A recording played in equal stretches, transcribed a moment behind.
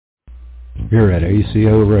here at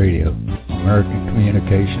ACO Radio, American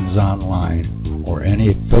Communications Online, or any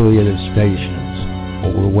affiliated stations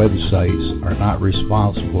or websites are not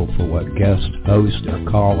responsible for what guest hosts or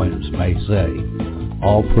call-ins may say.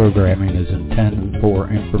 All programming is intended for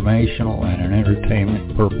informational and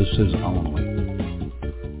entertainment purposes only.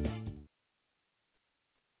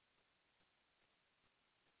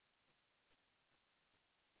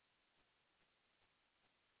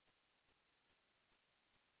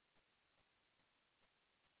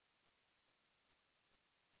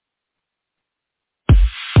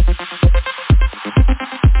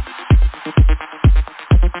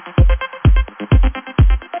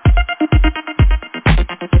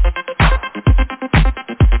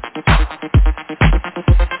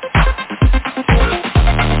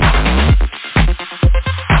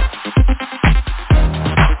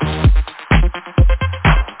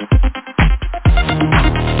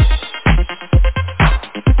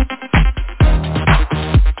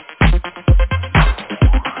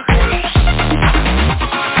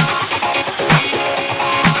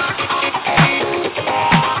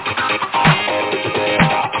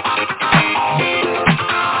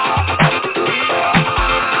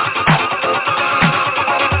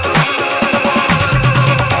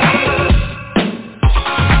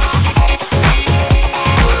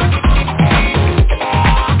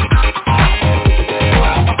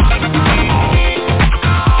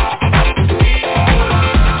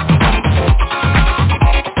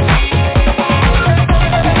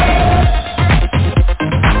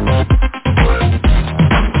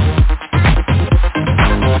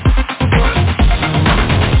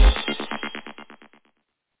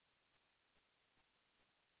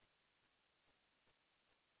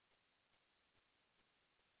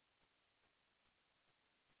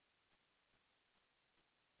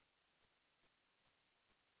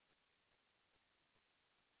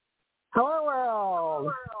 Hello,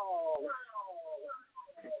 world.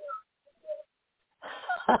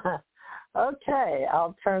 Okay,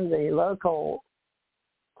 I'll turn the local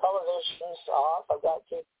televisions off. I've got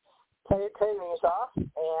to TVs off. And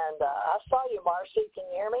I saw you, Marci. Can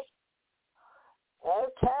you hear me?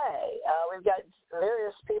 Okay. We've got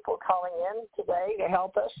various people calling in today to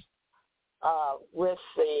help us with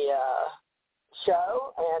the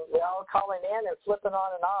show. And they're all calling in and flipping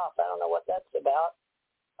on and off. I don't know what that's about.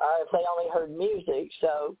 If they only heard music.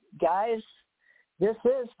 So, guys, this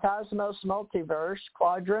is Cosmos Multiverse,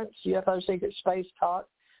 Quadrants, UFO Secret Space Talk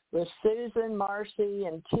with Susan, Marci,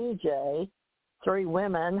 and TJ, three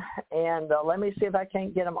women. And let me see if I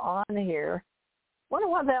can't get them on here. Wonder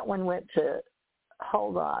why that one went to,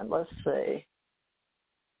 hold on, let's see.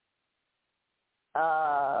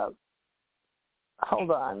 Hold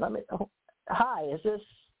on, hi, is this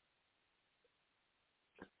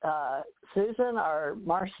Susan or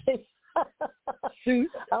Marci? I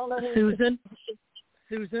don't know who.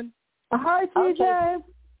 Susan. Hi, TJ. Okay.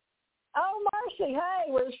 Oh, Marci.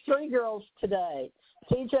 Hey, there's three girls today.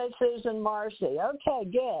 TJ, Susan, Marci. Okay,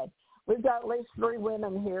 good. We've got at least three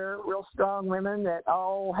women here, real strong women that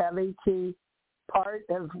all have ET part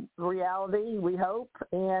of reality, we hope.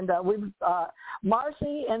 And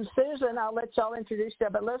Marci and Susan, I'll let y'all introduce you,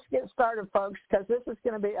 but let's get started, folks, because this is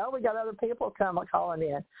going to be, we got other people calling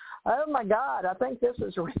in. Oh, my God, I think this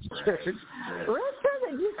is Richard. Richard,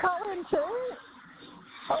 did you call in too?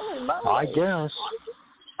 Holy moly. I guess.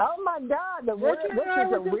 Oh, my God, this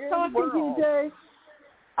is a weird world.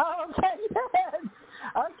 Oh, okay, good.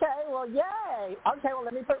 Okay, well, yay. Okay, well,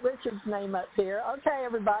 let me put Richard's name up here. Okay,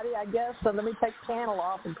 everybody, I guess. So let me take panel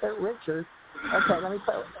off and put Richard. Okay,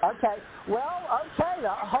 the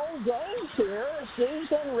whole gang's here.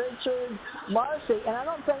 Susan, Richard, Marci. And I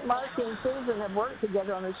don't think Marci and Susan have worked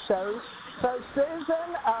together on this show. So,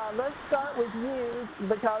 Susan, let's start with you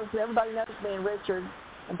because everybody knows me and Richard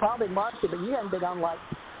and probably Marci, but you haven't been on like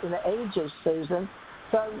in the ages, Susan.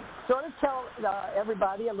 So sort of tell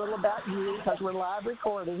everybody a little about you because we're live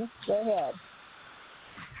recording. Go ahead.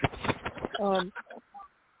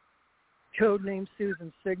 Code name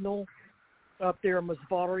Susan Signal. Up there in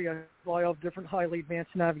Masbari, I fly off different highly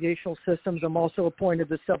advanced navigational systems. I'm also appointed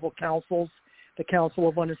to several councils, the Council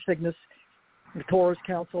of Uncygnus, the Taurus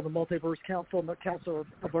Council, the Multiverse Council, and the Council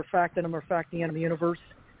of Arfactanum, Arfactianum of the Universe.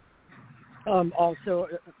 Also,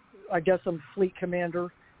 I guess I'm Fleet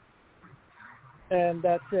Commander. And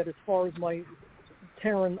that's it. As far as my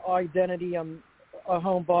Terran identity, I'm a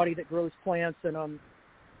homebody that grows plants and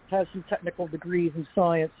has some technical degrees in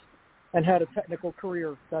science and had a technical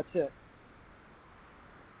career. That's it.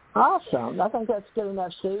 Awesome. I think that's good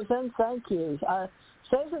enough, Susan. Thank you.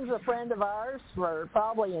 Susan's a friend of ours for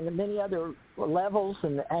probably in many other levels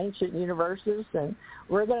in the ancient universes, and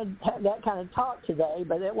we're going to have that kind of talk today,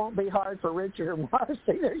 but it won't be hard for Richard or Marci.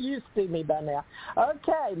 They're used to me by now.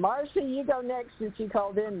 Okay, Marci, you go next since you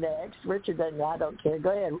called in next. Richard doesn't. I don't care. Go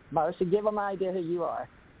ahead, Marci. Give them an idea who you are.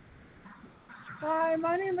 Hi,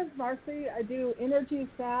 my name is Marci. I do energy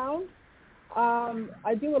sound.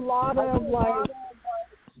 I do a lot of,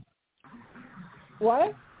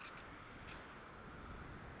 what?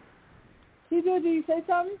 TJ, did you say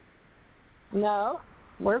something? No,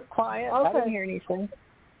 we're quiet. Okay. I didn't hear anything.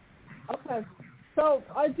 Okay. So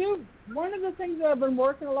I do, one of the things that I've been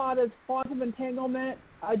working a lot is quantum entanglement.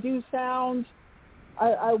 I do sound.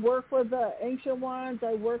 I work with the ancient ones.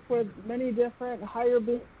 I work with many different higher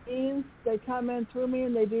beings. They come in through me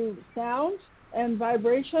and they do sound and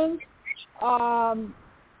vibrations. I'm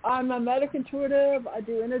a medic intuitive. I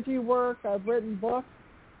do energy work. I've written books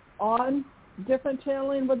on different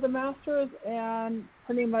channeling with the masters and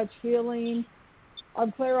pretty much healing.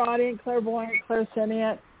 I'm clairaudient, clairvoyant,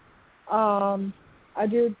 clairsentient. I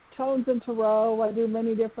do tones and tarot. I do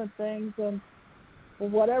many different things, and for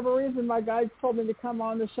whatever reason, my guides told me to come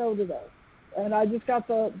on the show today. And I just got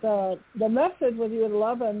the message with you at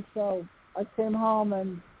 11, so I came home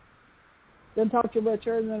and then talked to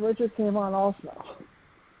Richard, and then Richard came on also.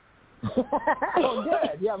 Oh,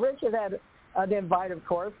 good. Yeah, Richard had an invite, of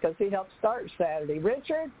course, because he helped start Saturday.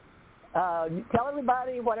 Richard, tell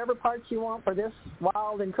everybody whatever parts you want for this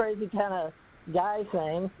wild and crazy kind of guy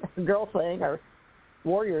thing, girl thing, or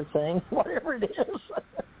warrior thing, whatever it is.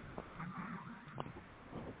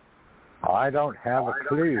 I don't have a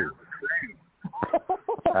clue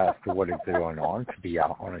as to what is going on, to be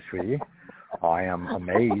honest with you. I am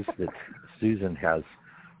amazed that Susan has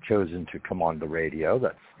chosen to come on the radio.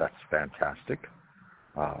 That's fantastic.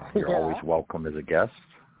 You're always welcome as a guest.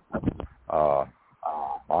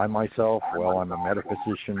 I myself, well, I'm a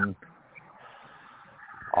metaphysician.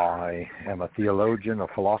 I am a theologian, a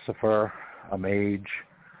philosopher, a mage.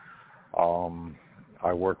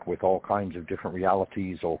 I work with all kinds of different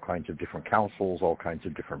realities, all kinds of different councils, all kinds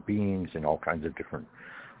of different beings, and all kinds of different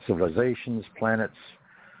civilizations, planets,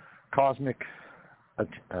 cosmic,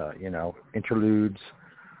 interludes,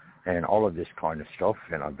 and all of this kind of stuff.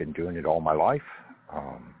 And I've been doing it all my life.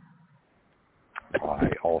 I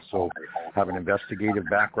also have an investigative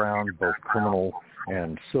background, both criminal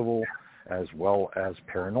and civil, as well as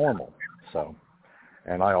paranormal.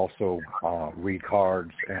 And I also read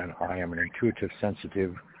cards, and I am an intuitive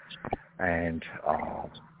sensitive, and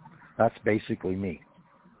that's basically me.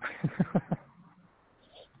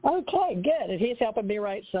 Okay, good. And he's helping me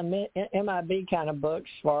write some MIB kind of books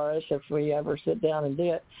for us if we ever sit down and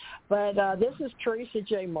do it. But this is Teresa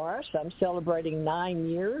J. Morris. I'm celebrating 9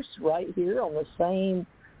 years right here on the same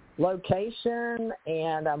location,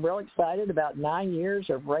 and I'm real excited about 9 years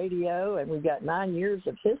of radio, and we've got 9 years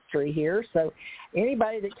of history here. So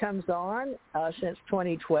anybody that comes on since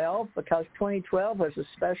 2012, because 2012 was a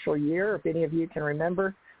special year, if any of you can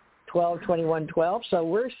remember, 12-21-12. So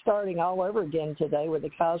we're starting all over again today with the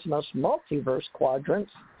Cosmos Multiverse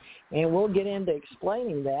Quadrants, and we'll get into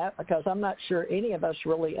explaining that because I'm not sure any of us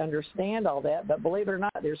really understand all that, but believe it or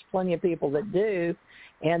not, there's plenty of people that do,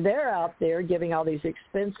 and they're out there giving all these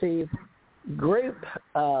expensive group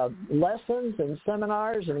lessons and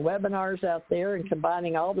seminars and webinars out there and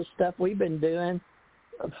combining all the stuff we've been doing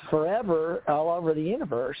forever all over the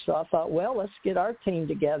universe. So I thought, well, let's get our team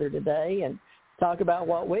together today and talk about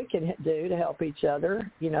what we can do to help each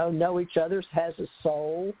other, know each other has a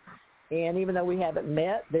soul. And even though we haven't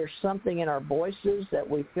met, there's something in our voices that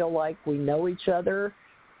we feel like we know each other,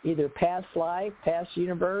 either past life, past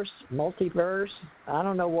universe, multiverse. I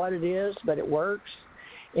don't know what it is, but it works.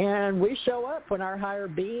 And we show up when our higher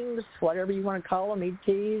beings, whatever you want to call them,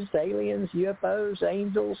 ETs, aliens, UFOs,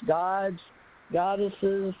 angels, gods,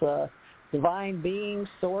 goddesses, divine beings,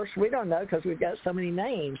 source. We don't know because we've got so many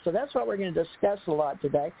names. So that's what we're going to discuss a lot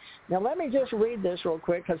today. Now, let me just read this real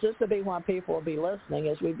quick because this will be why people will be listening,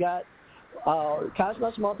 is we've got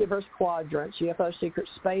Cosmos Multiverse Quadrants, UFO Secret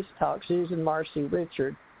Space Talk, Susan, Marci,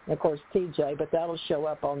 Richard, and, of course, TJ, but that'll show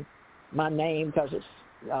up on my name because it's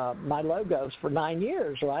my logos for 9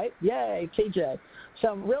 years, right? Yay, TJ.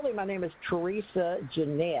 So really my name is Teresa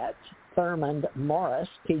Jeanette Thurmond Morris,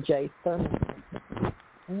 TJ Thurmond.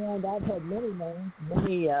 And I've had many names,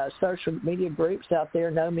 many social media groups out there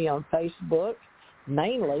know me on Facebook,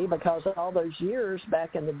 mainly because all those years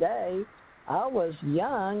back in the day, I was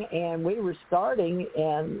young, and we were starting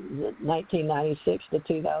in 1996 to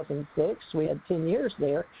 2006. We had 10 years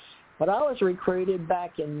there. But I was recruited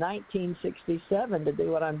back in 1967 to do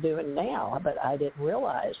what I'm doing now, but I didn't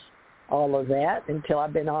realize all of that until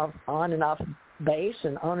I've been on and off base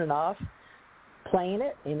and on and off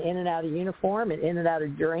planet and in and out of uniform and in and out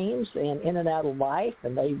of dreams and in and out of life,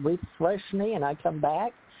 and they refresh me and I come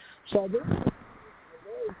back. So this is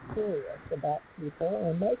very serious about people,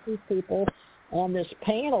 and most of these people on this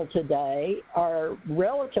panel today are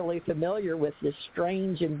relatively familiar with this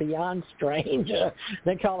strange and beyond strange.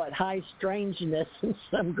 They call it high strangeness in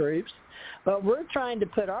some groups. But we're trying to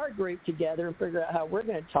put our group together and figure out how we're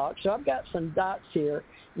going to talk. So I've got some dots here.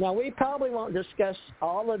 Now, we probably won't discuss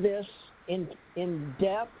all of this in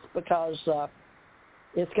depth because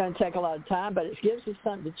it's going to take a lot of time, but it gives us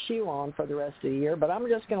something to chew on for the rest of the year. But I'm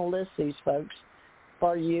just going to list these folks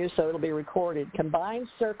for you, so it'll be recorded. Combined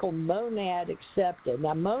circle monad accepted.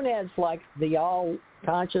 Now, monad's like the all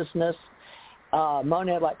consciousness,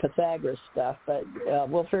 monad like Pythagoras stuff, but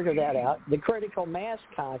we'll figure that out. The critical mass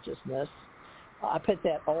consciousness, I put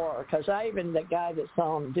that or, because the guy that's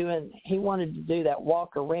on he wanted to do that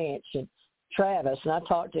Walker Ranch in Travis, and I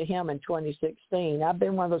talked to him in 2016. I've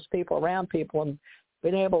been one of those people around people and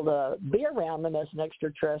been able to be around them as an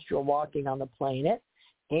extraterrestrial walking on the planet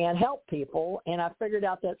and help people, and I figured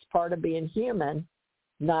out that's part of being human,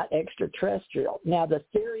 not extraterrestrial. Now, the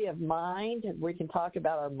theory of mind, we can talk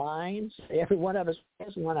about our minds. Every one of us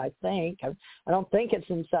has one, I think. I don't think it's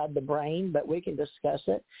inside the brain, but we can discuss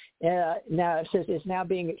it. Now, it says it's now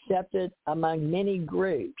being accepted among many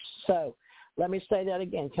groups. So let me say that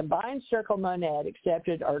again. Combined circle monad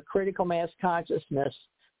accepted, or critical mass consciousness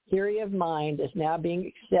theory of mind is now being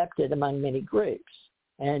accepted among many groups.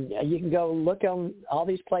 And you can go look on all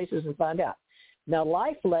these places and find out. Now,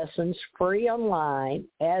 Life Lessons, free online,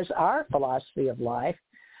 as our philosophy of life,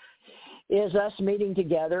 is us meeting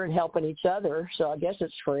together and helping each other. So I guess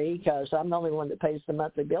it's free because I'm the only one that pays the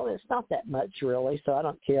monthly bill. It's not that much, really, so I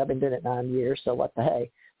don't care. I've been doing it 9 years, so what the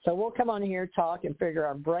hey. So we'll come on here, talk, and figure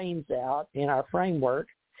our brains out in our framework.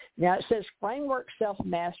 Now, it says framework,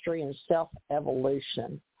 self-mastery, and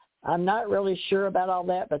self-evolution. I'm not really sure about all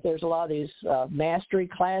that, but there's a lot of these mastery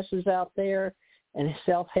classes out there and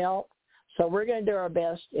self-help. So we're going to do our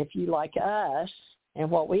best, if you like us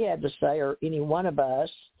and what we have to say, or any one of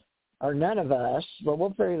us or none of us, well,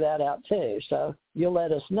 we'll figure that out too. So you'll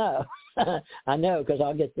let us know. I know because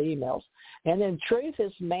I'll get the emails. And then truth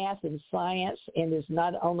is math and science, and is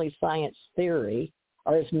not only science theory,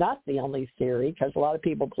 or it's not the only theory, because a lot of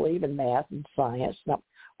people believe in math and science. Now,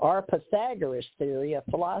 our Pythagoras theory of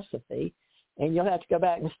philosophy, and you'll have to go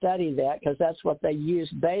back and study that because that's what they use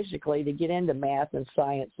basically to get into math and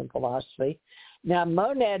science and philosophy. Now,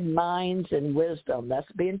 monad minds and wisdom,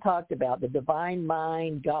 that's being talked about, the divine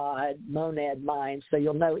mind, God, monad mind. So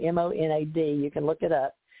you'll know MONAD, you can look it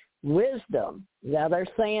up. Wisdom, now they're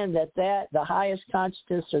saying that the highest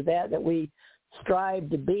consciousness, or that we strive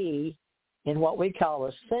to be in what we call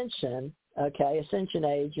ascension, ascension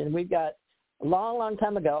age, and we've got a long, long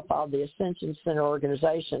time ago, I followed the Ascension Center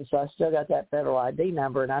organization, so I still got that federal ID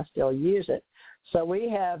number, and I still use it. So we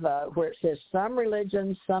have where it says some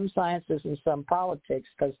religions, some sciences, and some politics,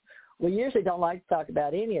 because we usually don't like to talk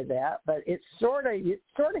about any of that, but you sort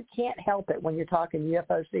of can't help it when you're talking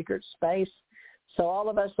UFO secret space. So all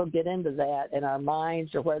of us will get into that in our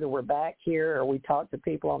minds, or whether we're back here or we talk to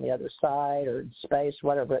people on the other side or in space,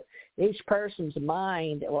 whatever. But each person's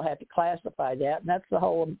mind will have to classify that, and that's the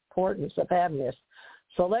whole importance of having this.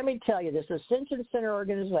 So let me tell you, this Ascension Center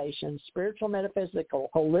organization, spiritual, metaphysical,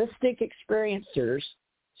 holistic experiencers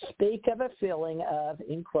speak of a feeling of,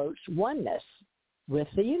 in quotes, oneness with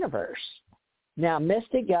the universe. Now,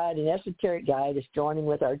 Mystic Guide and Esoteric Guide is joining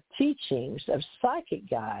with our teachings of Psychic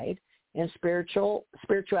Guide and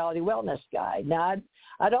Spirituality Wellness Guide. Now,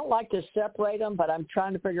 I don't like to separate them, but I'm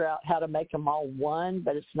trying to figure out how to make them all one,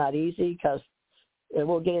 but it's not easy because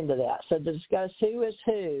we'll get into that. So to discuss who is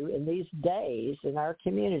who in these days in our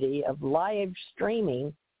community of live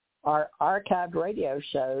streaming our archived radio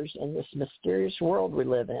shows in this mysterious world we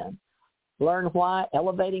live in. Learn why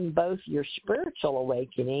elevating both your spiritual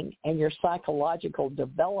awakening and your psychological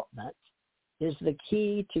development is the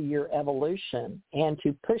key to your evolution and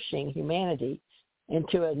to pushing humanity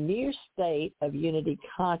into a new state of unity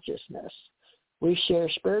consciousness. We share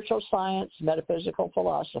spiritual science, metaphysical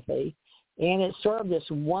philosophy, and it's sort of this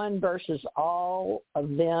one versus all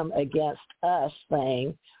of them against us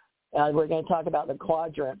thing. We're going to talk about the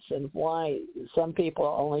quadrants and why some people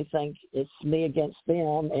only think it's me against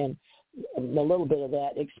them, and a little bit of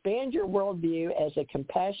that. Expand your worldview as a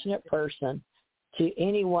compassionate person to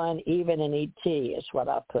anyone, even an ET, is what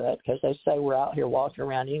I put, because they say we're out here walking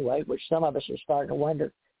around anyway, which some of us are starting to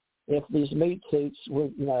wonder if these meat suits were,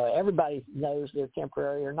 everybody knows they're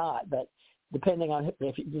temporary or not, but depending on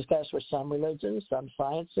if you discuss with some religions, some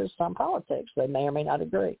sciences, some politics, they may or may not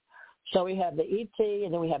agree. So we have the ET,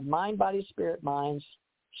 and then we have mind, body, spirit, minds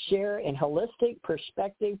share in holistic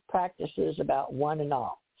perspective practices about one and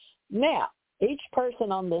all. Now, each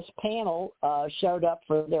person on this panel showed up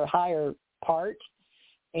for their higher part,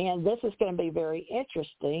 and this is going to be very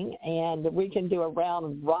interesting, and we can do a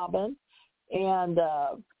round robin, and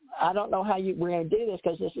I don't know how we're going to do this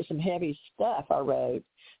because this is some heavy stuff I wrote,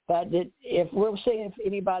 but if we'll see if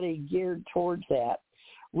anybody geared towards that.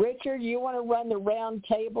 Richard, you want to run the round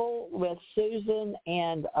table with Susan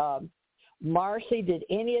and Marci? Did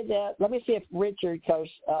any of that? Let me see if Richard, because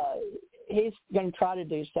he's going to try to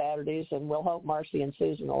do Saturdays, and we'll hope Marci and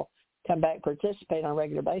Susan will come back and participate on a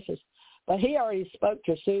regular basis. But he already spoke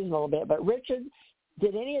to Susan a little bit. But Richard,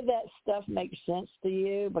 did any of that stuff make sense to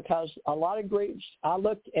you? Because a lot of groups, I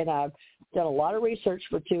looked and I've done a lot of research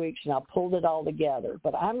for 2 weeks, and I pulled it all together.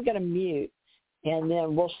 But I'm going to mute, and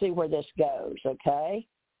then we'll see where this goes, okay?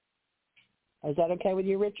 Is that okay with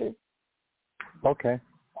you, Richard? Okay.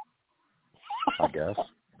 I guess.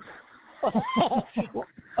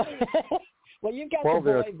 Well, you've got the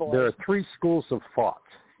boy voice. There are three schools of thought,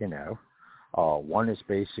 One is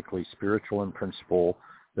basically spiritual in principle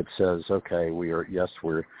that says, okay, we're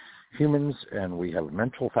humans and we have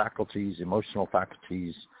mental faculties, emotional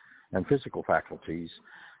faculties, and physical faculties,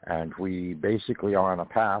 and we basically are on a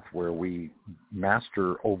path where we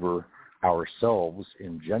master over ourselves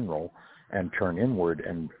in general and turn inward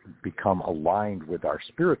and become aligned with our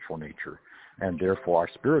spiritual nature. And therefore our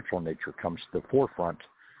spiritual nature comes to the forefront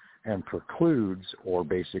and precludes or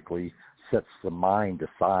basically sets the mind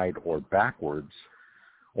aside or backwards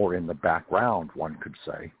or in the background, one could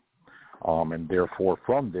say. And therefore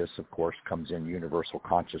from this, of course, comes in universal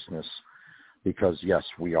consciousness because, yes,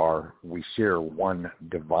 we share one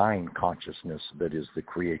divine consciousness that is the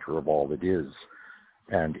creator of all that is.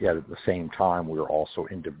 And yet at the same time, we're also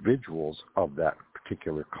individuals of that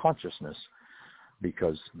particular consciousness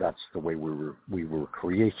because that's the way we were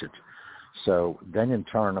created. So then in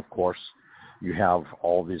turn, of course, you have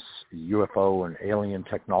all this UFO and alien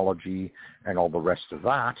technology and all the rest of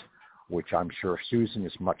that, which I'm sure Susan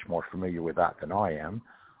is much more familiar with that than I am.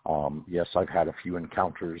 Yes, I've had a few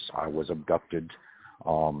encounters. I was abducted,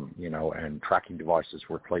 and tracking devices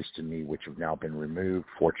were placed in me, which have now been removed,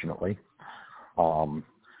 fortunately.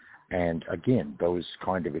 And again, those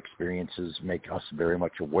kind of experiences make us very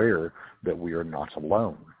much aware that we are not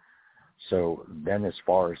alone. So then as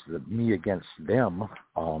far as the me against them,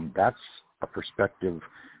 that's a perspective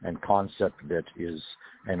and concept that is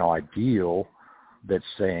an ideal that's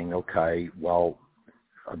saying, okay, well,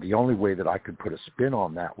 the only way that I could put a spin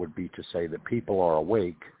on that would be to say that people are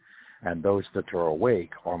awake, and those that are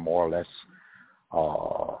awake are more or less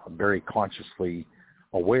very consciously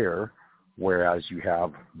aware, whereas you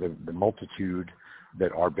have the multitude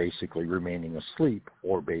that are basically remaining asleep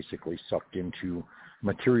or basically sucked into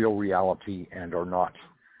material reality and are not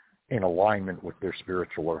in alignment with their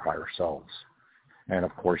spiritual or higher selves. And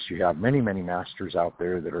of course, you have many, many masters out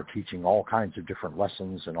there that are teaching all kinds of different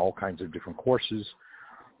lessons and all kinds of different courses.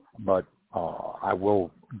 But I will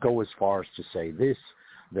go as far as to say this,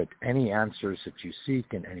 that any answers that you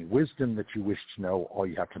seek and any wisdom that you wish to know, all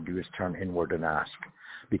you have to do is turn inward and ask,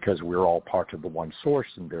 because we're all part of the one source,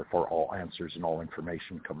 and therefore all answers and all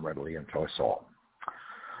information come readily into us all.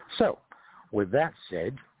 So with that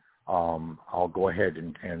said, I'll go ahead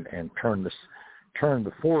and turn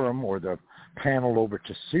the forum or the panel over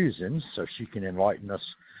to Susan so she can enlighten us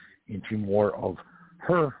into more of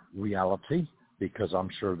her reality, because I'm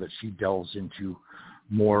sure that she delves into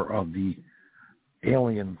more of the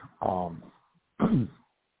alien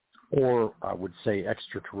or I would say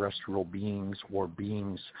extraterrestrial beings or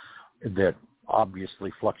beings that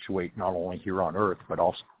obviously fluctuate not only here on Earth but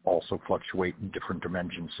also fluctuate in different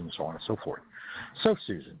dimensions and so on and so forth. So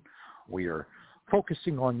Susan, we are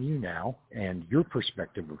focusing on you now and your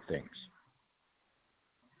perspective of things.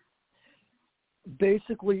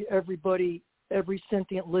 Basically, every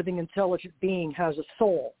sentient living intelligent being has a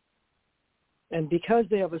soul. And because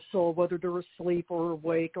they have a soul, whether they're asleep or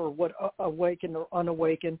awake or awakened or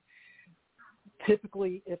unawakened,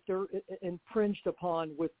 typically if they're infringed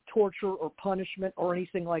upon with torture or punishment or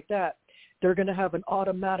anything like that, they're going to have an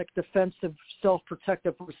automatic defensive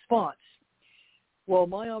self-protective response. Well,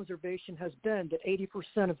 my observation has been that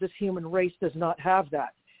 80% of this human race does not have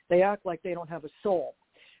that. They act like they don't have a soul.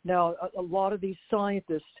 Now, a lot of these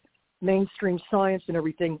scientists, mainstream science and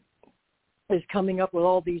everything, is coming up with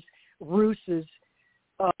all these ruses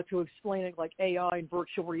to explain it like AI and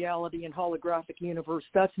virtual reality and holographic universe.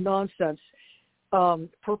 That's nonsense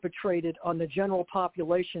perpetrated on the general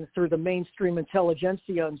population through the mainstream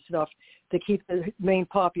intelligentsia and stuff to keep the main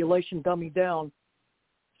population dummied down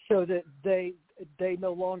so that they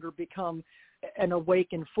no longer become an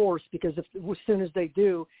awakened force, because as soon as they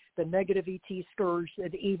do, the negative ET scourge,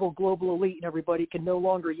 the evil global elite and everybody can no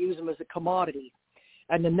longer use them as a commodity.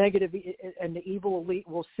 And the negative and the evil elite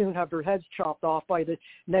will soon have their heads chopped off by the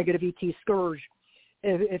negative ET scourge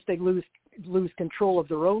if they lose control of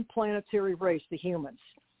their own planetary race, the humans.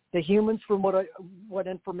 The humans, from what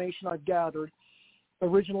information I've gathered,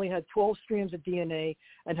 originally had 12 streams of DNA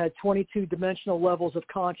and had 22 dimensional levels of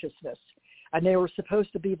consciousness. And they were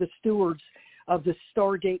supposed to be the stewards of the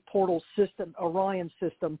Stargate portal system, Orion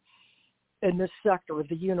system, in this sector of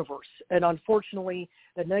the universe. And unfortunately,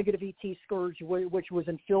 the negative ET scourge, which was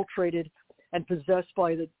infiltrated and possessed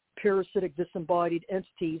by the parasitic disembodied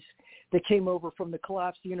entities that came over from the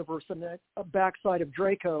collapsed universe on the backside of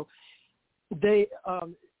Draco,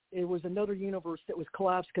 it was another universe that was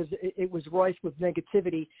collapsed because it was rife with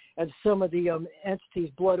negativity, and some of the entities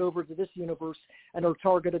bled over to this universe and are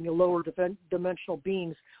targeting the lower dimensional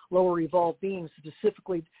beings, lower evolved beings,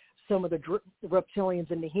 specifically some of the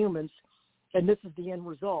reptilians and the humans. And this is the end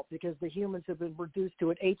result, because the humans have been reduced to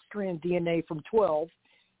an 8-strand DNA from 12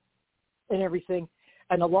 and everything.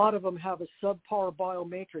 And a lot of them have a subpar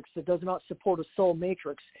biomatrix that does not support a soul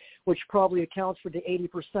matrix, which probably accounts for the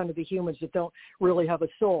 80% of the humans that don't really have a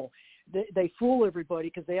soul. They fool everybody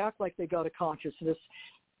because they act like they got a consciousness.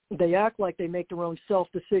 They act like they make their own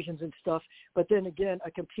self-decisions and stuff. But then again,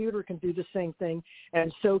 a computer can do the same thing,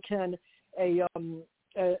 and so can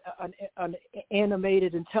an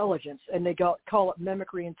animated intelligence, and they call it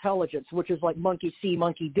mimicry intelligence, which is like monkey see,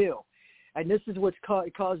 monkey do. And this is what's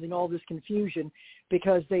causing all this confusion,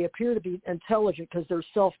 because they appear to be intelligent because they're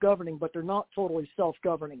self-governing, but they're not totally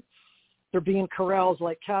self-governing. They're being corralled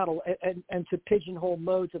like cattle and to pigeonhole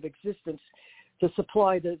modes of existence to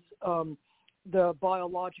supply the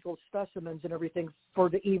biological specimens and everything for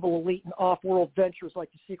the evil elite and off-world ventures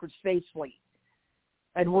like the Secret Space Fleet.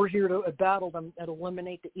 And we're here to battle them and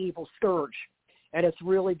eliminate the evil scourge. And it's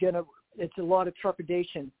really it's a lot of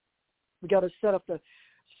trepidation. We got to set up the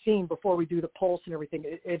scene before we do the pulse and everything.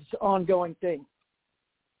 It's an ongoing thing.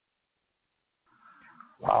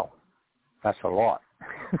 Wow, that's a lot.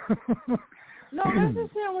 No, I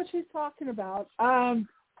understand what she's talking about. I've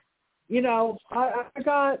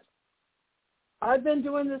been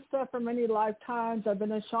doing this stuff for many lifetimes. I've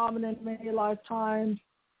been a shaman in many lifetimes.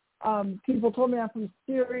 People told me I'm from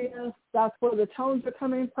Sirius. That's where the tones are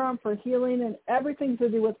coming from for healing, and everything to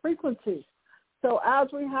do with frequency. So as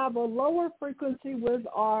we have a lower frequency with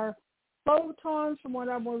our photons, from when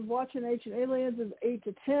I was watching Ancient Aliens, is 8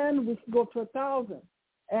 to 10, we can go up to 1,000.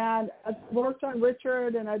 And I worked on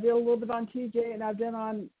Richard, and I did a little bit on TJ, and I've been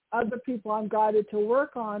on other people I'm guided to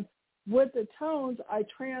work on. With the tones, I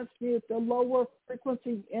transmute the lower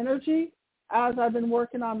frequency energy, as I've been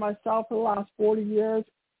working on myself for the last 40 years,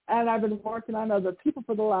 and I've been working on other people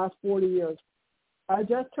for the last 40 years. I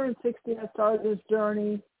just turned 60. I started this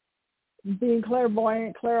journey, being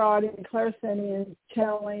clairvoyant, clairaudient, clairsentient,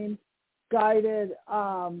 channeling, guided,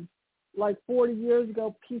 like 40 years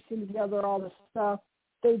ago, piecing together all this stuff.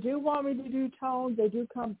 They do want me to do tones. They do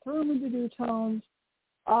come through me to do tones.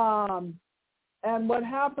 And what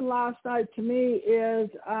happened last night to me is,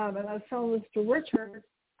 and I was telling this to Richard,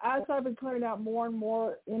 as I've been clearing out more and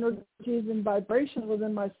more energies and vibrations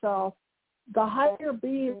within myself, the higher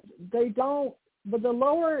beings, but the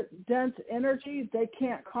lower dense energies, they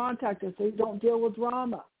can't contact us. They don't deal with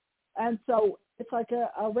drama. And so it's like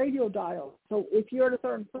a radio dial. So if you're at a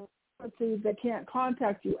certain frequency, they can't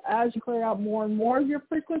contact you. As you clear out more and more of your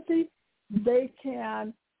frequency, they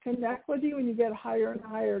can connect with you, and you get higher and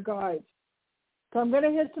higher guides. So I'm going to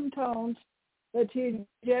hit some tones that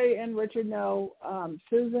TJ and Richard know.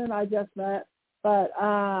 Susan, I just met. But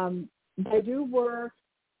they do work.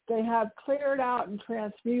 They have cleared out and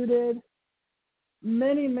transmuted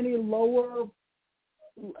many, many lower,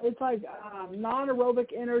 it's like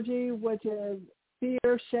non-aerobic energy, which is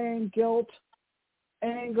fear, shame, guilt,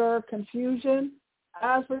 anger, confusion.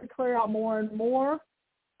 As we clear out more and more,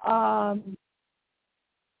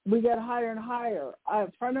 we get higher and higher.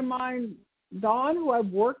 A friend of mine, Don, who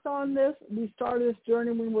I've worked on this, we started this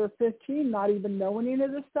journey when we were 15, not even knowing any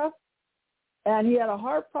of this stuff. And he had a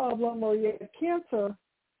heart problem, or he had cancer,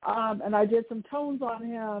 and I did some tones on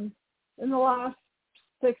him in the last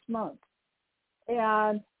 6 months.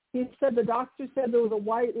 And he said the doctor said there was a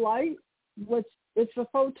white light, which it's the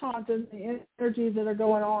photons and the energies that are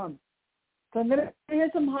going on. So I'm going to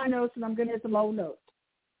hit some high notes, and I'm going to hit some low notes.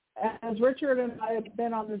 as Richard and I have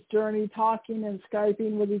been on this journey talking and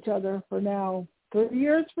Skyping with each other for now 3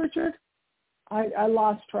 years, Richard, I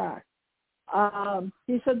lost track.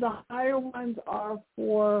 He said the higher ones are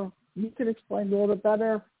for, you could explain a little bit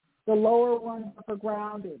better, the lower ones are for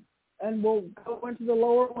grounding. And we'll go into the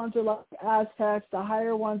lower ones are like Aztecs, the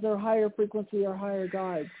higher ones are higher frequency or higher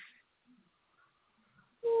guides.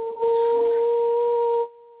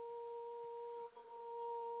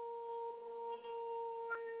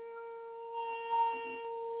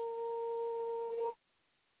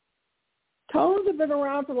 Tones have been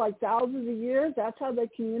around for like thousands of years. That's how they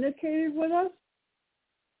communicated with us.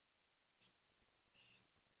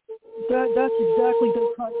 That's exactly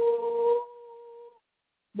those high.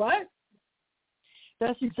 What?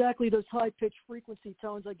 That's exactly those high-pitched frequency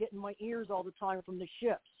tones I get in my ears all the time from the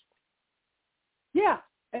ships. Yeah,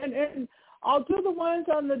 and I'll do the ones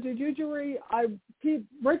on the Jujujuri.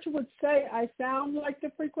 Richard would say I sound like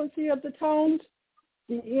the frequency of the tones,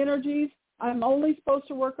 the energies. I'm only supposed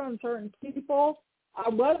to work on certain people. I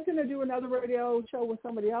was going to do another radio show with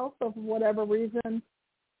somebody else, but for whatever reason,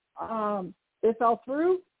 it fell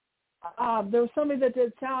through. There was somebody that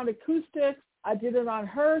did sound acoustics. I did it on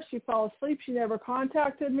her. She fell asleep. She never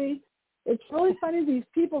contacted me. It's really funny. These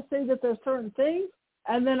people say that there's certain things,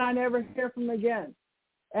 and then I never hear from them again.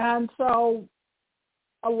 And so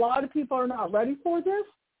a lot of people are not ready for this,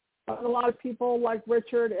 but a lot of people like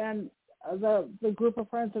Richard and the group of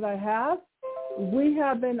friends that I have, we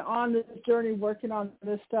have been on this journey working on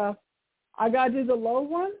this stuff. I got to do the low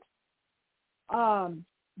ones.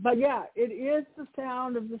 But, yeah, it is the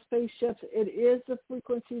sound of the spaceships. It is the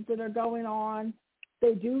frequencies that are going on.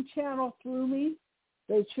 They do channel through me.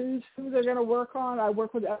 They choose who they're going to work on. I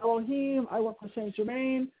work with Elohim. I work with Saint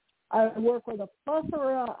Germain. I work with a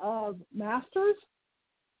plethora of masters.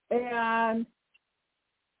 And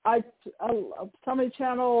somebody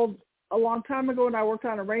channeled a long time ago when I worked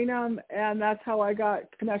on Aranum, and that's how I got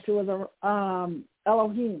connected with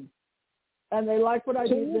Elohim. And they like what I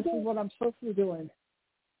do. This is what I'm supposed to be doing.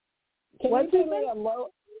 Can you give me a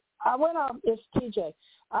low? I went off. It's TJ.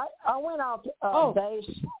 I went off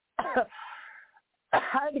base. I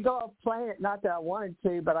had to go off playing it. Not that I wanted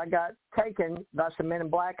to, but I got taken by some men in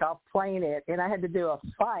black off playing it, and I had to do a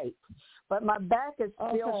fight. But my back is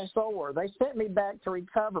still sore. They sent me back to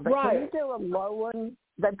recover. But can you do a low one?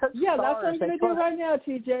 They put that's stars. what I'm going to do right now,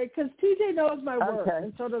 TJ, because TJ knows my work,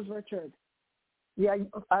 and so does Richard. Yeah,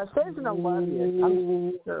 Susan will love you.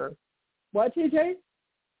 I'm sure. What, TJ?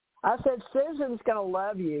 I said Susan's going to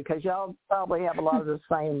love you because y'all probably have a lot of the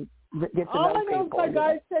same get to know people. All I know is my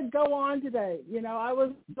guy said go on today. You know, I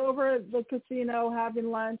was over at the casino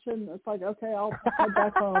having lunch, and it's like, okay, I'll head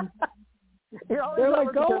back home. They're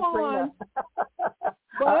like, go on.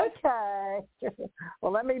 What? Okay.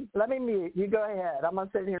 Well, let me mute. You go ahead. I'm going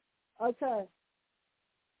to sit here. Okay.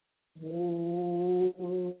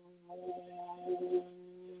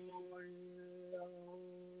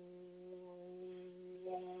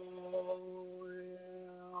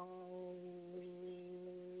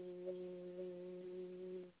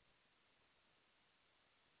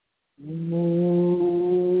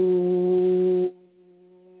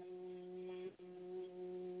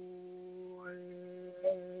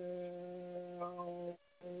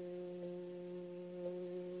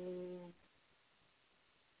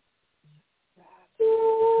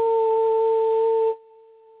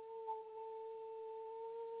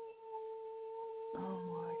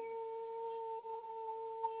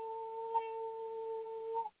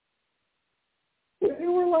 We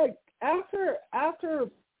were like, after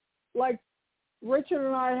like Richard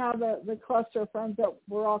and I have the cluster of friends that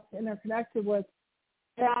we're all interconnected with,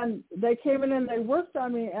 and they came in and they worked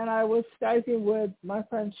on me, and I was Skyping with my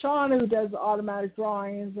friend Sean, who does automatic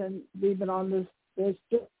drawings, and we've been on this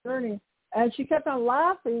journey, and she kept on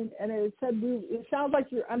laughing, and it said, it sounds like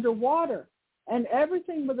you're underwater, and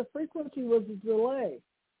everything with the frequency was a delay.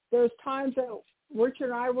 There's times that Richard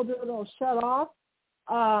and I will do it, it'll shut off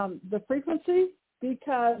the frequency,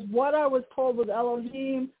 because what I was told with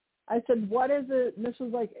Elohim, I said, what is it? And this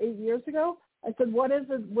was like 8 years ago. I said, what is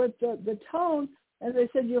it with the tone? And they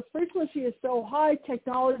said, your frequency is so high,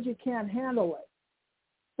 technology can't handle it.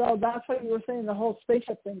 So that's what you were saying, the whole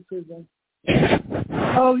spaceship thing, Susan.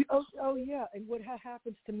 Oh, yeah. And what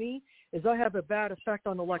happens to me is I have a bad effect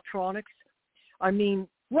on electronics. I mean,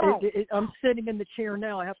 right. I'm sitting in the chair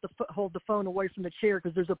now. I have to hold the phone away from the chair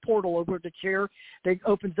because there's a portal over the chair that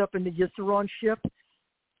opens up in the Yissaron ship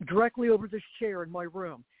directly over this chair in my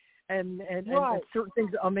room. And certain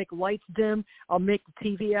things, I'll make lights dim. I'll make the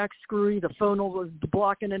TV act screwy. The phone will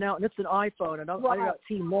block in and out, and it's an iPhone, and I got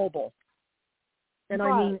T-Mobile. And but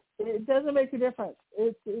I mean, it doesn't make a difference.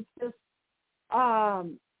 It's just,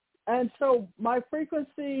 and so my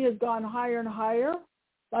frequency has gone higher and higher.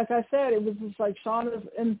 Like I said, it was just like Shauna's.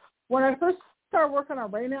 And when I first started working on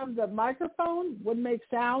Raynham, the microphone would make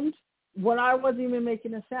sound when I wasn't even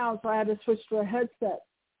making a sound, so I had to switch to a headset.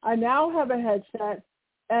 I now have a headset,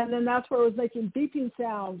 and then that's where it was making beeping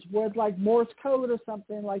sounds with like Morse code or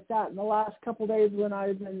something like that in the last couple of days when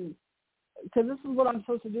I've been, because this is what I'm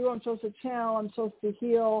supposed to do. I'm supposed to channel. I'm supposed to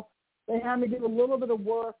heal. They have me do a little bit of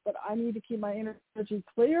work, but I need to keep my energy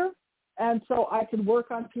clear. And so I can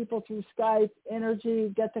work on people through Skype,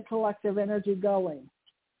 energy, get the collective energy going.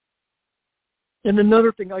 and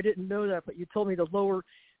another thing, I didn't know that, but you told me the lower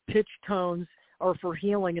pitch tones are for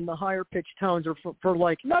healing and the higher pitch tones are for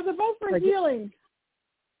like... No, they're both for healing.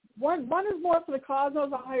 One is more for the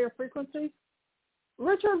cosmos, a higher frequency.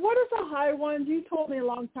 Richard, what is the high ones? You told me a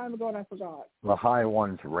long time ago and I forgot. The high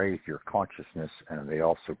ones raise your consciousness and they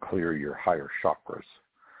also clear your higher chakras.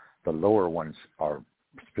 The lower ones are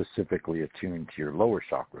specifically attuned to your lower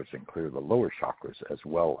chakras and clear the lower chakras as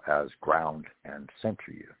well as ground and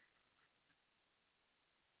center you.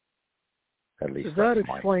 At least that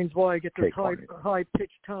explains why I get those high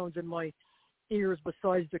pitched tones in my ears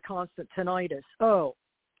besides the constant tinnitus. Oh,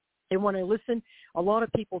 and when I listen, a lot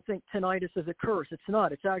of people think tinnitus is a curse. It's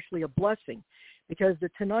not. It's actually a blessing, because the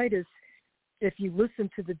tinnitus, if you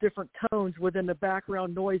listen to the different tones within the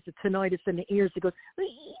background noise, the tinnitus in the ears, it goes...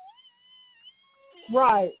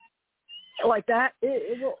 Right. Like that.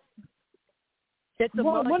 It's a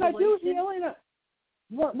when I do healing...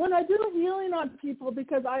 When I do healing on people,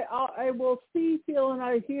 because I will see, feel, and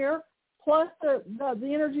I hear, plus the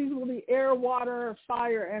energies will be air, water,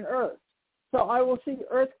 fire, and earth. So I will see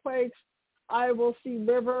earthquakes, I will see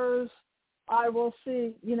rivers, I will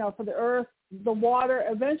see, for the earth, the water.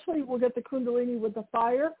 Eventually we'll get the kundalini with the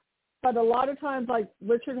fire. But a lot of times, like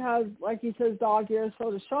Richard has, like he says, dog ears,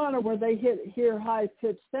 so does Shauna, where they hear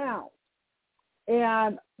high-pitched sounds.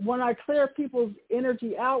 And when I clear people's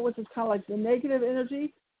energy out, which is kind of like the negative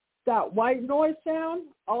energy, that white noise sound,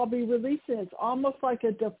 I'll be releasing. It's almost like a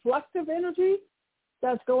deflective energy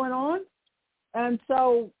that's going on. And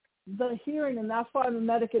so the hearing, and that's why I'm a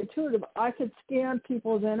medical intuitive, I could scan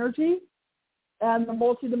people's energy. And the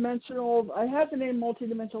multidimensional, I had the name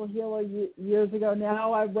multidimensional healer years ago.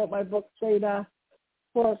 Now I wrote my book, Theta,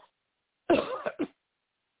 for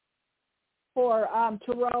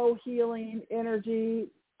tarot, healing, energy,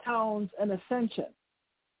 tones, and ascension.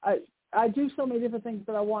 I do so many different things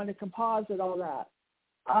that I wanted to composite all that.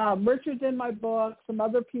 Richard's in my book, some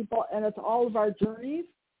other people, and it's all of our journeys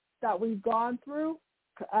that we've gone through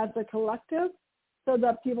as a collective, so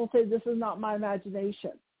that people say, this is not my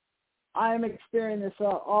imagination. I am experiencing this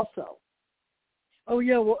also. Oh,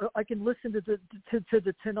 yeah, well, I can listen to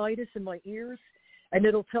the tinnitus in my ears, and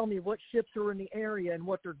it'll tell me what ships are in the area and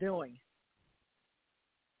what they're doing.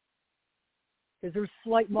 Because there's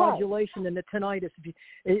slight modulation in the tinnitus.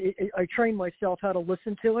 I train myself how to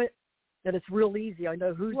listen to it, and it's real easy. I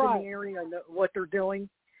know who's in the area, I know what they're doing.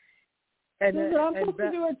 And I'm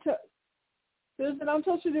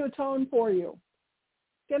supposed to do a tone for you.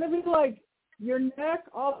 It's going to be like your neck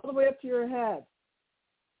all the way up to your head.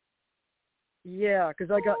 Yeah, because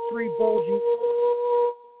I got 3 bulging...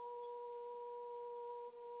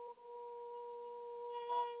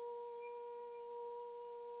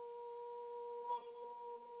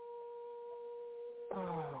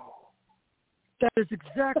 That is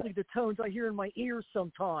exactly the tones I hear in my ears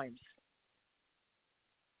sometimes.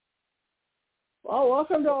 Well,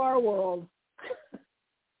 welcome to our world.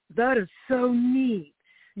 That is so neat.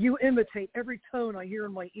 You imitate every tone I hear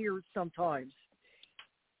in my ears sometimes.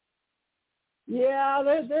 Yeah,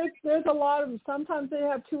 there's a lot of them. Sometimes they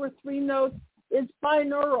have 2 or 3 notes. It's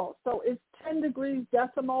binaural, so it's 10 degrees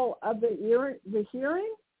decimal of the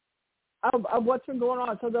hearing of what's been going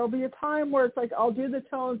on. So there'll be a time where it's like I'll do the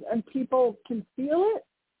tones and people can feel it,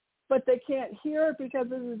 but they can't hear it because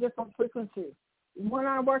it's a different frequency. When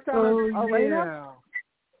I worked on Arena,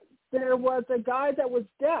 there was a guy that was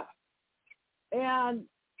deaf, and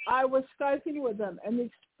I was Skyping with him, and the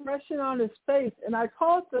expression on his face, and I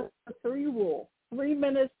call it the 3 rule: 3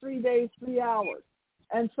 minutes, 3 days, 3 hours.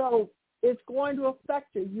 And so it's going to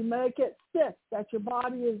affect you. You may get sick, that your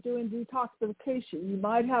body is doing detoxification. You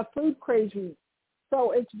might have food cravings.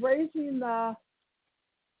 So it's raising the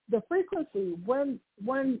frequency. When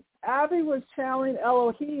Abby was channeling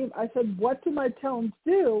Elohim, I said, what do my tones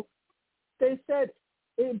do? They said,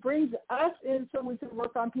 it brings us in so we can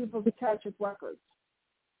work on people's Akashic records.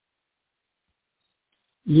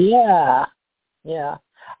 Yeah.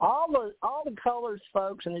 all the colors,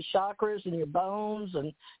 folks, and the chakras and your bones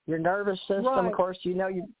and your nervous system. Right. Of course,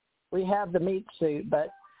 we have the meat suit, but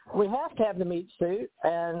we have to have the meat suit,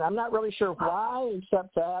 and I'm not really sure why,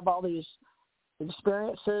 except to have all these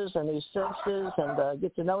experiences and these senses and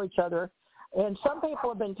get to know each other. And some people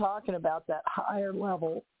have been talking about that higher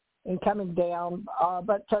level and coming down,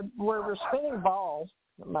 but where we're spinning balls.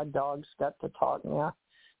 My dog's got to talk now,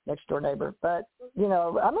 next door neighbor. But,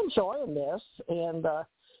 I'm enjoying this. And, a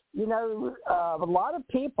lot of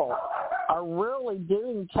people are really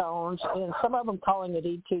doing tones, and some of them calling it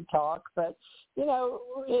E2 talk. But,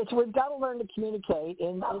 we've got to learn to communicate,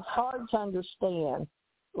 and it's hard to understand,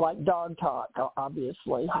 like dog talk,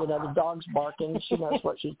 obviously. The dog's barking. She knows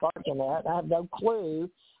what she's barking at. I have no clue,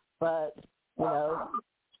 but,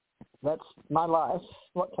 that's my life.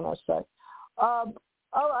 What can I say? All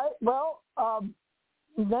right. Well,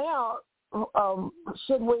 now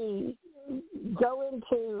should we go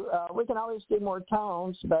into? We can always do more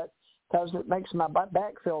tones, but because it makes my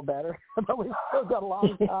back feel better. But we've still got a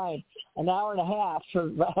long time, an hour and a half for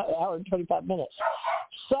an hour and 25 minutes.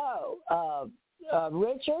 So,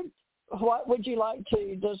 Richard, what would you like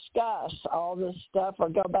to discuss? All this stuff, or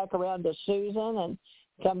go back around to Susan and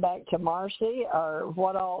come back to Marci, or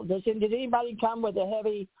what all? Did anybody come with a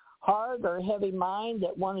heavy heart or a heavy mind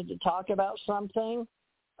that wanted to talk about something?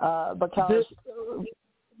 Because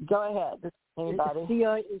go ahead, anybody.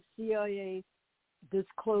 CIA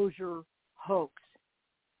disclosure hoax,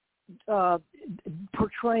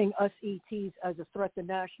 portraying us ETs as a threat to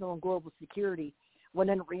national and global security, when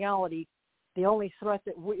in reality, the only threat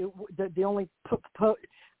that the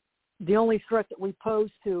only threat that we pose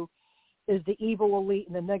to is the evil elite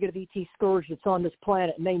and the negative ET scourge that's on this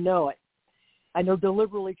planet, and they know it. And they're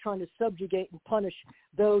deliberately trying to subjugate and punish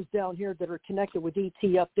those down here that are connected with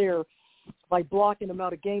ET up there by blocking them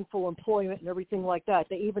out of gainful employment and everything like that.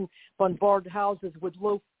 They even bombard houses with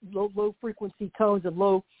low frequency tones and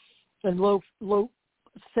low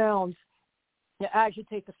sounds to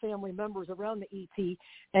agitate the family members around the ET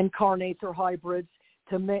incarnates or hybrids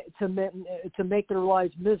to make their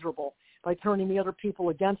lives miserable by turning the other people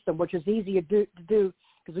against them, which is easy to do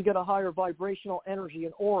because we get a higher vibrational energy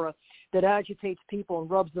and aura that agitates people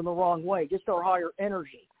and rubs them the wrong way, just our higher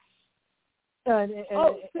energy. And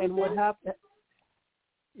what happened?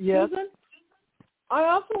 Yes. Susan, I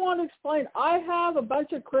also want to explain. I have a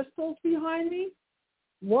bunch of crystals behind me.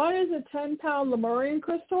 One is a 10-pound Lemurian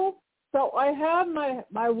crystal. So I have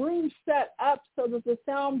my room set up so that the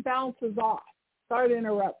sound bounces off. Sorry to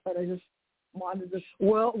interrupt, but I just wanted to.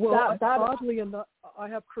 Well, oddly enough, I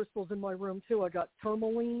have crystals in my room too. I got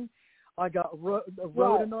tourmaline, I got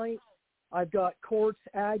rhodonite, I've got quartz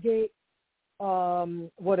agate.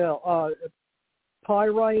 What else?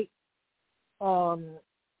 Pyrite. I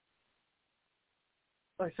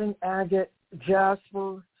think agate,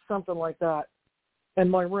 jasper, something like that. In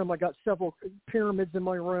my room, I got several pyramids in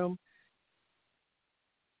my room.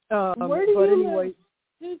 Where do you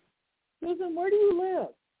live? Susan, where do you live?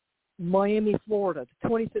 Miami, Florida, the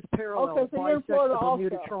 25th parallel. Okay, so you're in Florida the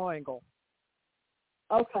Bermuda also. Triangle.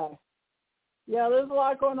 Okay. Yeah, there's a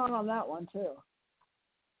lot going on that one, too.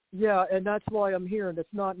 Yeah, and that's why I'm here, and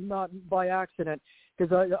it's not by accident,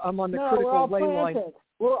 because I'm on the critical ley line.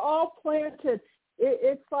 We're all planted.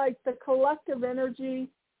 It's like the collective energy,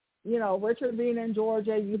 Richard being in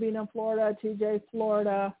Georgia, you being in Florida, TJ,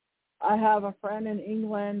 Florida. I have a friend in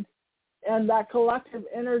England, and that collective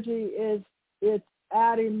energy it's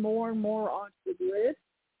adding more and more onto the grid.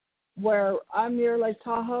 Where I'm near Lake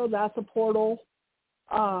Tahoe, that's a portal.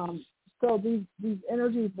 So these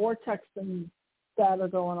energy vortex things that are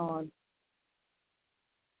going on.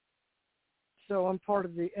 So I'm part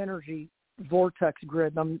of the energy vortex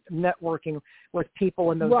grid, and I'm networking with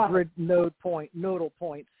people in those grid nodal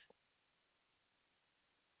points.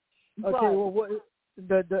 Okay, well,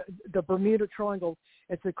 the Bermuda Triangle,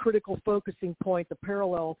 it's a critical focusing point, the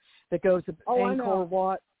parallel that goes to Angkor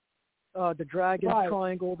Wat, the Dragon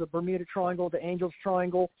Triangle, the Bermuda Triangle, the Angels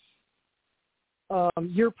Triangle.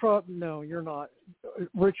 No, you're not.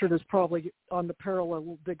 Richard is probably on the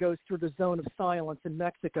parallel that goes through the zone of silence in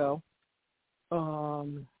Mexico.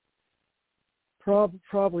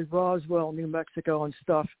 Probably Roswell, New Mexico and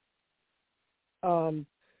stuff.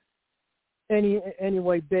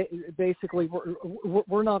 Anyway, basically,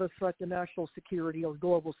 we're not a threat to national security or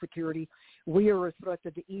global security. We are a threat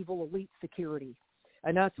to the evil elite security.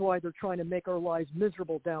 And that's why they're trying to make our lives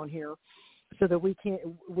miserable down here. so that we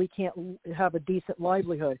can't have a decent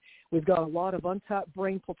livelihood. We've got a lot of untapped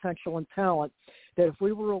brain potential and talent that if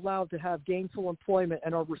we were allowed to have gainful employment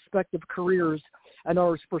in our respective careers and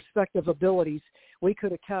our respective abilities, we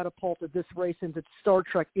could have catapulted this race into the Star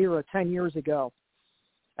Trek era 10 years ago.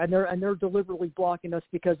 And they're deliberately blocking us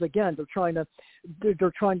because, again, they're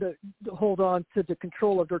trying to hold on to the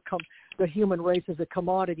control of the human race as a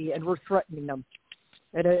commodity, and we're threatening them.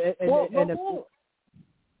 This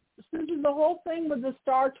is the whole thing with the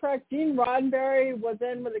Star Trek. Gene Roddenberry was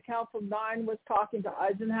in when the Council of Nine was talking to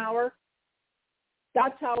Eisenhower.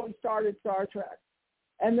 That's how he started Star Trek.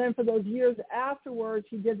 And then for those years afterwards,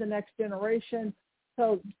 he did The Next Generation.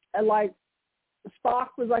 So, like, Spock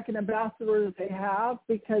was like an ambassador that they have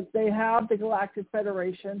because they have the Galactic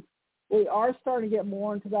Federation. We are starting to get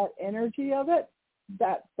more into that energy of it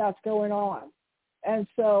that's going on. And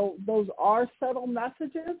so those are subtle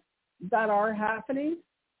messages that are happening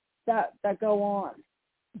that go on.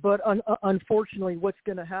 But unfortunately, what's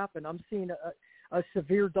going to happen, I'm seeing a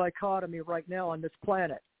severe dichotomy right now on this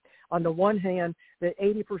planet. On the one hand, the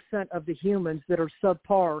 80% of the humans that are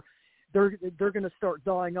subpar, they're going to start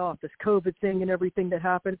dying off. This COVID thing and everything that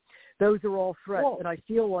happened, those are all threats. And I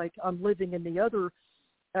feel like I'm living in the other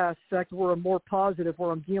aspect where I'm more positive,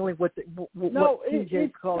 where I'm dealing with what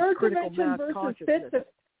TJ calls critical mass consciousness.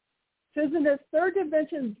 Susan, it's third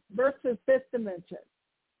dimension versus fifth dimension.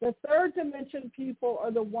 The third dimension people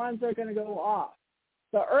are the ones that are going to go off.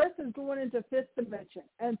 The Earth is going into fifth dimension.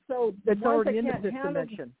 And so it's already in the fifth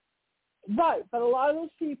dimension. Right, but a lot of those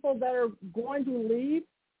people that are going to leave,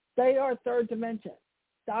 they are third dimension.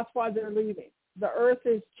 That's why they're leaving. The Earth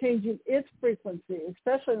is changing its frequency,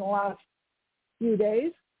 especially in the last few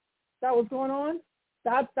days that was going on.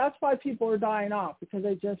 That's why people are dying off, because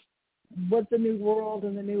they just, with the new world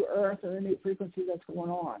and the new Earth and the new frequency that's going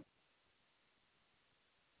on.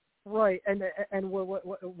 Right, and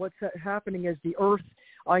what's happening is the Earth,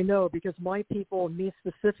 I know, because my people, me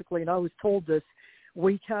specifically, and I was told this,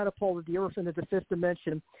 we catapulted the Earth into the fifth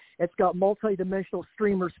dimension. It's got multi-dimensional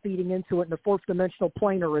streamers feeding into it in the fourth dimensional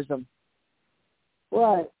planarism.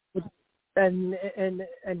 Right. And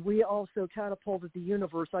we also catapulted the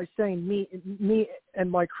universe. I say me and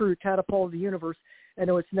my crew catapulted the universe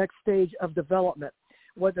into its next stage of development,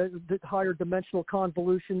 what the higher dimensional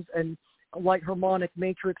convolutions and light harmonic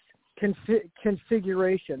matrix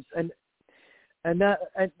configurations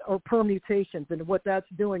or permutations. And what that's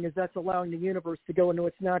doing is that's allowing the universe to go into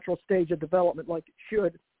its natural stage of development like it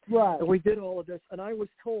should. Right. And we did all of this. And I was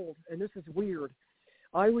told, and this is weird,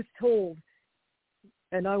 I was told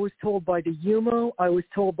by the UMO, I was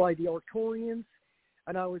told by the Arcturians,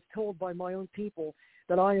 and I was told by my own people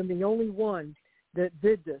that I am the only one that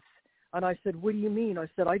did this. And I said, what do you mean? I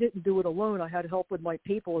said, I didn't do it alone. I had help with my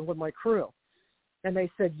people and with my crew. And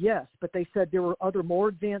they said, yes, but they said there were other more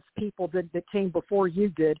advanced people that came before you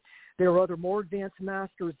did. There were other more advanced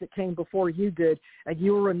masters that came before you did, and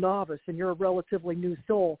you were a novice, and you're a relatively new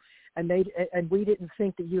soul. And we didn't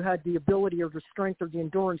think that you had the ability or the strength or the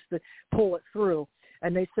endurance to pull it through.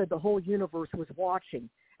 And they said the whole universe was watching,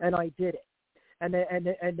 and I did it. And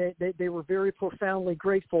they were very profoundly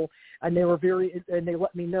grateful, and they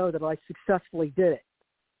let me know that I successfully did it.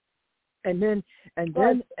 And then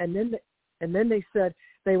they said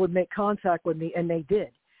they would make contact with me, and they did.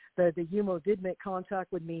 The UMO did make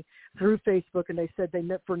contact with me through Facebook, and they said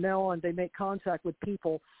from now on they make contact with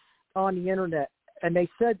people on the internet. And they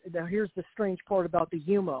said, now here's the strange part about the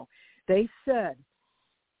UMO. They said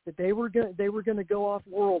that they were going to go off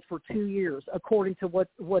world for 2 years, according to what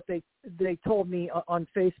they told me on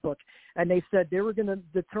Facebook. And they said they were going to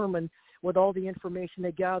determine with all the information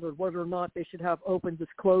they gathered whether or not they should have open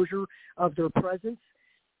disclosure of their presence,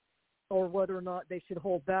 or whether or not they should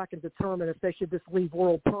hold back and determine if they should just leave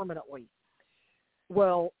world permanently.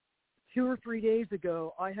 Well, 2 or 3 days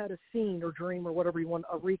ago, I had a scene or dream or whatever you want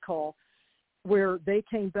to recall, where they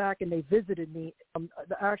came back and they visited me.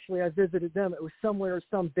 Actually, I visited them. It was somewhere,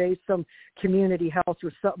 some base, some community house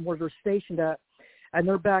or something where they're stationed at, and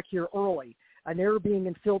they're back here early, and they were being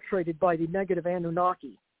infiltrated by the negative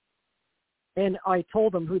Anunnaki. And I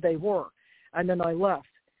told them who they were, and then I left.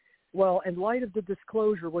 Well, in light of the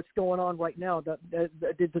disclosure, what's going on right now,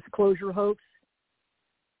 the disclosure hoax,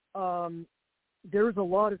 there's a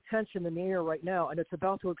lot of tension in the air right now, and it's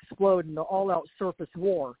about to explode in an all-out surface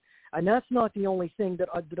war. And that's not the only thing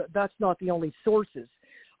that's not the only sources.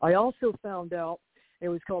 I also found out it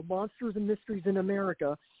was called Monsters and Mysteries in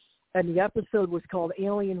America, and the episode was called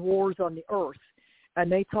Alien Wars on the Earth. And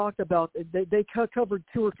they talked about, they covered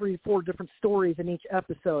 2 or 3 or 4 different stories in each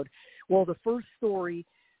episode. Well, the first story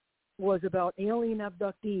was about alien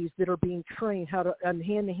abductees that are being trained how to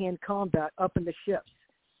hand-to-hand combat up in the ships.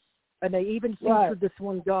 And they even featured this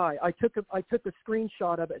one guy. I took a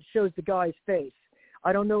screenshot of it. It shows the guy's face.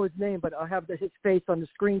 I don't know his name, but I have his face on the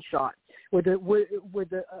screenshot with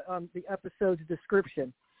the episode's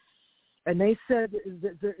description. And they said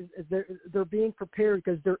they're being prepared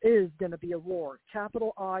because there is going to be a war.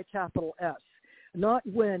 Capital I, capital S. Not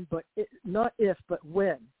when, but not if, but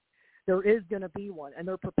when. There is going to be one, and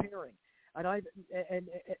they're preparing.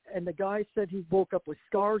 And the guy said he woke up with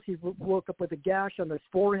scars. He woke up with a gash on his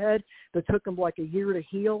forehead that took him like a year to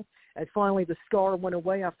heal. And finally, the scar went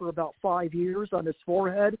away after about 5 years on his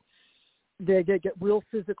forehead. They get real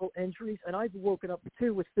physical injuries, and I've woken up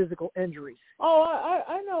too with physical injuries. Oh,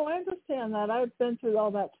 I know. I understand that. I've been through all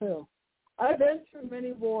that too. I've been through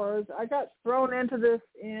many wars. I got thrown into this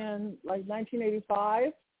in like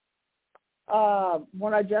 1985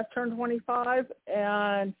 when I just turned 25,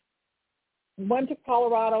 and went to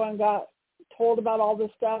Colorado and got told about all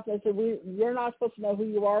this stuff. They said, you're not supposed to know who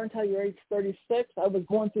you are until you're age 36. I was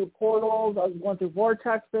going through portals. I was going through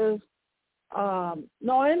vortexes.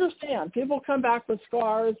 No, I understand. People come back with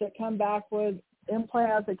scars. They come back with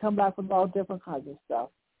implants. They come back with all different kinds of stuff.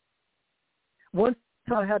 Once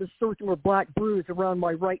I had a circular black bruise around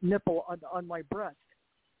my right nipple on my breast.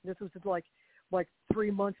 This was like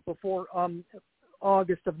 3 months before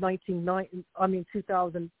August of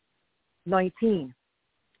 2019.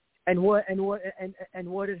 And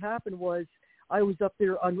what had happened was I was up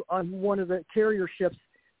there on one of the carrier ships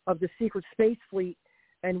of the Secret Space Fleet,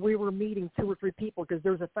 and we were meeting 2 or 3 people because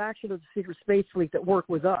there's a faction of the Secret Space Fleet that work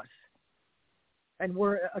with us. And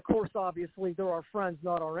we're, of course, obviously, they're our friends,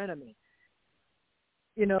 not our enemy.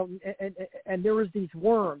 You know, and there was these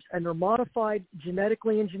worms, and they're modified,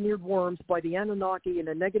 genetically engineered worms by the Anunnaki and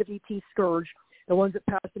the negative ET scourge, the ones that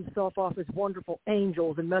passed themselves off as wonderful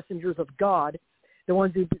angels and messengers of God, the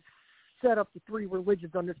ones who set up the 3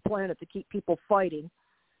 religions on this planet to keep people fighting,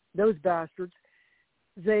 those bastards,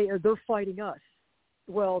 they're fighting us.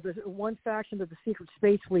 Well, the one faction of the Secret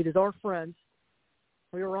Space Fleet is our friends.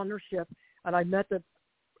 We were on their ship, and I met the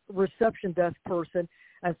reception desk person,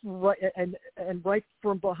 and right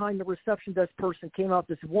from behind the reception desk person came out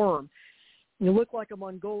this worm. It looked like a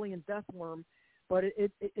Mongolian death worm, but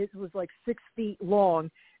it was like 6 feet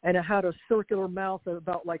long, and it had a circular mouth of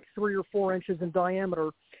about like 3 or 4 inches in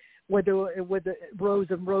diameter, with the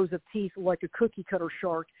rows and rows of teeth like a cookie cutter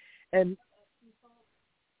shark, and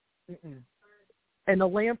the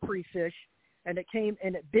lamprey fish, and it came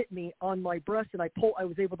and it bit me on my breast, and I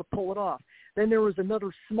was able to pull it off. Then there was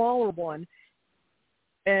another smaller one,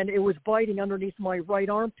 and it was biting underneath my right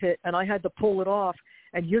armpit, and I had to pull it off.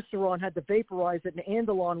 And Yusseron had to vaporize it, and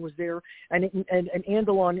Andalon was there, and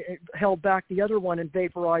Andalon held back the other one and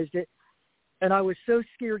vaporized it. And I was so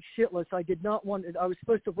scared shitless, I did not want it. I was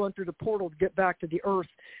supposed to run through the portal to get back to the Earth,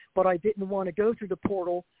 but I didn't want to go through the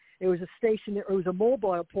portal. It was a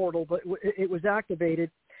mobile portal, but it was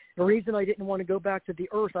activated. The reason I didn't want to go back to the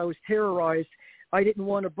Earth, I was terrorized. I didn't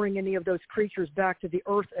want to bring any of those creatures back to the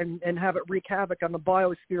Earth and have it wreak havoc on the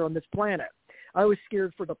biosphere on this planet. I was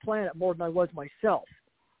scared for the planet more than I was myself.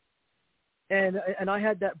 And I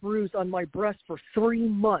had that bruise on my breast for 3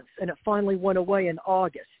 months, and it finally went away in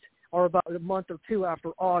August, or about a month or 2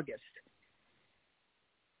 after August.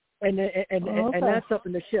 And that's up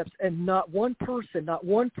in the ships. And not one person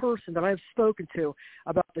that I've spoken to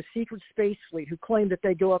about the Secret Space Fleet who claim that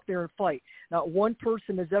they go up there and fight, not one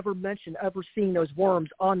person has ever seen those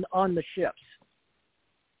worms on the ships.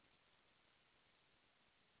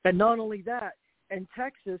 And not only that, in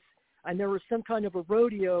Texas, and there was some kind of a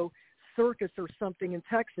rodeo circus or something in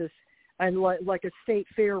Texas, and like a state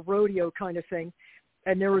fair rodeo kind of thing,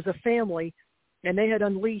 and there was a family, and they had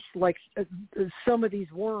unleashed like some of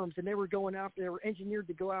these worms, and they were engineered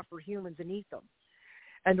to go after humans and eat them.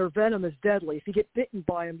 And their venom is deadly. If you get bitten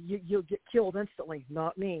by them, you'll get killed instantly.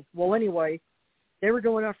 Not me. Well, anyway, they were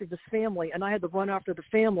going after this family, and I had to run after the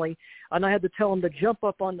family, and I had to tell them to jump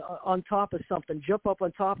up on top of something,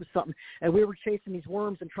 and we were chasing these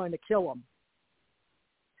worms and trying to kill them.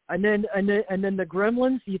 And then the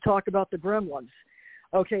gremlins, you talk about the gremlins.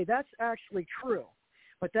 Okay, that's actually true.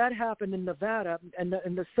 But that happened in Nevada, in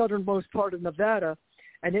the southernmost part of Nevada,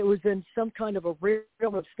 and it was in some kind of a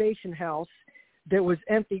railroad station house that was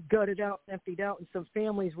emptied out, and some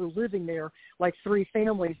families were living there, like 3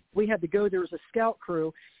 families. We had to go there as a scout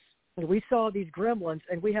crew, and we saw these gremlins,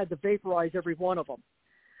 and we had to vaporize every one of them.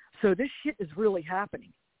 So this shit is really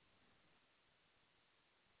happening.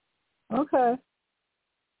 Okay.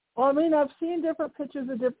 Well, I mean, I've seen different pictures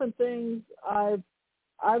of different things. I've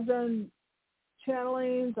done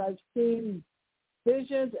channelings. I've seen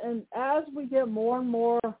visions. And as we get more and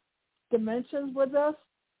more dimensions with us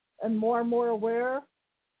and more aware,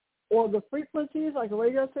 or the frequencies like a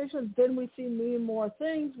radio station, then we see more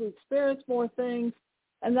things, we experience more things.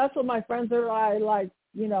 And that's what my friends are like,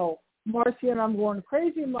 Marci and I'm going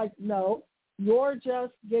crazy. I'm like, no, you're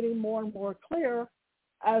just getting more and more clear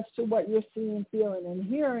as to what you're seeing, feeling, and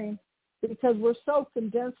hearing, because we're so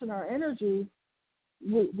condensed in our energy,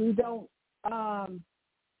 we don't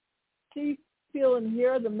see, feel, and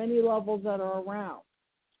hear the many levels that are around.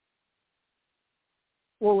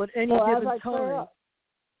 Well, at any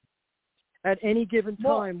given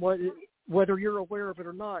time, whether you're aware of it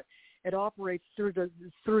or not, it operates through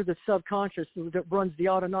the subconscious that runs the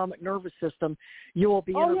autonomic nervous system. You will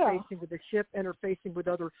be interfacing with the ship, interfacing with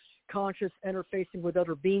other conscious, interfacing with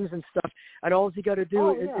other beings and stuff. And all you got to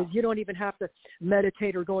do is you don't even have to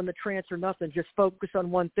meditate or go into trance or nothing. Just focus on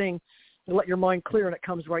one thing and let your mind clear, and it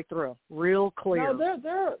comes right through, real clear.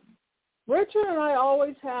 No, Richard and I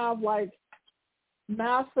always have like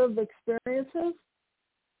massive experiences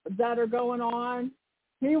that are going on.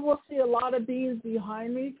 He will see a lot of beings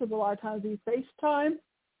behind me because a lot of times we FaceTime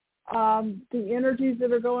the energies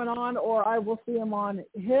that are going on, or I will see them on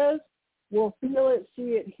his. We'll feel it,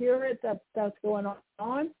 see it, hear it. That's going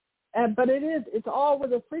on. But it's all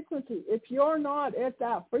with a frequency. If you're not at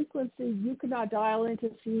that frequency, you cannot dial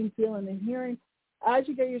into seeing, feeling, and hearing. As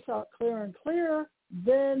you get yourself clearer and clearer,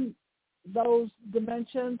 then those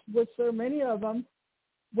dimensions, which there are many of them,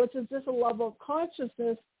 which is just a level of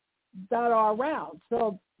consciousness that are around.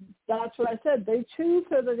 So that's what I said. They choose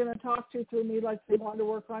who they're going to talk to through me, like they want to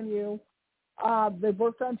work on you. They've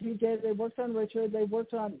worked on TJ. They worked on Richard. They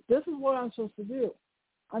worked on, this is what I'm supposed to do.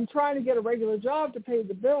 I'm trying to get a regular job to pay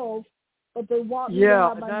the bills, but they want me to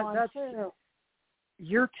have my mind clear.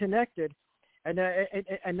 You're connected. And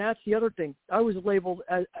that's the other thing. I was labeled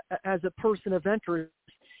as a person of interest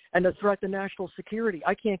and a threat to national security.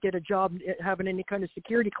 I can't get a job having any kind of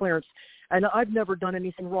security clearance. And I've never done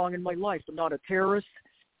anything wrong in my life. I'm not a terrorist.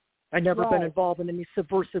 I've never been involved in any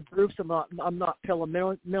subversive groups. I'm not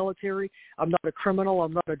paramilitary. I'm not a criminal.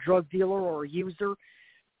 I'm not a drug dealer or a user.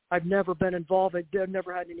 I've never been involved. I've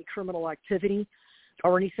never had any criminal activity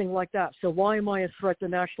or anything like that. So why am I a threat to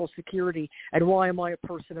national security, and why am I a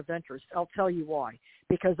person of interest? I'll tell you why.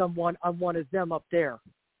 Because I'm one of them up there.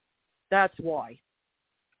 That's why.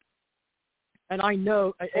 And I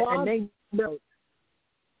know, and they know.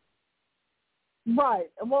 Right.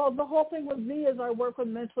 Well, the whole thing with me is I work with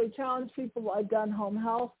mentally challenged people. I've done home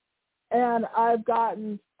health, and I've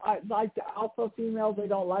gotten, like the alpha females, they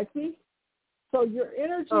don't like me. So your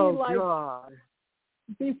energy, God.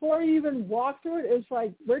 Before you even walk through it, it's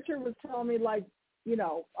like Richard was telling me, like,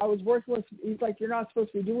 I was working with, he's like, you're not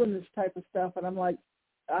supposed to be doing this type of stuff. And I'm like,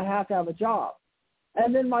 I have to have a job.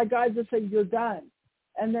 And then my guys just say, you're done.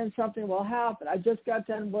 And then something will happen. I just got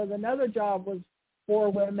done with another job with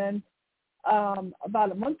 4 women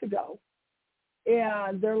about a month ago.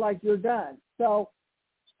 And they're like, you're done. So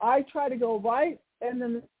I try to go right, and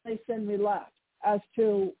then they send me left as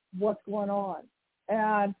to what's going on.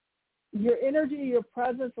 And your energy, your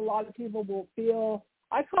presence, a lot of people will feel,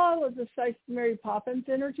 I call it the Psych Mary Poppins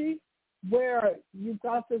energy, where you've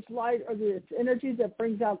got this light or this energy that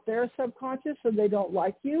brings out their subconscious so they don't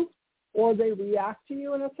like you, or they react to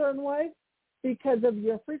you in a certain way because of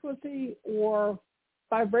your frequency or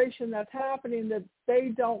vibration that's happening that they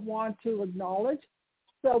don't want to acknowledge.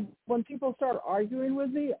 So when people start arguing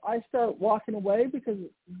with me, I start walking away, because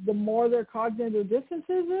the more their cognitive distance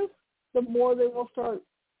is, the more they will start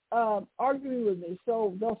arguing with me.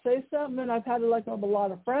 So they'll say something, and I've had to let go of a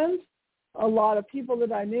lot of friends, a lot of people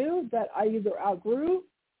that I knew that I either outgrew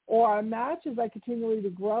or I match as I continually to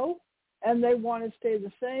grow, and they want to stay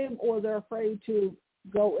the same, or they're afraid to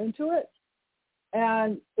go into it.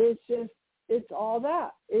 And it's all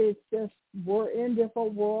that. It's just, we're in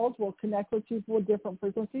different worlds. We'll connect with people with different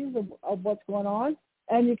frequencies of what's going on.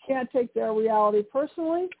 And you can't take their reality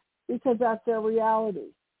personally, because that's their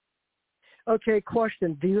reality. Okay,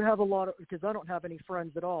 question. Do you have a lot of, because I don't have any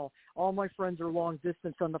friends at all. All my friends are long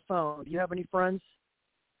distance on the phone. Do you have any friends?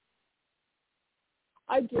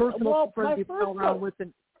 I do. Personal friends you fell around with? If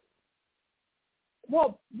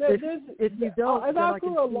you don't, I've then I can outgrew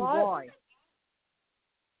see a lot. why.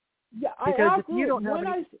 Yeah, because I if you don't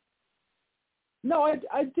have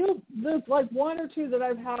I do. There's like 1 or 2 that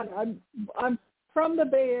I've had. I'm from the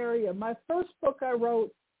Bay Area. My first book I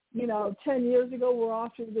wrote, 10 years ago, We're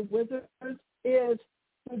Off to the Wizards, is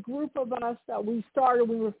a group of us that we started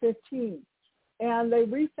when we were 15. And they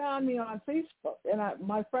refound me on Facebook. And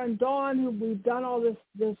my friend Dawn, who we've done all this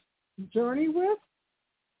journey with,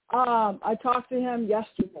 I talked to him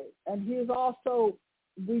yesterday, and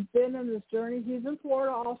we've been in this journey. He's in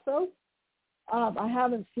Florida also. I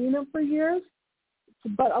haven't seen him for years,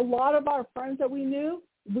 but a lot of our friends that we knew,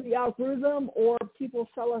 we outgrew them, or people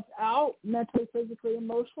sell us out mentally, physically,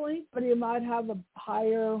 emotionally. But he might have a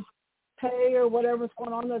higher pay or whatever's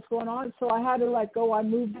going on. So I had to let go. I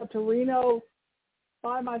moved up to Reno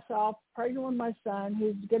by myself, pregnant with my son,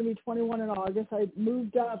 who's going to be 21 in August. I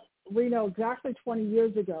moved up Reno exactly 20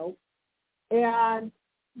 years ago, and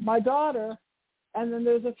my daughter, and then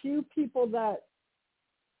there's a few people that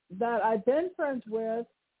I've been friends with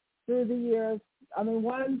through the years. I mean,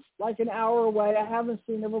 one's like an hour away. I haven't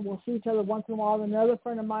seen them. We'll see each other once in a while. Another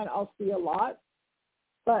friend of mine I'll see a lot.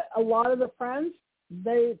 But a lot of the friends,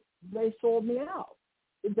 they sold me out.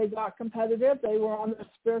 They got competitive. They were on the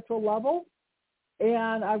spiritual level.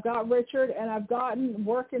 And I've got Richard, and I've gotten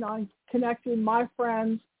working on connecting my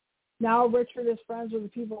friends. Now Richard is friends with the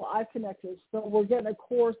people I've connected. So we're getting a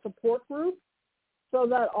core support group so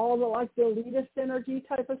that all the, like, the elitist energy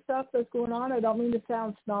type of stuff that's going on, I don't mean to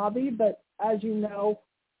sound snobby, but as you know,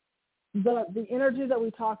 the energy that we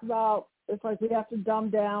talk about, it's like we have to dumb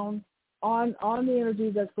down on the energy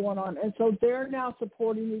that's going on. And so they're now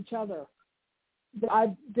supporting each other.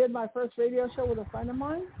 I did my first radio show with a friend of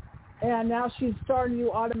mine, and now she's starting to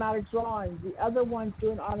do automatic drawing. The other one's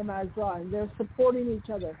doing automatic drawing. They're supporting each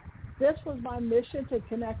other. This was my mission, to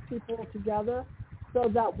connect people together so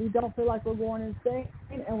that we don't feel like we're going insane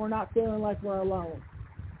and we're not feeling like we're alone.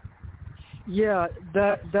 Yeah,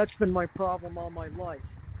 that's been my problem all my life.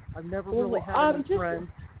 I've never really had any friends.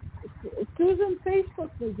 Susan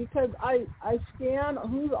Facebooked me because I scan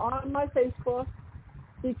who's on my Facebook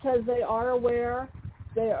because they are aware.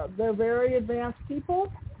 They're very advanced people,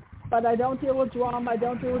 but I don't deal with drama. I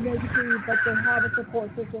don't deal with negativity, but they have a support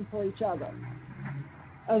system for each other,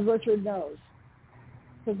 as Richard knows.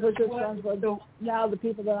 Because Richard's friends with now the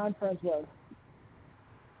people that I'm friends with.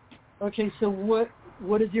 Okay, so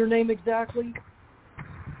what is your name exactly?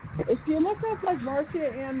 If you look up like Marci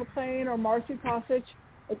Ann McLean or Marci Kosich,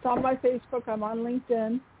 it's on my Facebook. I'm on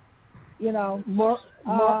LinkedIn. You know, Marci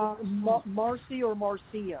or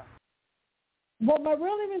Marcia? Well, my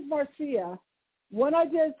real name is Marcia. When I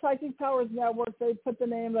did Psychic Powers Network, they put the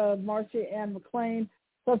name of Marci Ann McLean.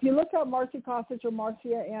 So if you look up Marci Kosich or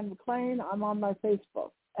Marcia Ann McLean, I'm on my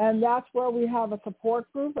Facebook. And that's where we have a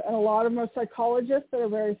support group, and a lot of them are psychologists that are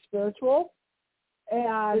very spiritual.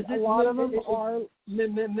 And a lot of them are...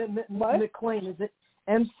 McLean, is it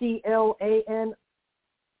M-C-L-A-N?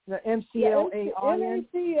 The M-C-L-A-I-N?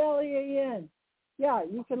 M-A-C-L-E-A-N. Yeah,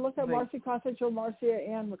 you can look at Marci Kosich or Marcia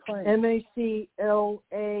Ann McLean.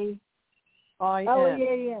 M-A-C-L-A-I-N.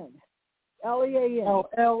 L-E-A-N. L-E-A-N. Oh,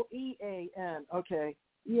 L-E-A-N. Okay.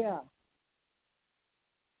 Yeah.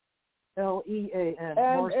 L-E-A-N.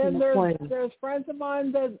 And there's friends of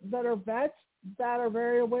mine that are vets that are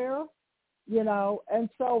very aware, you know, and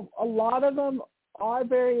so a lot of them are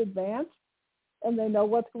very advanced and they know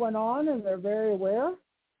what's going on and they're very aware.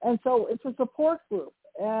 And so it's a support group,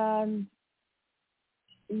 and,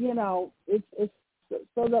 you know, it's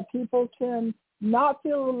so that people can not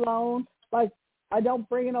feel alone. Like, I don't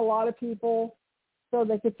bring in a lot of people so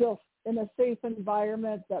they can feel in a safe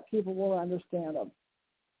environment that people will understand them.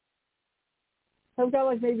 I've got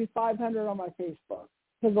like maybe 500 on my Facebook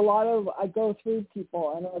because a lot of I go through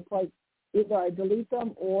people and it's like either I delete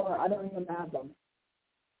them or I don't even add them.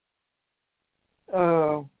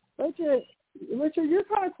 Oh. Richard, you're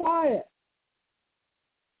kind of quiet.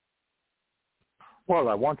 Well,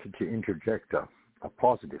 I wanted to interject a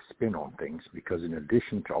positive spin on things because in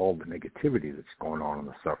addition to all the negativity that's going on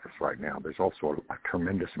the surface right now, there's also a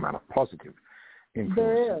tremendous amount of positive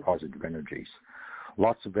influence and positive energies.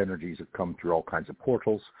 Lots of energies have come through all kinds of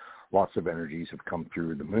portals. Lots of energies have come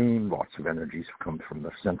through the moon. Lots of energies have come from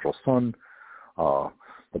the central sun, the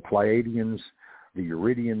Pleiadians, the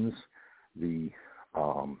Uridians, the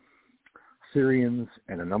Syrians,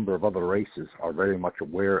 and a number of other races are very much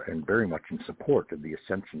aware and very much in support of the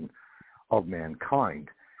ascension of mankind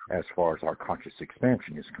as far as our conscious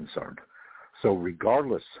expansion is concerned. So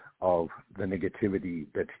regardless of the negativity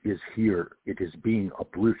that is here, it is being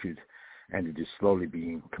uprooted and it is slowly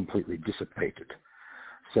being completely dissipated.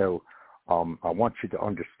 So I want you to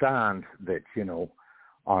understand that, you know,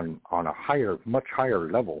 on a higher, much higher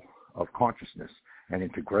level of consciousness and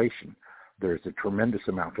integration, there's a tremendous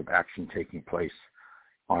amount of action taking place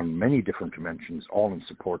on many different dimensions, all in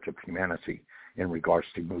support of humanity in regards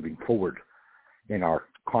to moving forward in our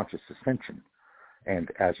conscious ascension. And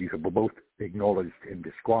as you have both acknowledged and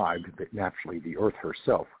described, that naturally the Earth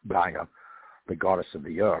herself, Gaia, the goddess of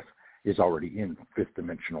the Earth, is already in fifth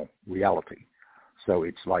dimensional reality. So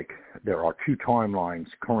it's like there are two timelines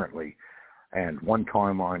currently, and one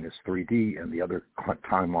timeline is 3D and the other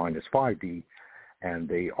timeline is 5D, and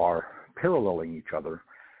they are paralleling each other.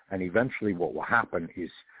 And eventually what will happen is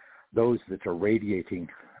those that are radiating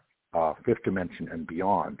fifth dimension and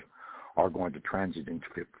beyond are going to transit into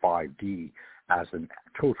 5D as a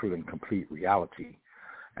total and complete reality.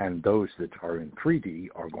 And those that are in 3D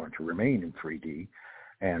are going to remain in 3D.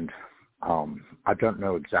 And I don't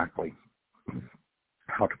know exactly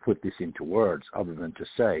how to put this into words other than to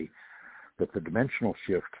say that the dimensional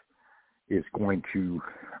shift is going to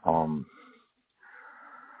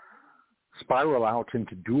spiral out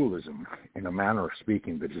into dualism in a manner of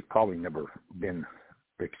speaking that has probably never been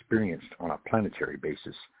experienced on a planetary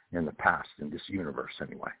basis in the past, in this universe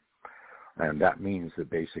anyway. And that means that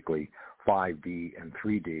basically 5D and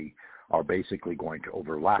 3D are basically going to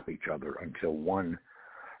overlap each other until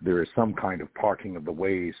there is some kind of parting of the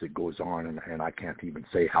ways that goes on, and I can't even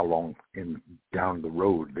say how long down the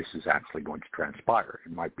road this is actually going to transpire.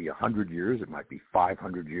 It might be 100 years, it might be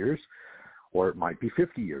 500 years, or it might be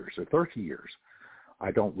 50 years or 30 years.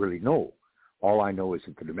 I don't really know. All I know is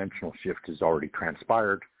that the dimensional shift has already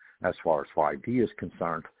transpired as far as 5D is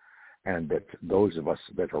concerned, and that those of us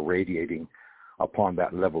that are radiating upon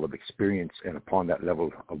that level of experience and upon that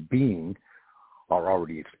level of being are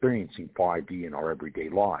already experiencing 5D in our everyday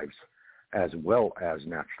lives, as well as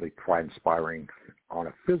naturally transpiring on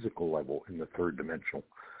a physical level in the third dimensional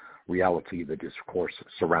reality that is, of course,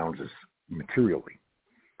 surrounds us materially.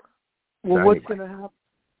 Well, what's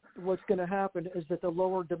going to happen is that the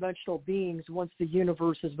lower dimensional beings, once the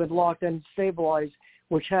universe has been locked and stabilized,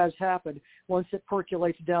 which has happened, once it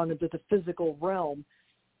percolates down into the physical realm,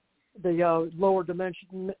 the lower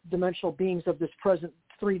dimensional beings of this present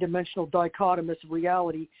three-dimensional dichotomous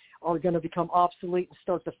reality are going to become obsolete and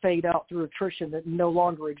start to fade out through attrition that no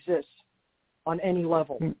longer exists on any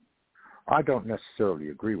level. I don't necessarily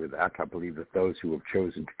agree with that. I believe that those who have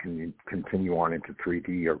chosen to continue on into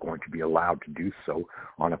 3D are going to be allowed to do so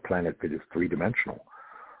on a planet that is three-dimensional,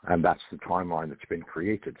 and that's the timeline that's been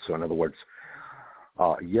created. So in other words,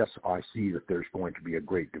 yes, I see that there's going to be a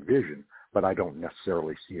great division, but I don't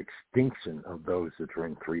necessarily see extinction of those that are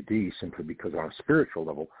in 3D simply because on a spiritual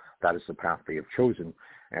level, that is the path they have chosen.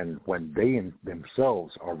 And when they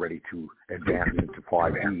themselves are ready to advance into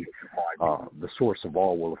 5D, the source of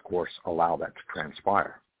all will, of course, allow that to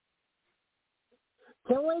transpire.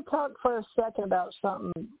 Can we talk for a second about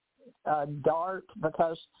something dark?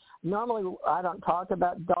 Because normally I don't talk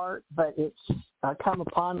about dark, but it's come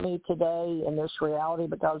upon me today in this reality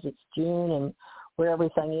because it's June and where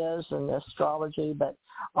everything is in astrology. But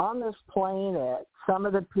on this planet, some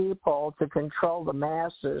of the people to control the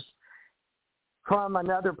masses from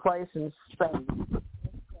another place in space, they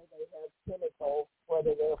have chemicals,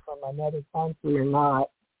 whether they're from another country or not.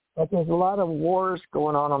 But there's a lot of wars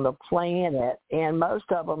going on the planet, and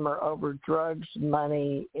most of them are over drugs,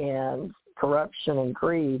 money, and corruption and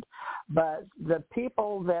greed. But the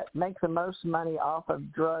people that make the most money off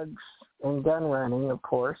of drugs and gun running, of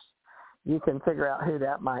course, you can figure out who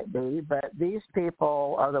that might be. But these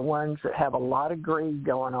people are the ones that have a lot of greed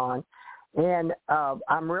going on. And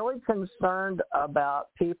I'm really concerned about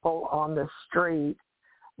people on the street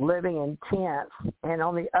living in tents. And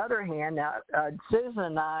on the other hand, now, Susan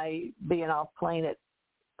and I, being off-planet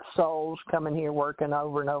souls coming here working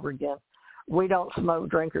over and over again, we don't smoke,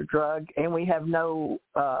 drink, or drug, and we have no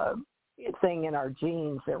thing in our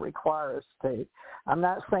genes that require us to. I'm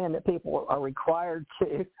not saying that people are required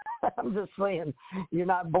to. I'm just saying you're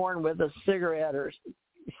not born with a cigarette or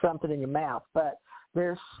something in your mouth. But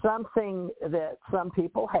there's something that some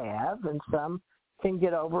people have, and some can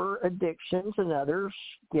get over addictions, and others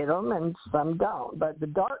get them, and some don't. But the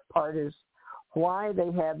dark part is why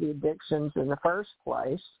they have the addictions in the first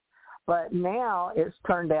place. But now it's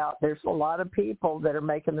turned out there's a lot of people that are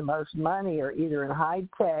making the most money are either in high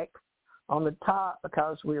tech on the top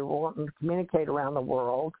because we're wanting to communicate around the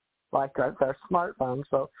world, like our smartphones.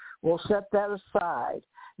 So we'll set that aside.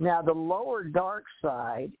 Now, the lower dark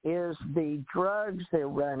side is the drugs they're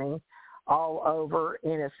running all over,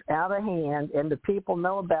 and it's out of hand, and the people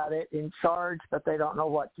know about it in charge, but they don't know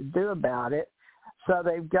what to do about it. So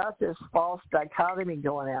they've got this false dichotomy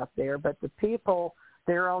going out there, but the people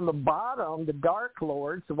they're on the bottom, the dark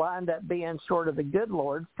lords, wind up being sort of the good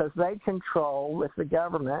lords because they control, with the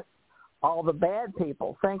government, all the bad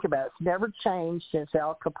people. Think about it. It's never changed since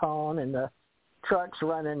Al Capone and the trucks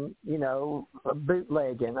running,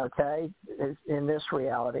 bootlegging, okay, in this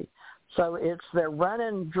reality. So they're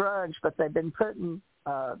running drugs, but they've been putting,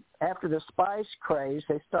 after the spice craze,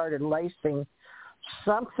 they started lacing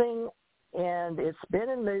something And it's been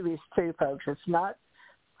in movies too, folks. It's not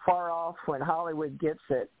far off when Hollywood gets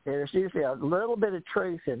it. There's usually a little bit of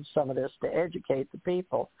truth in some of this to educate the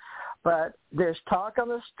people. But there's talk on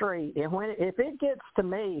the street, and if it gets to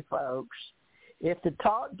me, folks, if the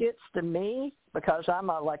talk gets to me, because I'm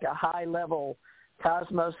like a high-level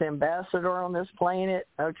cosmos ambassador on this planet,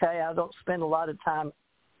 okay, I don't spend a lot of time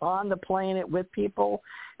on the planet with people.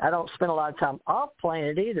 I don't spend a lot of time off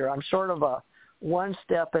planet either. I'm sort of a one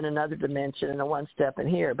step in another dimension and a one step in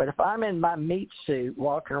here. But if I'm in my meat suit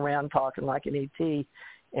walking around talking like an ET,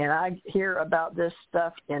 and I hear about this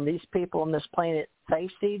stuff and these people on this planet face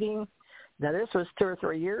eating, now this was 2 or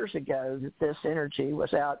 3 years ago that this energy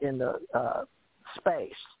was out in the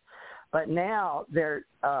space. But now the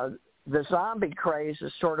zombie craze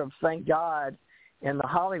is sort of, thank God, and the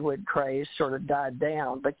Hollywood craze sort of died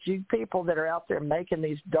down. But you people that are out there making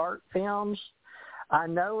these dark films, I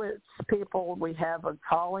know it's people, we have a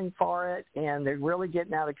calling for it, and they're really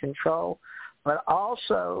getting out of control. But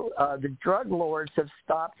also the drug lords have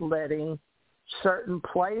stopped letting certain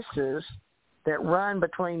places that run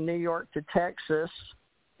between New York to Texas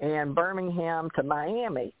and Birmingham to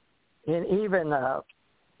Miami. And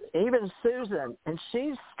even Susan, and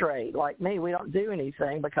she's straight like me. We don't do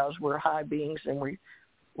anything because we're high beings and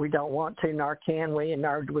we don't want to, nor can we, and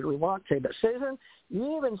nor would we want to. But Susan,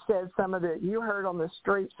 you even said you heard on the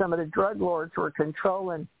street some of the drug lords were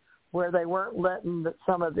controlling where they weren't letting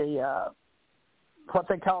some of the, what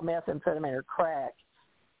they call methamphetamine or crack,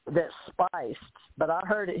 that's spiced. But I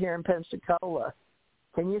heard it here in Pensacola.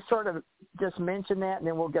 Can you sort of just mention that, and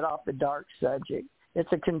then we'll get off the dark subject?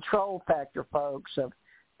 It's a control factor, folks, of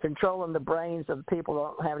controlling the brains of the people who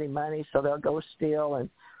don't have any money, so they'll go steal and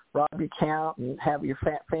rob your account and have your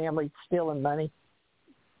family stealing money.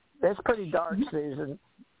 That's pretty dark, Susan.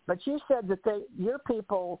 But you said that your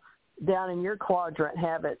people down in your quadrant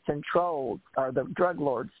have it controlled, or the drug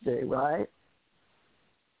lords do, right?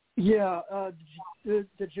 Yeah,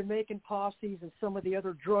 the Jamaican posses and some of the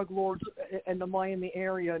other drug lords in the Miami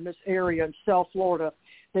area, in this area in South Florida,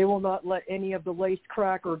 they will not let any of the laced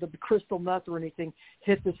crack or the crystal meth or anything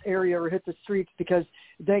hit this area or hit the streets because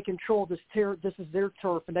they control this. This is their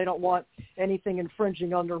turf, and they don't want anything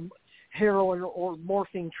infringing on their heroin or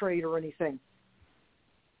morphine trade or anything.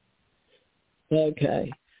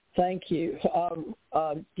 Okay. Thank you.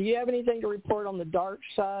 Do you have anything to report on the dark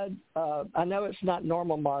side? I know it's not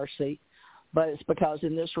normal, Marci, but it's because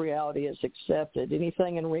in this reality it's accepted.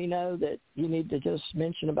 Anything in Reno that you need to just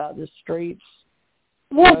mention about the streets?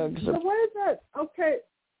 Well, so what is that? Okay,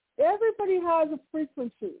 everybody has a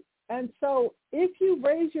frequency. And so if you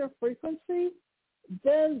raise your frequency,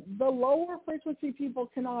 then the lower frequency people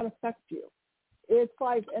cannot affect you. It's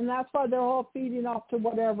like, and that's why they're all feeding off to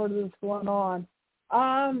whatever is going on.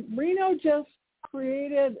 Reno just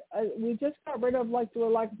created, we just got rid of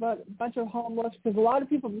a bunch of homeless, because a lot of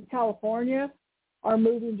people from California are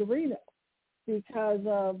moving to Reno because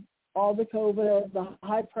of all the COVID, the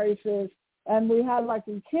high prices, and we had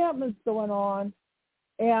encampments going on,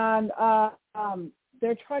 and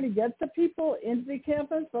they're trying to get the people into the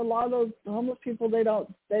encampments, but a lot of those homeless people, they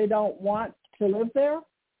don't want to live there.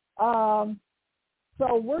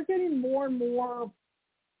 So we're getting more and more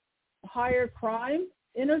higher crime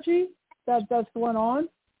energy that's going on.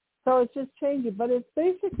 So it's just changing. But it's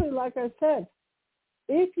basically, like I said,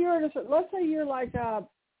 if you're let's say you're like a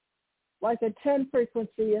 10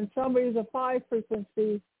 frequency and somebody's a 5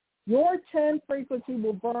 frequency, your 10 frequency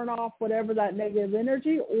will burn off whatever that negative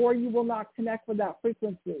energy, or you will not connect with that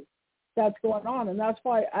frequency that's going on. And that's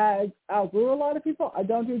why I outgrew a lot of people. I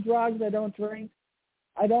don't do drugs. I don't drink.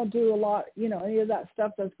 I don't do a lot, any of that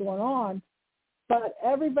stuff that's going on. But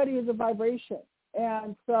everybody is a vibration.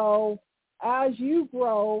 And so as you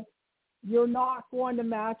grow, you're not going to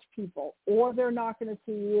match people, or they're not going to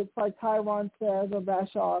see you. It's like Chiron says, or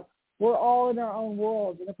Bashar, we're all in our own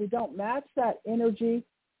world. And if we don't match that energy,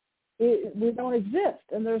 we don't exist.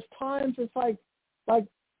 And there's times it's like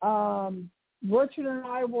Richard and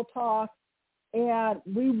I will talk, and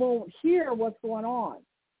we won't hear what's going on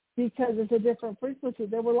because it's a different frequency.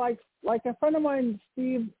 They were like a friend of mine,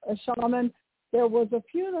 Steve, a shaman, there was a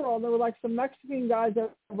funeral. There were some Mexican guys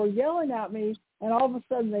that were yelling at me, and all of a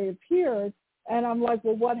sudden they appeared. And I'm like,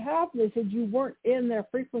 well, what happened? They said, you weren't in their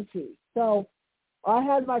frequency. So I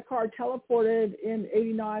had my car teleported in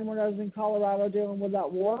 89 when I was in Colorado dealing with that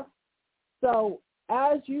war. So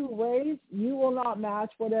as you raise, you will not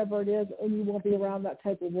match whatever it is, and you won't be around that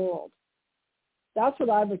type of world. That's what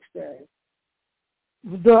I've experienced.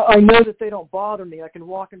 I know that they don't bother me. I can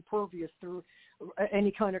walk impervious through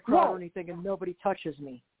any kind of crowd or anything, and nobody touches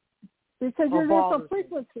me. Because you're different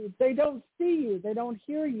frequencies. They don't see you. They don't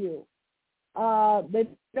hear you. they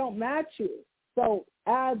don't match you. So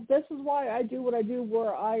this is why I do what I do,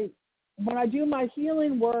 where when I do my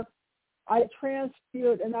healing work, I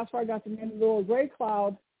transmute, and that's why I got the name of the little gray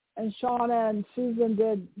cloud, and Shauna and Susan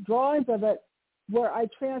did drawings of it, where I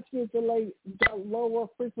transmute the lower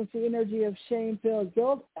frequency energy of shame, fear,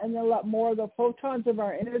 guilt, and then let more of the photons of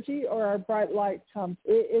our energy or our bright light come.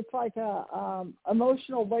 It's like a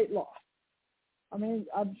emotional weight loss. I mean,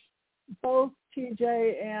 both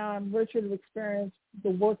TJ and Richard have experienced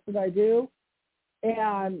the work that I do,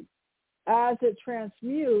 and as it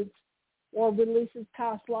transmutes or releases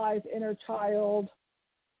past life, inner child,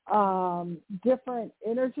 different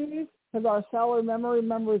energies, because our cellular memory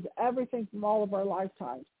remembers everything from all of our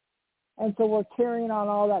lifetimes. And so we're carrying on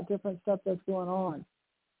all that different stuff that's going on.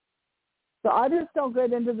 So I just don't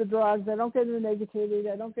get into the drugs. I don't get into negativity.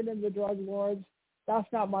 I don't get into the drug lords. That's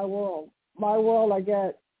not my world. My world, I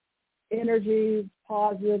get energy,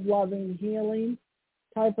 positive, loving, healing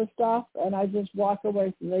type of stuff, and I just walk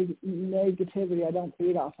away from negativity. I don't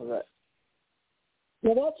feed off of it.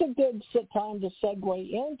 Well, that's a good time to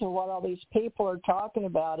segue into what all these people are talking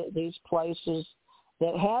about at these places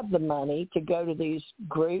that have the money to go to these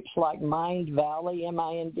groups like Mind Valley,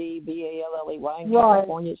 MINDVALLEY in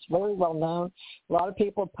California. It's very well known. A lot of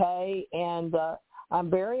people pay, and I'm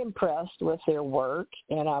very impressed with their work,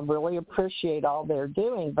 and I really appreciate all they're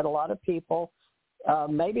doing. But a lot of people,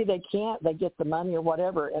 maybe they get the money or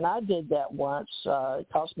whatever. And I did that once. It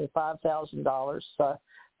cost me $5,000.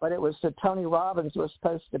 But it was Tony Robbins was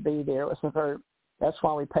supposed to be there. It was that's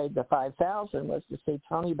why we paid the $5,000 was to see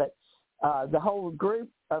Tony. But the whole group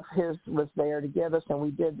of his was there to give us, and we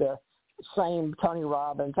did the same Tony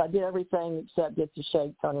Robbins. I did everything except get to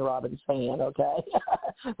shake Tony Robbins' hand, okay?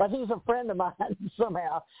 But he's a friend of mine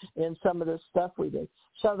somehow in some of the stuff we do.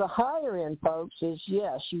 So the higher end, folks, is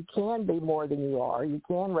yes, you can be more than you are. You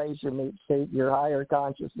can raise your meat suit, your higher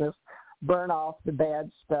consciousness, burn off the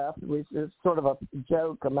bad stuff. It's sort of a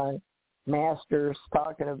joke among masters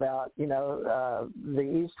talking about,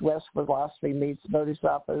 the East-West philosophy meets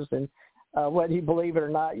bodhisattvas, and whether you believe it or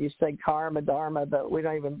not, you say karma, dharma, but we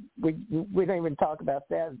don't even talk about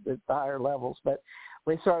that at the higher levels. But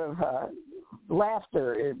we sort of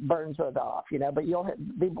laughter, it burns it off, But you'll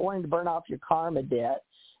be wanting to burn off your karma debt.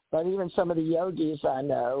 But even some of the yogis I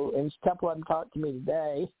know, and a couple of them talked to me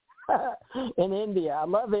today. In India. I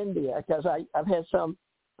love India because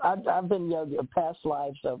I've been yogi past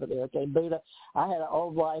lives over there. Okay, Buddha. I had an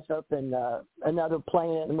old life up in another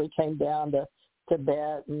planet, and we came down to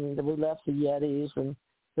Tibet, and we left the Yetis. And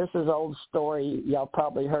this is an old story. Y'all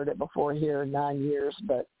probably heard it before here, 9 years.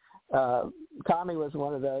 But Tommy was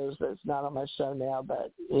one of those that's not on my show now,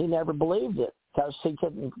 but he never believed it because he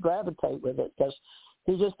couldn't gravitate with it because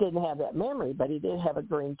he just didn't have that memory, but he did have a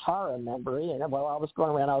green Tara memory. And while I was going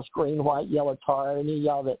around, I was green, white, yellow Tara. And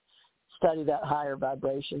y'all that study that higher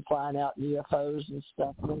vibration, flying out in UFOs and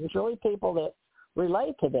stuff. I mean, there's really people that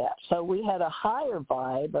relate to that. So we had a higher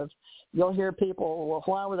vibe of, you'll hear people, well,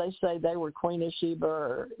 why would they say they were Queen of Sheba,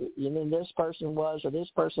 or this person was, or this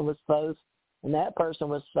person was Thoth, and that person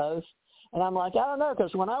was Thoth. And I'm like, I don't know,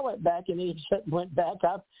 because when I went back in Egypt,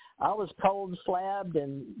 I was cold slabbed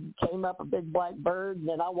and came up a big black bird, and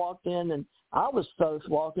then I walked in, and I was Thoth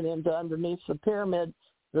walking into underneath the pyramid,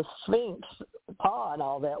 the Sphinx paw and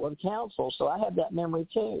all that with council. So I have that memory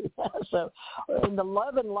too. So in the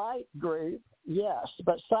Love and Light group, yes,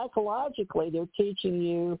 but psychologically they're teaching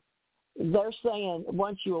you, they're saying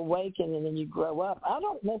once you awaken and then you grow up. I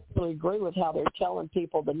don't necessarily agree with how they're telling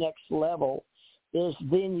people the next level is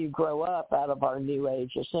then you grow up out of our new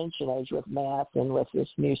age, ascension age with math and with this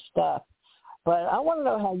new stuff. But I want to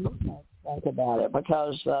know how you think about it,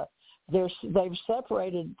 because they've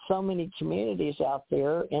separated so many communities out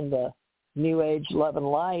there in the new age love and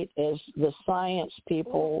light as the science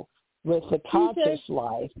people with the conscious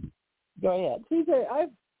life. Go ahead. TJ,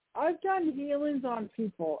 I've done healings on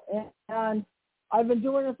people, and I've been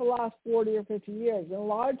doing it for the last 40 or 50 years. And a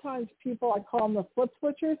lot of times people, I call them the foot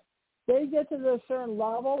switchers, they get to a certain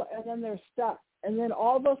level and then they're stuck. And then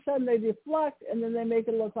all of a sudden they deflect, and then they make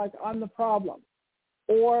it look like I'm the problem.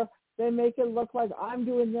 Or they make it look like I'm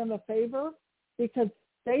doing them a favor because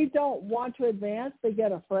they don't want to advance. They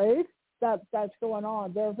get afraid that that's going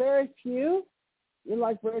on. There are very few,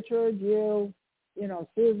 like Richard,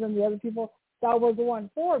 Susan, the other people, that was the one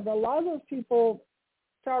forward. But a lot of those people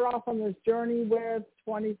start off on this journey where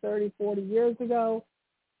 20, 30, 40 years ago,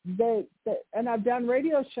 and I've done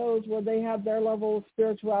radio shows where they have their level of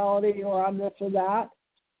spirituality or I'm this or that,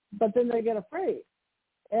 but then they get afraid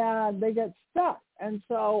and they get stuck. And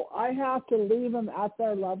so I have to leave them at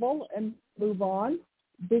their level and move on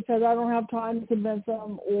because I don't have time to convince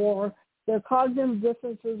them or Their cognitive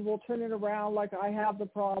dissonances will turn it around like I have the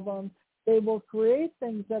problem. They will create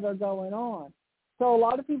things that are going on. So a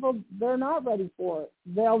lot of people, they're not ready for it.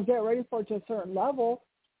 They'll get ready for it to a certain level,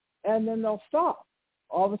 and then they'll stop.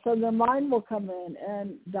 All of a sudden their mind will come in,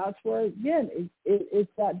 and that's where, again,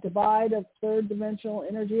 it's that divide of third dimensional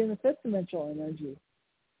energy and the fifth dimensional energy.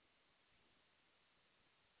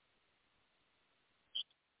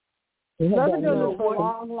 I've been doing this for a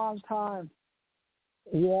long, long time.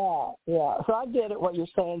 Yeah. So I get it, what you're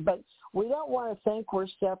saying, but we don't want to think we're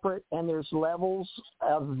separate and there's levels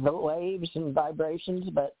of the waves and vibrations,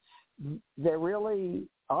 but there really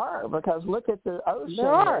are, because look at the ocean. There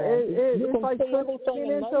are. It's like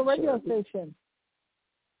tuning into a radio station.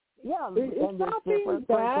 Yeah. It's not being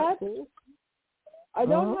bad. I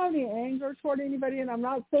don't have any anger toward anybody, and I'm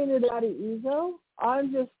not saying it out of ego.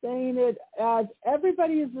 I'm just saying it as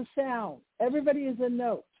everybody is a sound. Everybody is a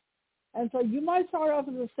note. And so you might start off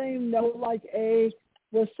as the same note like A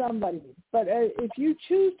with somebody. But if you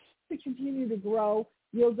choose to continue to grow,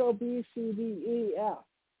 you'll go B, C, D, E, F.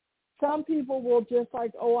 Some people will just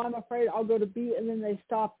like, oh, I'm afraid, I'll go to B, and then they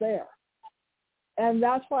stop there. And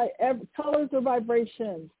that's why colors are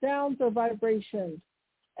vibrations, sounds are vibrations.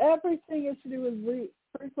 Everything is to do with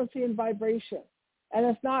frequency and vibration. And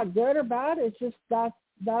it's not good or bad. It's just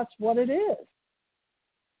that's what it is.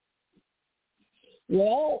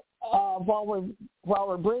 Well, while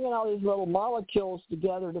we're bringing all these little molecules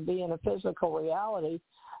together to be in a physical reality,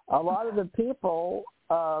 a lot of the people,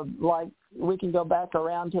 like we can go back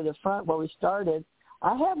around to the front where we started.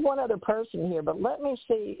 I have one other person here, but let me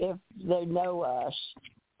see if they know us,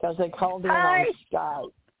 because they called in on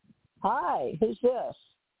Skype. Hi, who's this?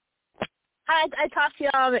 Hi, I talked to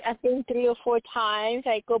y'all, I think 3 or 4 times.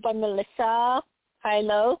 I go by Melissa.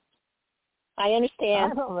 Hello. I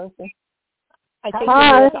understand. Hi, Melissa. I think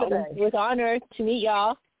it was honored to meet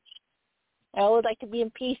y'all. I would like to be in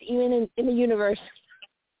peace, even in the universe.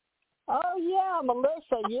 Oh, yeah,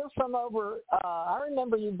 Melissa, you're from over, I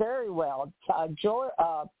remember you very well.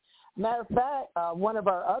 Matter of fact, one of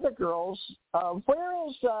our other girls, where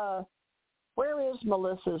is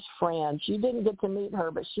Melissa's friend? You didn't get to meet her,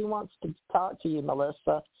 but she wants to talk to you,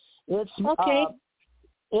 Melissa. It's okay.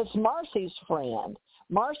 It's Marci's friend.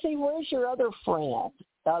 Marci, where's your other friend?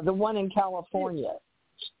 The one in California.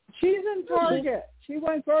 She's in Target. She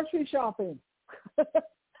went grocery shopping.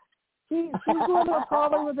 She's having a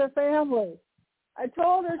problem with her family. I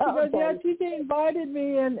told her, she goes, yeah, TJ invited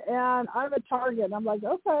me, and I'm at Target. And I'm like,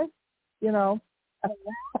 okay, you know.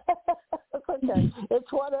 Okay.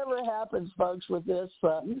 It's whatever happens, folks, with this.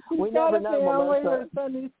 We got never a know, family Melissa.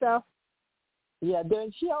 with new stuff. Yeah,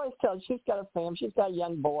 she always tells she's got a family. She's got a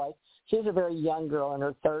young boy. She's a very young girl in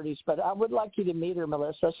her 30s, but I would like you to meet her,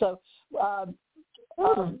 Melissa. So,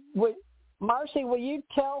 Marci, will you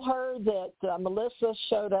tell her that Melissa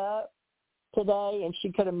showed up today and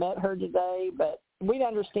she could have met her today, but we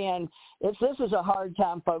understand this is a hard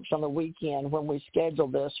time, folks, on the weekend when we schedule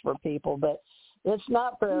this for people, but it's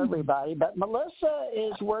not for everybody. But Melissa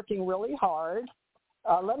is working really hard.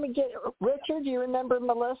 Let me get Richard. Do you remember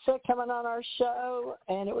Melissa coming on our show?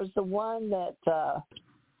 And it was the one that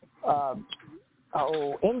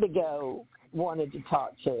Indigo wanted to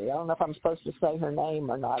talk to. I don't know if I'm supposed to say her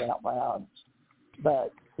name or not out loud,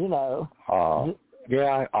 but you know.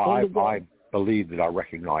 Yeah, I believe that I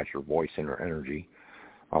recognize her voice and her energy.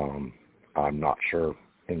 I'm not sure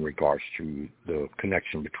in regards to the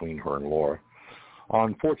connection between her and Laura.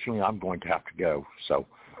 Unfortunately, I'm going to have to go. So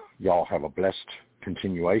y'all have a blessed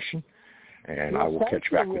continuation, and I will catch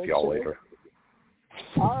back with y'all later.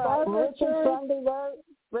 All right, Richard, Sunday, though?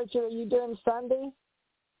 Richard, are you doing Sunday?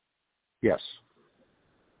 Yes.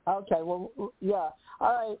 Okay, well, yeah.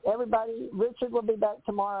 All right, everybody, Richard will be back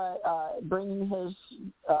tomorrow bringing his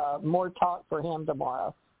more talk for him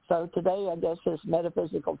tomorrow. So today, I guess his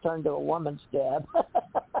metaphysical turned to a woman's gab.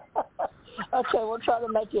 Okay, we'll try to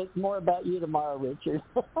make it more about you tomorrow, Richard.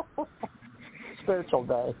 Spiritual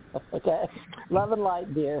day. Okay. Love and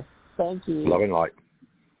light, dear. Thank you. Love and light.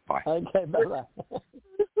 Bye. Okay, bye-bye.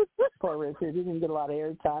 Poor Richard. He didn't get a lot of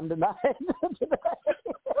airtime tonight.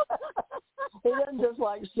 He doesn't just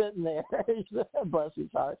like sitting there. Bless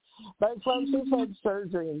his heart. But folks, he's had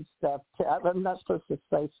surgery and stuff. I'm not supposed to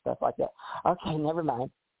say stuff like that. Okay, never mind.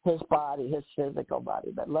 His body, his physical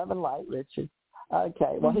body. But love and light, Richard.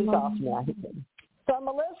 Okay, well, he's off now. So,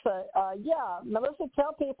 Melissa, Melissa,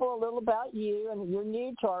 tell people a little about you, and you're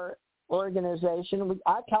new to our organization.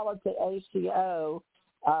 I call it the ACO,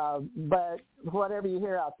 but whatever you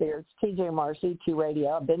hear out there, it's TJ Marci, Q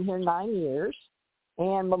Radio. I've been here 9 years,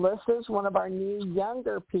 and Melissa's one of our new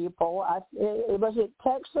younger people. Was it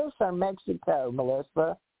Texas or Mexico,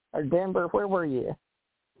 Melissa? or Denver? Where were you?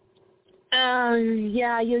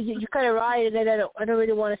 Yeah, you got it right. I don't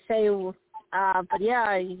really want to say, but yeah,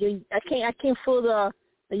 I can't fool the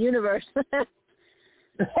universe.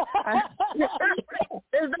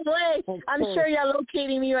 There's no way. I'm sure you're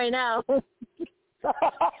locating me right now.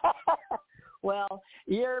 Well,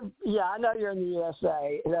 I know you're in the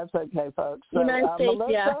USA. That's okay, folks. So, United States,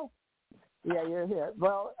 Melissa, yeah, you're here.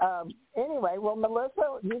 Well, anyway,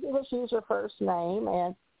 Melissa, you can just use your first name,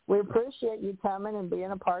 and we appreciate you coming and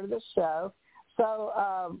being a part of the show.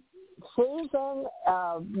 So, Susan,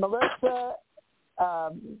 Melissa,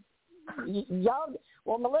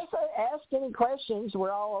 Melissa, ask any questions.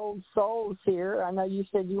 We're all old souls here. I know you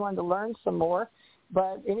said you wanted to learn some more.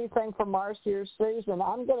 But anything for Marci or Susan,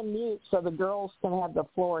 I'm going to mute so the girls can have the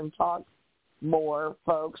floor and talk more,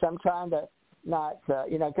 folks. I'm trying to not,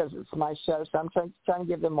 because it's my show, so I'm trying to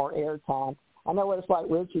give them more airtime. I know what it's like,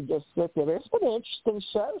 Richie, just sit there. It's been an interesting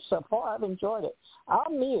show so far. I've enjoyed it. I'll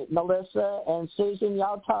mute Melissa and Susan.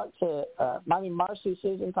 Y'all talk to, Marci,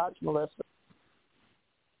 Susan, talk to Melissa.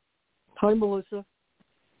 Hi, Melissa.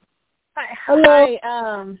 Hi. Hello.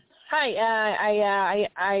 Hi,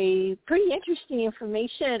 I pretty interesting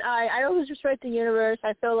information. I always respect the universe.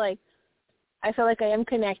 I feel like I am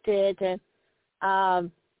connected, and I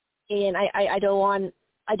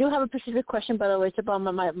do have a specific question, by the way. It's about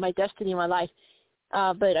my destiny in my life.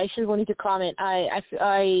 But I just wanted to comment. I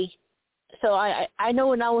know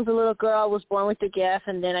when I was a little girl, I was born with the gift,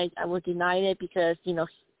 and then I was denied it because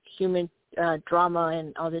human drama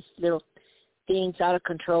and all this little things out of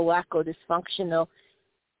control, wacko, dysfunctional.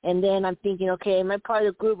 And then I'm thinking, okay, am I part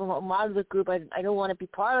of the group? I'm out of the group. I don't want to be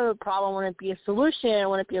part of the problem. I want to be a solution. I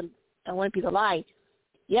want to be the light.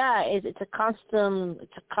 Yeah, it's a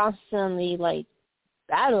constantly like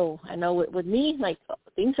battle. I know with me, like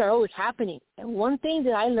things are always happening. And one thing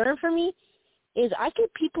that I learned from me is I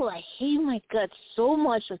get people I hate my guts so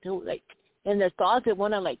much, like, and their thoughts that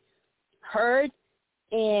want to like hurt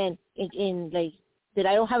and like. That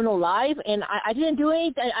I don't have no life, and I didn't do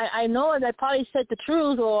anything. I know that I probably said the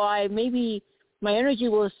truth, or maybe my energy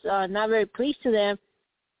was not very pleased to them,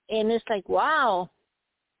 and it's like, wow,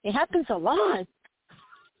 it happens a lot.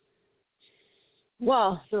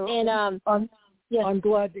 Well, so and I'm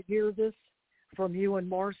glad to hear this from you and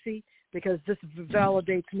Marci, because this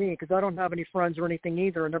validates me, because I don't have any friends or anything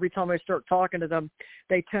either, and every time I start talking to them,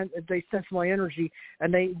 they sense my energy,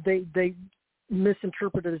 and they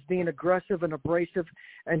misinterpreted as being aggressive and abrasive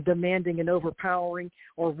and demanding and overpowering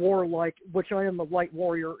or warlike, which I am a light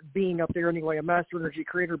warrior being up there anyway, a master energy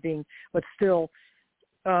creator being, but still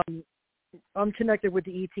I'm connected with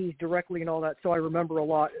the ETs directly and all that, so I remember a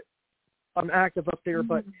lot. I'm active up there,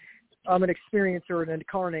 but I'm an experiencer and an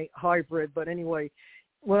incarnate hybrid. But anyway,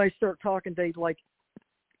 when I start talking, they like,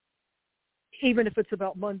 even if it's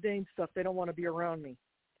about mundane stuff, they don't want to be around me.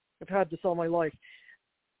 I've had this all my life.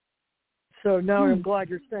 So now I'm glad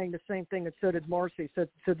you're saying the same thing that so did Marci. So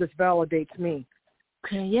this validates me.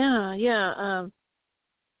 Okay, yeah.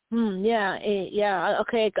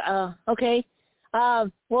 Okay.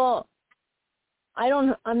 Well,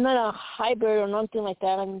 I'm not a hybrid or nothing like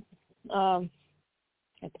that. I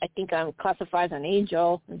think I'm classified as an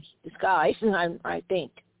angel in disguise. I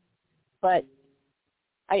think, but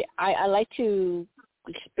I like to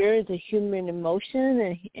experience the human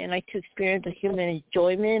emotion and like to experience the human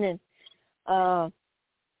enjoyment and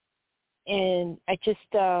I just,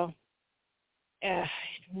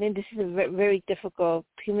 this is a very, very difficult.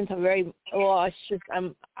 Humans are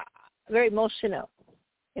I'm very emotional.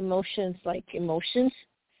 Emotions.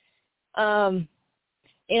 And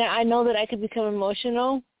I know that I could become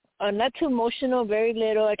emotional. Not too emotional, very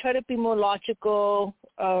little. I try to be more logical,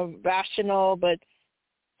 rational, but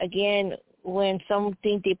again, when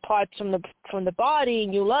something departs from the body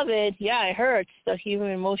and you love it, yeah, it hurts. The human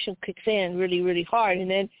emotion kicks in really, really hard. And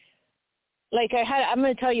then, like I'm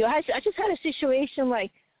going to tell you, I just had a situation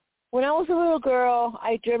like when I was a little girl,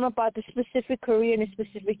 I dreamt about the specific career and a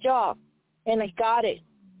specific job, and I got it.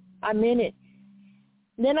 I'm in it.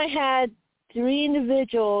 Then I had 3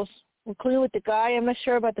 individuals, including with the guy, I'm not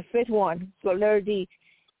sure about the 5th one, but letter D,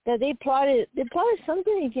 that they plotted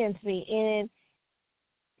something against me,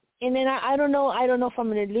 and then I don't know if I'm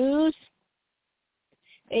gonna lose,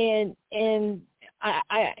 and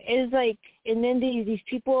I it's like, and then these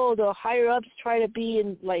people, the higher ups, try to be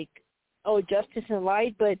in like, justice and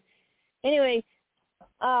light, but anyway,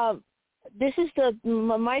 this is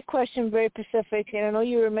my question, very specific, and I know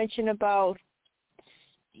you were mentioning about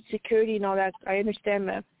security and all that. I understand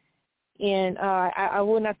that, and I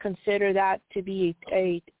would not consider that to be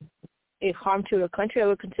a harm to the country. I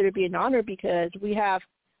would consider it to be an honor because we have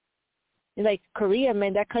like Korea,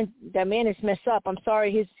 man, that man is messed up. I'm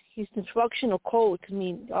sorry, his instructional code. I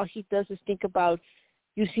mean, all he does is think about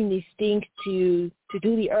using these things to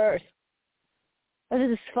do the earth. That's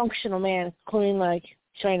a dysfunctional man, including like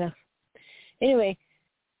China. Anyway,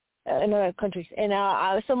 in other countries. And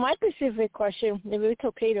so my specific question, if it's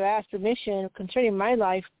okay to ask permission concerning my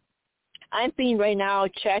life, I'm being right now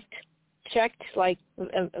checked, like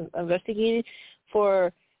investigated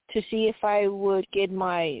to see if I would get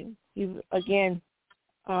my the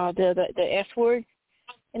S word,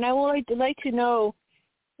 and I would like to know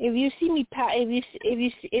if you see me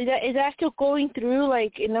is that still going through,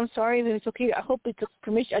 like, and I'm sorry if it's okay. I hope it's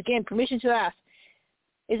permission to ask.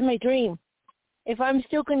 It's my dream if I'm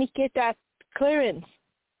still going to get that clearance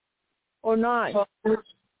or not.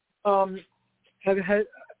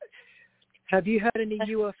 Have you had any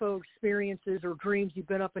UFO experiences or dreams? You've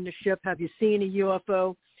been up in the ship. Have you seen a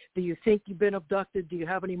UFO? Do you think you've been abducted? Do you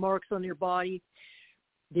have any marks on your body?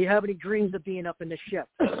 Do you have any dreams of being up in the ship?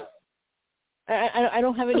 I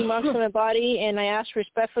don't have any marks on my body, and I ask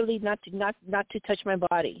respectfully not to touch my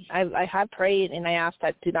body. I have prayed, and I asked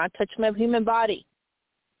that do not touch my human body.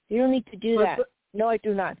 You don't need to do that. No, I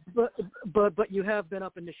do not. But you have been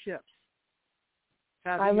up in the ships.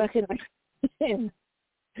 I reckon. I'm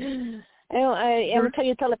going to tell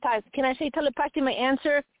you telepathically. Can I say telepathically my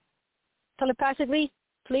answer? Telepathically,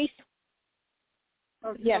 please?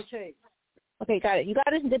 Yes. Okay, got it. You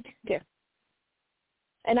got it? Okay.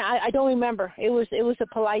 And I don't remember. It was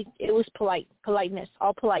politeness,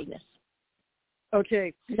 all politeness.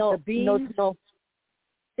 Okay. No.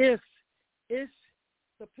 If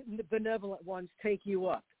the benevolent ones take you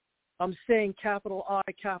up, I'm saying capital I,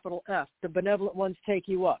 capital F, the benevolent ones take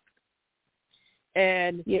you up,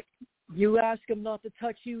 and you ask them not to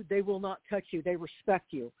touch you, they will not touch you. They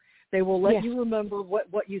respect you. They will let you remember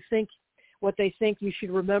what you think, what they think you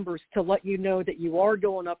should remember, is to let you know that you are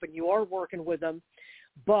going up and you are working with them.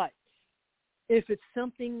 But if it's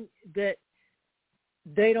something that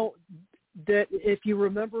they don't, that if you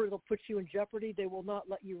remember it'll put you in jeopardy, they will not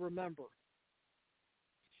let you remember.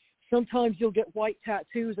 Sometimes you'll get white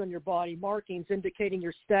tattoos on your body, markings indicating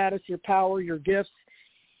your status, your power, your gifts,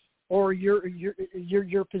 or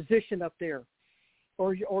your position up there,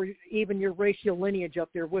 or even your racial lineage up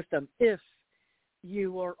there with them, if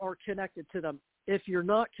you are connected to them. If you're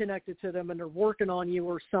not connected to them and they're working on you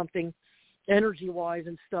or something, energy-wise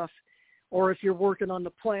and stuff, or if you're working on the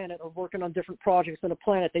planet or working on different projects on the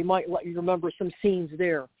planet, they might let you remember some scenes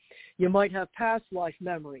there. You might have past life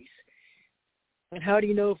memories. And how do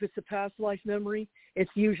you know if it's a past life memory? It's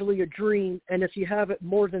usually a dream, and if you have it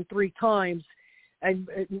more than 3 times, and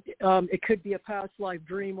it could be a past life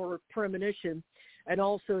dream or a premonition. And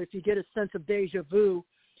also, if you get a sense of deja vu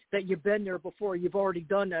that you've been there before, you've already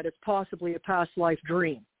done that, it's possibly a past life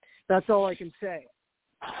dream. That's all I can say.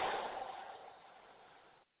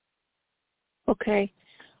 Okay,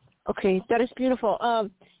 that is beautiful.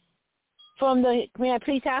 May I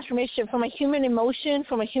please ask permission from a human emotion,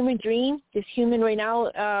 from a human dream, this human right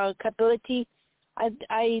now capability?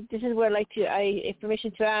 This is where I'd like to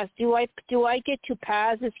permission to ask. Do I get to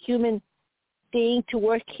pass this human thing to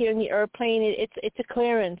work here in the airplane? It's a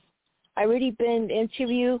clearance. I already been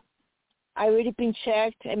interviewed. I already been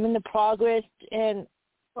checked. I'm in the progress, and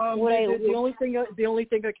the only thing I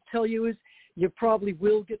can tell you is you probably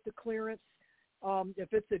will get the clearance.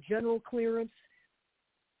 If it's a general clearance,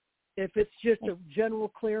 if it's just a general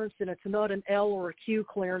clearance and it's not an L or a Q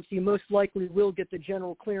clearance, you most likely will get the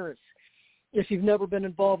general clearance. If you've never been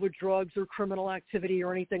involved with drugs or criminal activity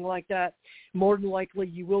or anything like that, more than likely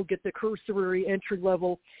you will get the cursory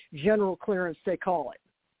entry-level general clearance, they call it.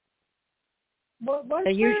 What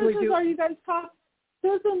clearances are you guys talking?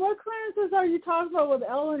 Susan, what clearances are you talking about with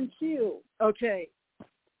L and Q? Okay,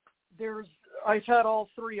 I've had all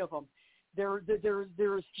 3 of them. There's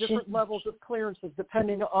different levels of clearances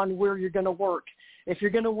depending on where you're going to work. If you're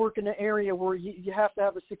going to work in an area where you have to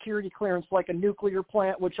have a security clearance, like a nuclear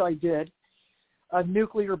plant, which I did, a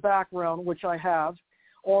nuclear background, which I have,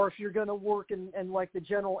 or if you're going to work in like the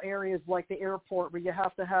general areas like the airport where you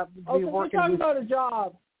have to have be working. You're talking about a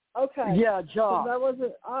job. Okay. Yeah, job. I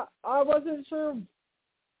wasn't sure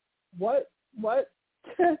what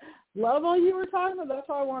level you were talking about. That's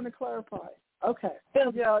why I wanted to clarify. Okay.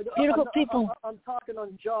 Yeah, beautiful people. I'm talking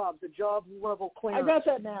on jobs, a job level clearance. I got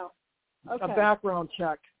that now. Okay. A background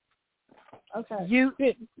check. Okay.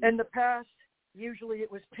 In the past, usually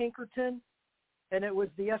it was Pinkerton, and it was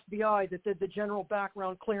the FBI that did the general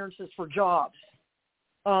background clearances for jobs.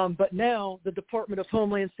 But now the Department of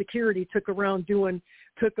Homeland Security took over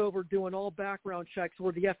doing all background checks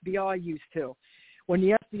where the FBI used to. When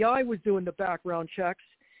the FBI was doing the background checks,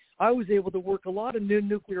 I was able to work a lot of new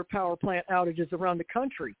nuclear power plant outages around the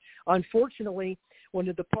country. Unfortunately, when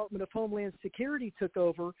the Department of Homeland Security took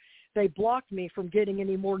over, they blocked me from getting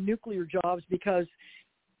any more nuclear jobs because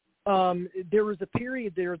there was a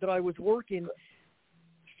period there that I was working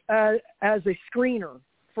as a screener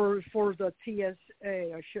for the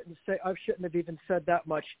TSA. I shouldn't have even said that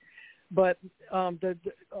much, but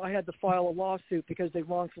I had to file a lawsuit because they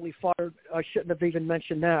wrongfully fired. I shouldn't have even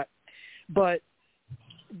mentioned that, but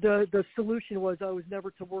the solution was I was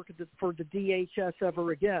never to work for the DHS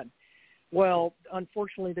ever again. Well,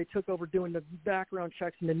 unfortunately, they took over doing the background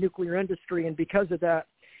checks in the nuclear industry, and because of that,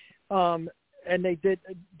 and they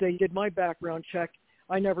did my background check,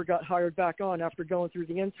 I never got hired back on after going through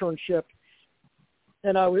the internship,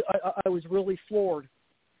 and I was really floored.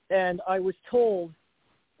 And I was told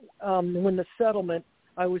when the settlement,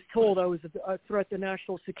 I was told I was a threat to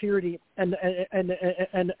national security and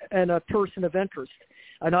a person of interest.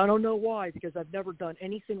 And I don't know why, because I've never done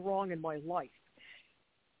anything wrong in my life.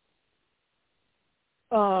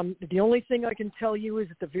 The only thing I can tell you is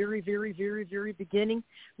at the very, very, very, very beginning,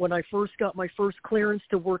 when I first got my first clearance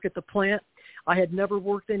to work at the plant, I had never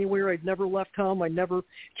worked anywhere. I'd never left home. I never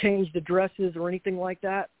changed addresses or anything like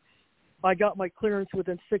that. I got my clearance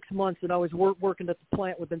within 6 months, and I was working at the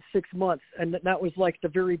plant within 6 months, and that was like the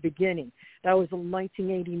very beginning. That was in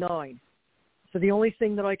 1989. So the only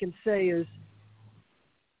thing that I can say is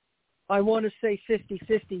I want to say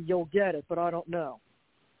 50-50, you'll get it, but I don't know.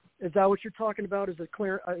 Is that what you're talking about? Is a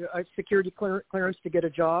security clearance to get a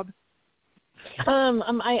job?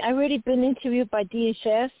 I already been interviewed by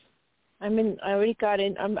DHS. I already got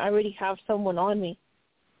in. I already have someone on me.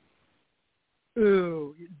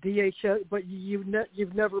 Ooh, DHS, but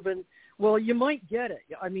you've never been. Well, you might get it.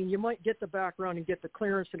 I mean, you might get the background and get the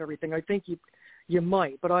clearance and everything. I think you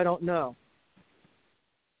might, but I don't know.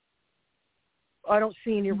 I don't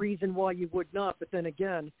see any reason why you would not. But then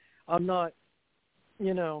again, I'm not,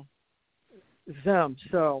 them.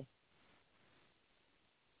 So.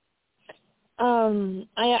 I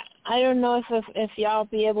don't know if y'all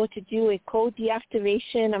be able to do a code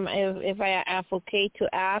deactivation. If I am okay to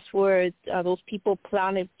ask where those people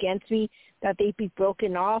plotted against me that they be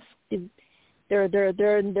broken off. I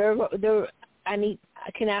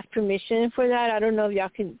can ask permission for that. I don't know if y'all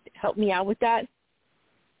can help me out with that.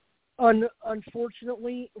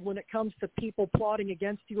 Unfortunately, when it comes to people plotting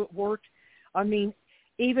against you at work, I mean,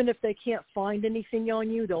 even if they can't find anything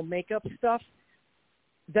on you, they'll make up stuff.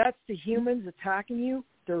 That's the humans attacking you.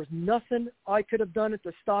 There's nothing I could have done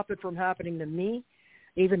to stop it from happening to me.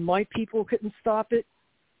 Even my people couldn't stop it.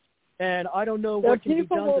 And I don't know what can be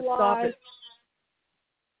done to stop it.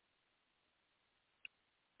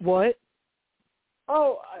 What?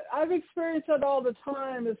 Oh, I've experienced that all the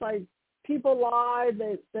time. It's like people lie.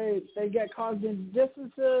 They get cognitive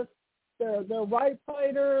dissonance. They're right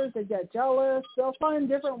fighters. They get jealous. They'll find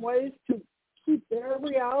different ways to keep their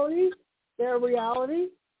reality,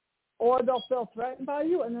 or they'll feel threatened by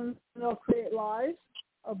you, and then they'll create lies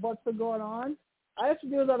of what's been going on. I have to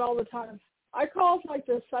do that all the time. I call it like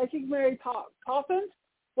the psychic Mary Poppins,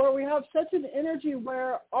 where we have such an energy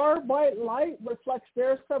where our white light reflects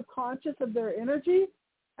their subconscious of their energy,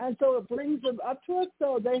 and so it brings them up to us,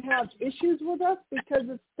 so they have issues with us because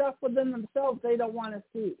it's stuff within themselves they don't want to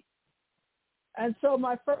see. And so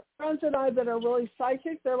my friends and I that are really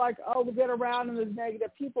psychic, they're like, oh, we get around and there's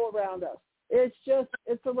negative people around us. It's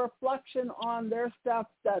a reflection on their stuff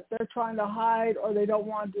that they're trying to hide or they don't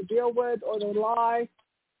want to deal with or they lie.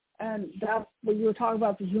 And that's what you were talking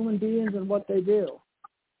about, the human beings and what they do.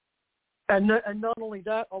 And not only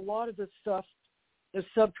that, a lot of this stuff is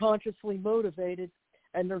subconsciously motivated,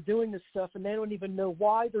 and they're doing this stuff, and they don't even know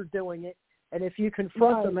why they're doing it. And if you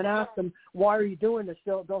confront them and ask them, why are you doing this,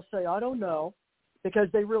 they'll say, I don't know, because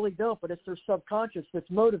they really don't, but it's their subconscious that's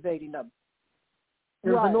motivating them.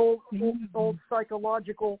 There's an old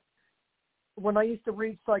psychological, when I used to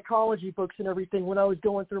read psychology books and everything, when I was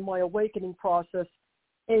going through my awakening process,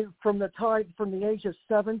 from the age of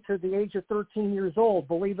 7 to the age of 13 years old,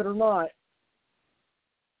 believe it or not,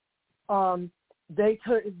 I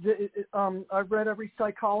read every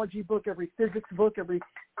psychology book, every physics book, every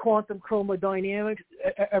quantum chromodynamics,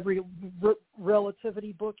 every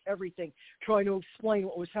relativity book, everything, trying to explain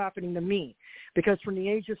what was happening to me. Because from the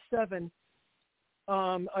age of 7,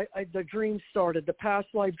 the dreams started, the past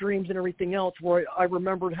life dreams and everything else, where I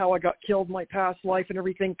remembered how I got killed in my past life and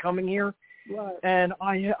everything coming here. Right. And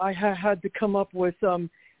I had to come up with,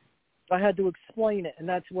 I had to explain it, and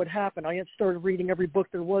that's what happened. I had started reading every book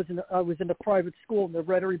there was, and I was in a private school, and I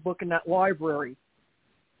read every book in that library.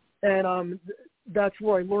 And that's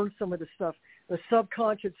where I learned some of the stuff. the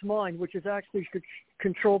subconscious mind, which is actually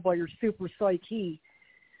controlled by your super psyche,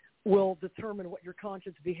 will determine what your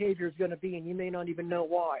conscious behavior is going to be, and you may not even know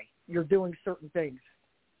why you're doing certain things.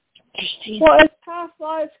 Well, it's past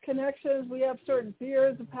lives connections. We have certain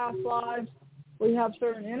fears of past lives. We have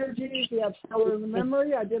certain energies. We have cellular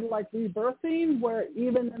memory. I did like rebirthing, where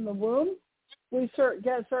even in the womb, we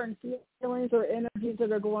get certain feelings or energies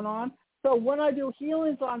that are going on. So when I do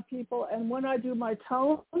healings on people and when I do my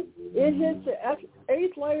tone, it hits the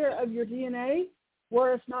 8th layer of your DNA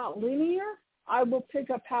where it's not linear. I will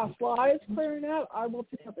pick up past lives clearing out. I will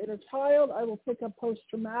pick up inner child. I will pick up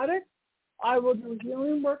post-traumatic. I will do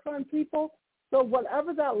healing work on people. So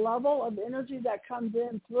whatever that level of energy that comes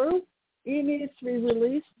in through, it needs to be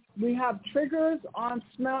released. We have triggers on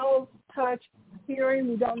smell, touch, hearing.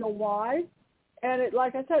 We don't know why. And it,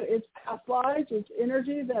 like I said, it's past lives, it's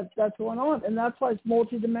energy that's going on, and that's why it's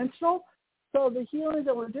multidimensional. So the healings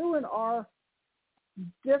that we're doing are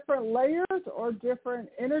different layers or different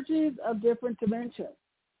energies of different dimensions.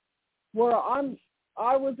 Where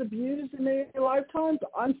I was abused in many lifetimes,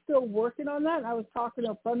 I'm still working on that. And I was talking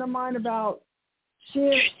to a friend of mine about she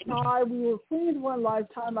and I, we were queens one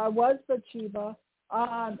lifetime. I was Bathsheba,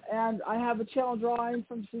 and I have a channel drawing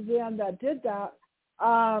from Suzanne that did that.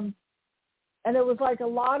 And it was like a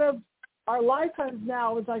lot of our lifetimes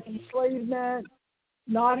now is like enslavement,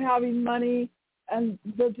 not having money, and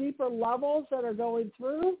the deeper levels that are going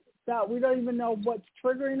through that we don't even know what's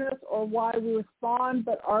triggering us or why we respond,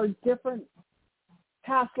 but our different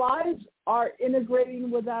past lives are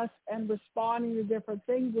integrating with us and responding to different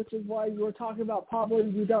things, which is why you were talking about probably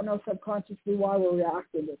we don't know subconsciously why we're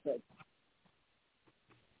reacting to things.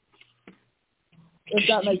 If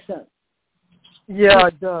that makes sense. Yeah,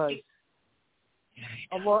 it does.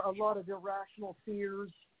 A lot of irrational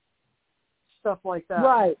fears, stuff like that.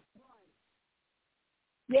 Right.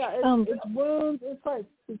 Yeah, it's wounds. It's like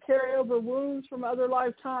we carry over wounds from other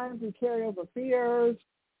lifetimes. We carry over fears.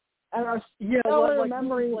 And our cellular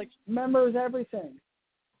memory remembers everything.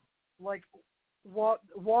 Like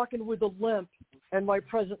walking with a limp in my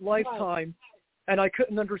present lifetime, and I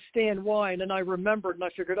couldn't understand why. And then I remembered, and I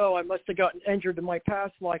figured, I must have gotten injured in my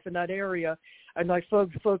past life in that area. And I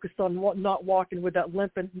focused on not walking with that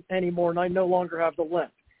limp anymore, and I no longer have the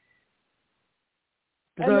limp.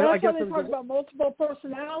 And that's why they talk about multiple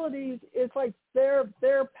personalities. It's like their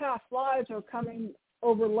past lives are coming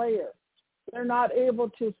over layers. They're not able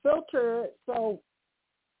to filter it, so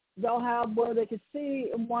they'll have where they can see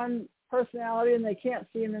in one personality and they can't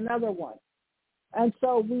see in another one. And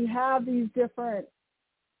so we have these different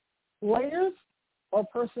layers or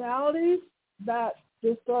personalities that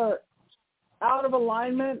just are out of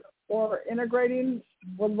alignment or integrating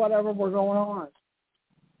with whatever we're going on.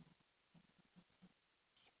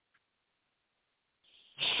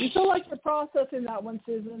 You feel like you're processing that one,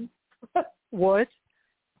 Susan. What?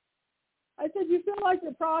 I said you feel like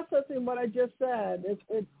you're processing what I just said.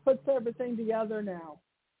 It puts everything together now.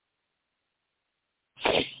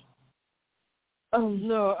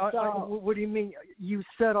 No, what do you mean? You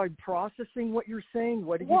said I'm processing what you're saying?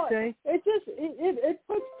 What did you say? It just it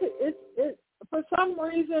puts it for some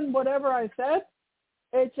reason whatever I said,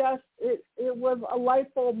 it was a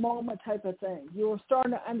light bulb moment type of thing. You were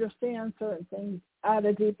starting to understand certain things at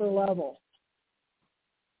a deeper level.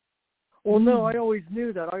 Well, no, I always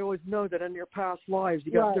knew that. I always know that in your past lives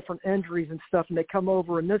you got different injuries and stuff, and they come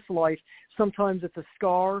over in this life. Sometimes it's a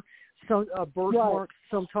scar, a birthmark.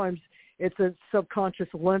 Sometimes it's a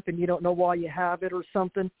subconscious limp, and you don't know why you have it or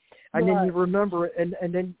something. And then you remember it, and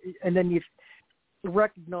then you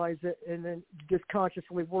recognize it, and then just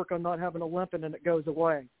consciously work on not having a limp, and then it goes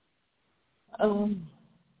away. As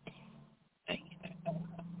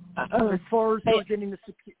far as her getting the,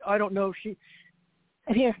 I don't know if she.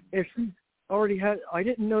 If she already had, I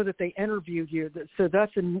didn't know that they interviewed you. So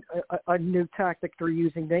that's a new tactic they're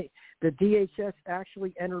using. The DHS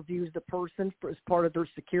actually interviews the person as part of their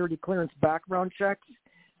security clearance background checks.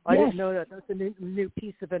 I didn't know that. That's a new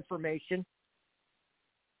piece of information.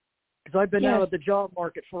 Because I've been out of the job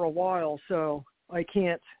market for a while, so I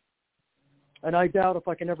can't. And I doubt if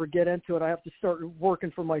I can ever get into it. I have to start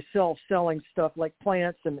working for myself, selling stuff like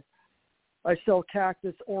plants, and I sell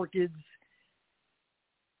cactus, orchids.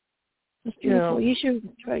 That's beautiful. You should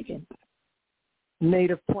try again.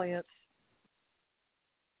 Native plants.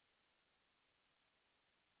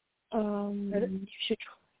 You should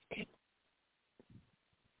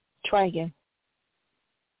try again.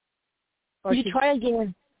 You should try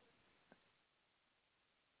again.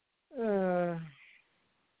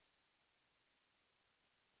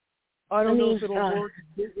 I don't know if it'll work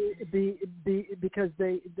because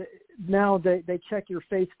they now check your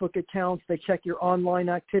Facebook accounts, they check your online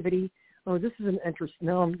activity. Oh, this is an interest.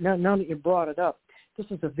 Now that you brought it up, this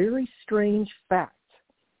is a very strange fact.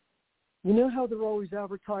 You know how they're always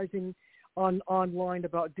advertising online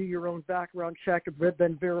about do your own background check at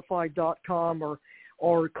redbenverified.com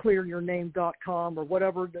or clearyourname.com or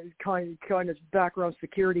whatever the kind of background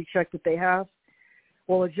security check that they have.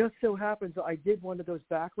 Well, it just so happens I did one of those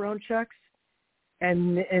background checks,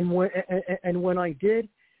 and when I did,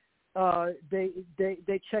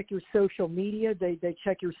 they check your social media, they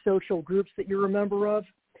check your social groups that you're a member of,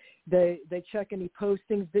 they check any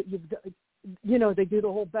postings that you've done. You know, they do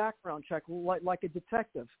the whole background check like a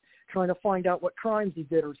detective trying to find out what crimes you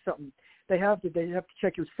did or something. They have to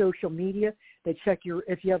check your social media. They check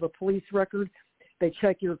if you have a police record. They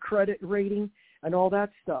check your credit rating and all that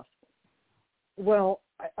stuff. Well,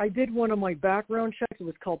 I did one of my background checks. It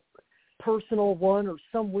was called Personal One or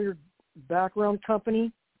some weird background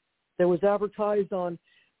company that was advertised on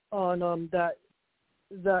that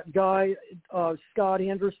guy Scott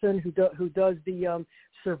Anderson who does the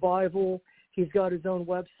survival. He's got his own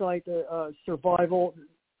website, survival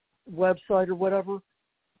website or whatever,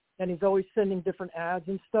 and he's always sending different ads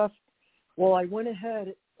and stuff. Well, I went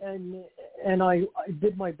ahead and I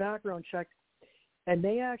did my background check, and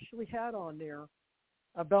they actually had on there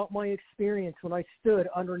about my experience when I stood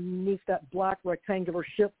underneath that black rectangular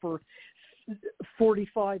ship for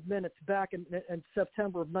 45 minutes back in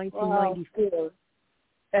September of 1994. Wow.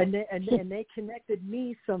 And they connected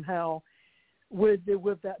me somehow with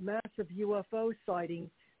that massive UFO sighting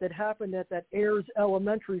that happened at that Ayers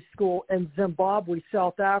Elementary School in Zimbabwe,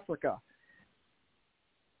 South Africa.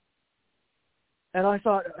 And I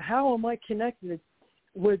thought, how am I connected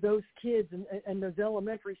with those kids and those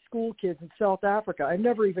elementary school kids in South Africa? I've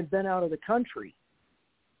never even been out of the country.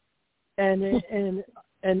 And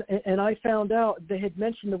I found out they had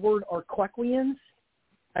mentioned the word Arquequians,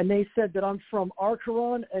 and they said that I'm from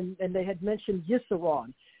Arcaron, and they had mentioned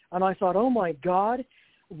Yissaron. And I thought, oh, my God,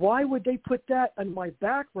 why would they put that in my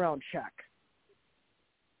background check?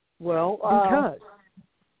 Well,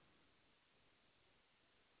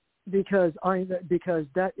 because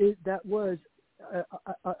that was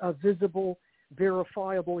a visible,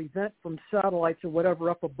 verifiable event from satellites or whatever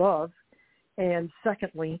up above. And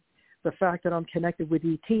secondly, the fact that I'm connected with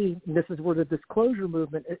ET, and this is where the disclosure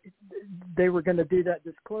movement, they were going to do that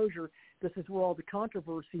disclosure. This is where all the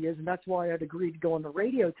controversy is, and that's why I'd agreed to go on the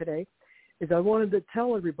radio today, is I wanted to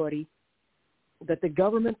tell everybody that the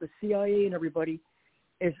government, the CIA, and everybody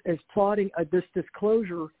is plotting this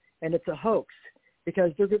disclosure, and it's a hoax,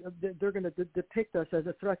 because they're going to depict us as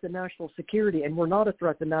a threat to national security, and we're not a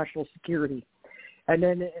threat to national security.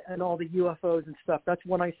 And all the UFOs and stuff. That's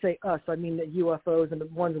when I say us, I mean the UFOs and the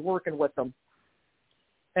ones working with them.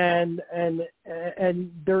 And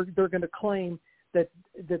they're going to claim that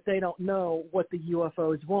they don't know what the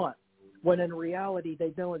UFOs want, when in reality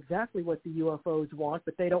they know exactly what the UFOs want,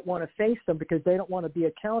 but they don't want to face them because they don't want to be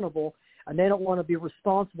accountable and they don't want to be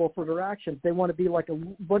responsible for their actions. They want to be like a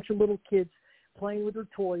bunch of little kids playing with their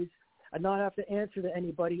toys and not have to answer to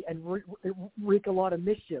anybody and wreak a lot of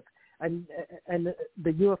mischief. And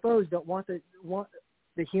the UFOs don't want the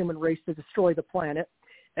human race to destroy the planet,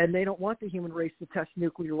 and they don't want the human race to test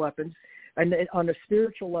nuclear weapons. And on a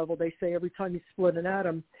spiritual level, they say every time you split an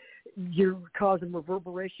atom, you're causing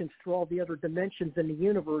reverberations through all the other dimensions in the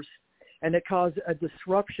universe, and it causes a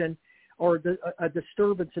disruption or a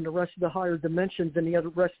disturbance in the rest of the higher dimensions and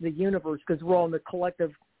the rest of the universe, because we're all in the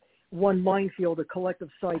collective one minefield, a collective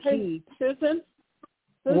psyche. Hey, Susan?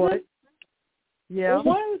 What? Yeah. Well,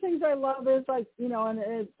 one of the things I love is, like, you know,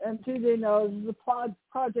 and TJ knows, the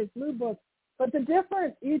Project Blue Book, but the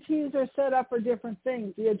different ETs are set up for different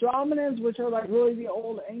things. The Andromedans, which are like really the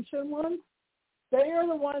old ancient ones, they are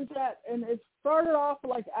the ones that, and it started off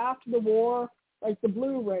like after the war, like the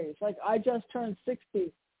blue rays, like I just turned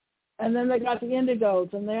 60. And then they got the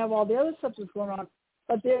indigos, and they have all the other stuff that's going on.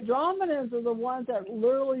 But the Andromedans are the ones that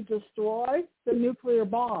literally destroy the nuclear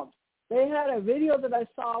bombs. They had a video that I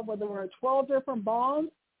saw where there were 12 different bombs,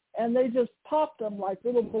 and they just popped them like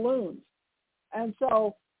little balloons. And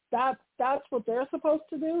so that's what they're supposed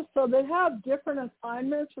to do. So they have different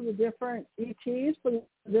assignments for the different ETs. For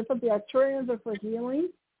the Arcturians are for healing.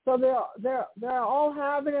 So they're all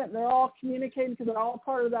having it. And they're all communicating because they're all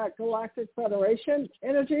part of that Galactic Federation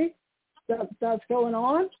energy that's going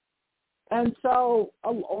on. And so,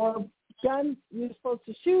 or gun you're supposed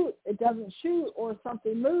to shoot, it doesn't shoot, or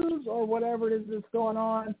something moves, or whatever it is that's going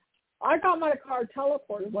on. I got my car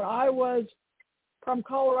teleported when I was from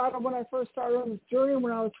Colorado when I first started on this journey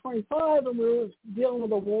when I was 25, and we were dealing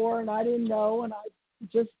with a war, and I didn't know, and I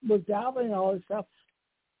just was dabbling in all this stuff.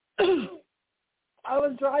 I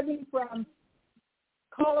was driving from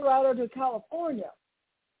Colorado to California,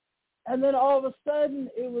 and then all of a sudden,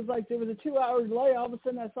 it was like there was a 2-hour delay. All of a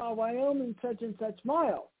sudden, I saw Wyoming such and such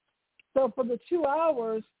miles. So for the 2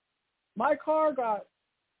 hours, my car got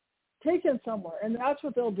taken somewhere, and that's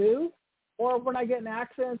what they'll do. Or when I get in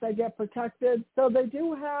accidents, I get protected. So they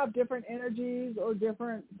do have different energies or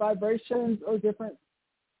different vibrations or different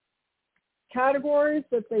categories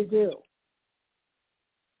that they do.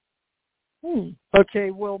 Okay,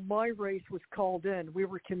 well, my race was called in. We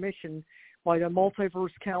were commissioned by the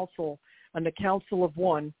Multiverse Council and the Council of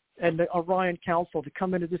One and the Orion Council to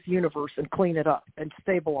come into this universe and clean it up and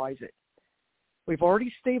stabilize it. We've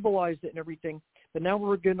already stabilized it and everything, but now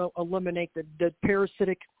we're going to eliminate the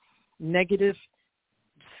parasitic, negative,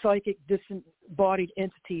 psychic, disembodied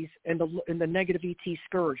entities and the negative ET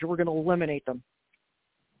scourge. We're going to eliminate them.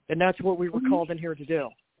 And that's what we were called in here to do.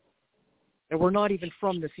 And we're not even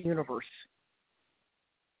from this universe.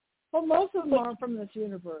 Well, most of them aren't from this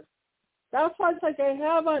universe. That's why it's like I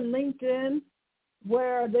have on LinkedIn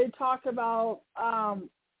where they talk about,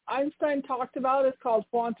 Einstein talked about, it's called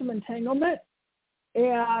quantum entanglement.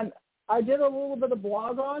 And I did a little bit of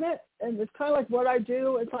blog on it, and it's kind of like what I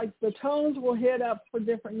do. It's like the tones will hit up for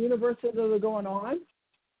different universes that are going on,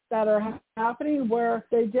 that are happening, where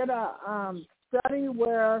they did a study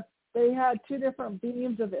where they had 2 different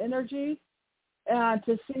beams of energy and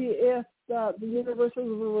to see if the universes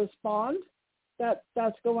will respond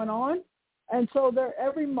that's going on. And so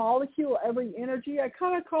every molecule, every energy, I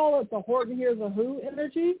kind of call it the Horton hears a who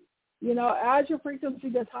energy. You know, as your frequency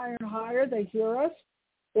gets higher and higher, they hear us,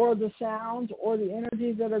 or the sounds or the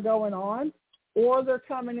energies that are going on, or they're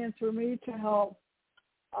coming in through me to help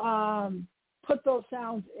put those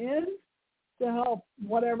sounds in to help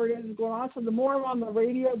whatever it is going on. So the more I'm on the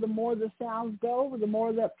radio, the more the sounds go, the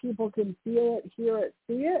more that people can feel it, hear it,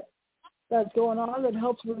 see it that's going on, that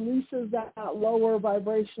helps releases that lower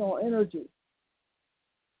vibrational energy.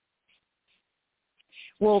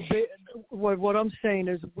 Well, what I'm saying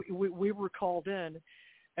is we were called in,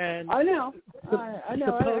 and I know. I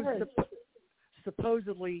heard.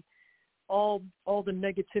 Supposedly, all the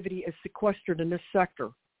negativity is sequestered in this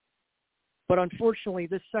sector. But unfortunately,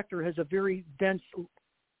 this sector has a very dense,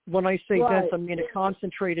 when I say dense, I mean a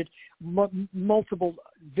concentrated, multiple,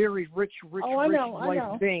 very rich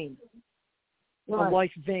life vein. Right. A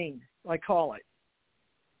life vein, I call it.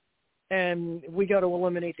 And we got to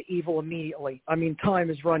eliminate the evil immediately. I mean, time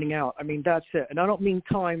is running out. I mean, that's it. And I don't mean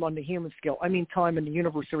time on the human scale. I mean time in the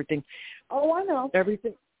universe, everything. Oh, I know.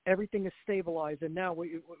 Everything is stabilized, and now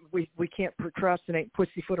we can't procrastinate,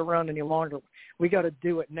 pussyfoot around any longer. We got to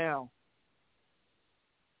do it now.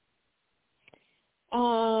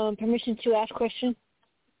 Permission to ask question?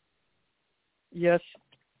 Yes.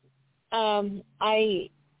 I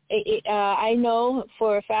know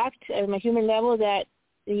for a fact at my human level that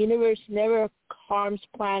the universe never harms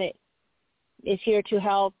planet. It's here to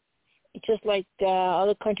help. It's just like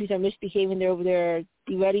other countries are misbehaving. They're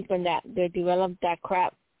developing that. They're developing that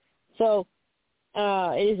crap. So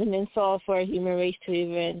it is an insult for a human race to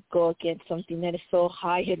even go against something that is so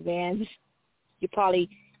high advanced.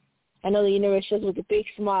 I know the universe shows with a big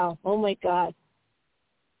smile. Oh my God,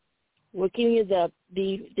 we're giving you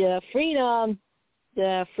the freedom,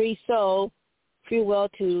 the free soul, free will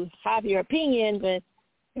to have your opinion, but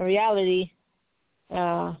in reality,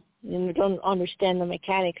 you don't understand the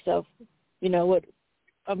mechanics of, what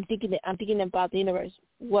I'm thinking. I'm thinking about the universe,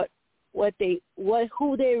 who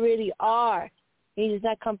they really are. It is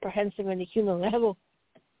not comprehensive on the human level.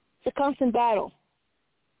 It's a constant battle.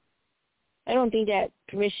 I don't think that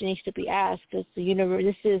permission needs to be asked, because the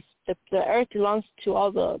universe, the Earth belongs to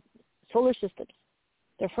all the solar systems.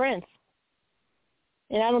 They're friends.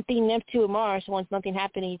 And I don't think Neptune or Mars wants nothing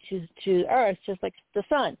happening to Earth, just like the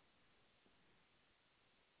sun.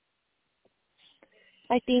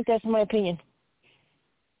 I think that's my opinion.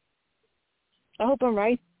 I hope I'm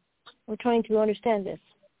right. We're trying to understand this.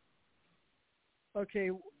 Okay,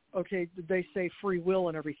 they say free will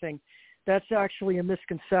and everything. That's actually a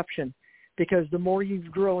misconception, because the more you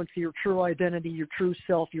grow into your true identity, your true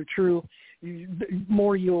self, the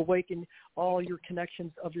more you awaken all your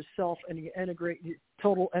connections of yourself, and you integrate your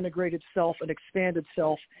total integrated self and expanded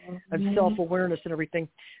self and self-awareness and everything,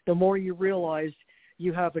 the more you realize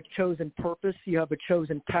you have a chosen purpose, you have a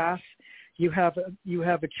chosen path, you have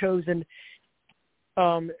a chosen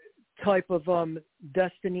type of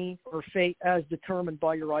destiny or fate as determined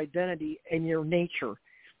by your identity and your nature.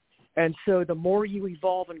 And so the more you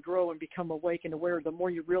evolve and grow and become awake and aware, the more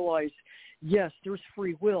you realize, yes, there's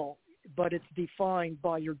free will, but it's defined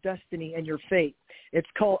by your destiny and your fate.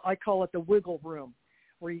 I call it the wiggle room,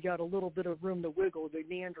 where you got a little bit of room to wiggle, to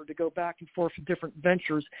meander, to go back and forth for different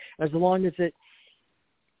ventures, as long as it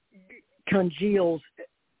congeals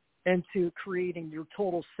into creating your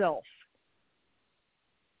total self.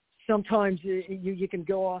 Sometimes you can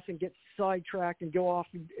go off and get sidetracked and go off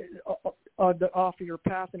of your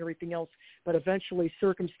path and everything else, but eventually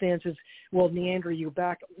circumstances will meander you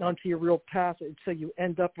back onto your real path, and so you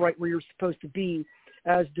end up right where you're supposed to be,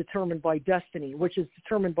 as determined by destiny, which is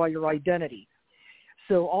determined by your identity.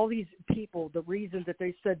 So all these people, the reason that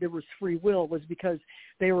they said there was free will was because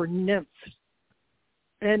they were nymphs,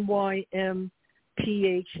 NYMPHS,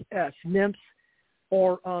 nymphs,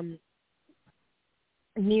 or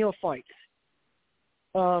neophytes.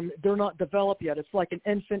 They're not developed yet. It's like an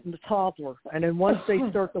infant and a toddler. And then once they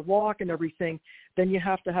start to walk and everything, then you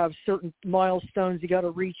have to have certain milestones you got to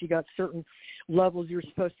reach. You got certain levels you're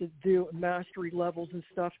supposed to do, mastery levels and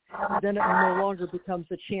stuff. Then it no longer becomes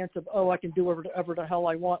a chance of, I can do whatever the hell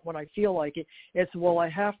I want when I feel like it. It's, I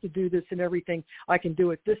have to do this and everything. I can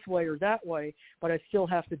do it this way or that way, but I still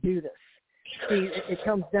have to do this. See, it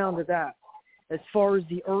comes down to that. As far as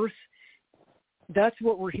the Earth, that's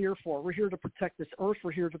what we're here for. We're here to protect this Earth.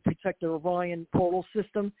 We're here to protect the Orion portal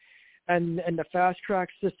system and the fast track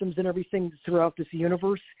systems and everything throughout this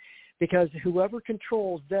universe, because whoever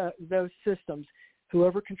controls those systems,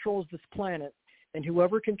 whoever controls this planet, and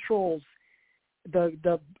whoever controls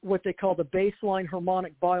the what they call the baseline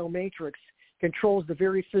harmonic biomatrix, controls the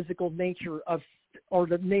very physical nature of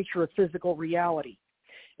physical reality.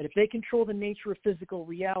 And if they control the nature of physical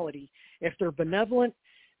reality, if they're benevolent,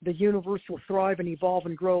 the universe will thrive and evolve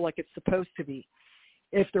and grow like it's supposed to be.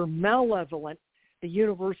 If they're malevolent, the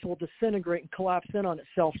universe will disintegrate and collapse in on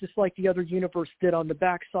itself, just like the other universe did on the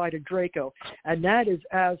backside of Draco. And that is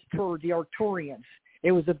as per the Arcturians.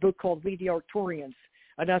 It was a book called We the Arcturians,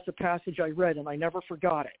 and that's a passage I read, and I never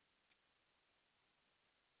forgot it.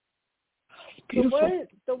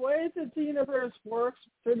 The way that the universe works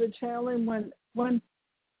through the channeling, when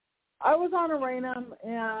I was on Aranum,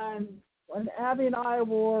 and when Abby and I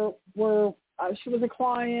were she was a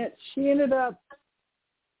client, she ended up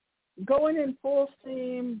going in full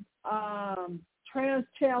steam,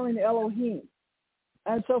 trans-channeling Elohim.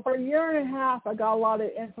 And so for a year and a half, I got a lot of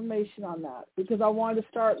information on that, because I wanted to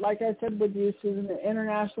start, like I said with you, Susan, an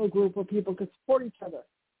international group where people could support each other.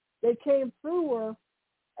 They came through her,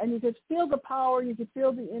 and you could feel the power, you could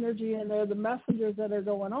feel the energy, and they're the messengers that are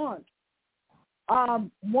going on.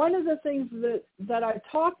 One of the things that I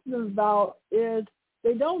talk to them about is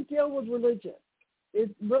they don't deal with religion.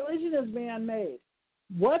 Religion is man-made.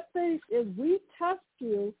 What we test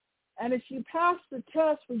you, and if you pass the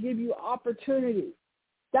test, we give you opportunity.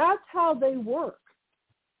 That's how they work.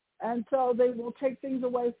 And so they will take things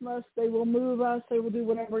away from us. They will move us. They will do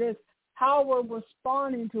whatever it is, how we're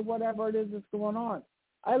responding to whatever it is that's going on.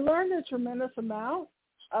 I learned a tremendous amount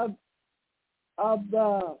of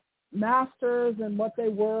the masters and what they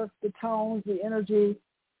work, the tones, the energy,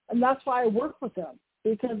 and that's why I work with them,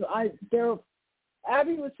 because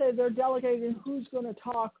Abby would say they're delegating who's going to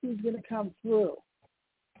talk, who's going to come through.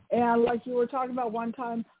 And like you were talking about one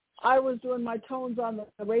time, I was doing my tones on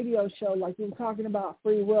the radio show, like you were talking about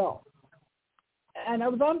free will. And I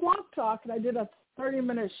was on Blog Talk, and I did a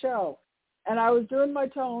 30-minute show. And I was doing my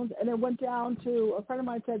tones, and it went down to, a friend of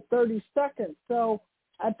mine said 30 seconds. So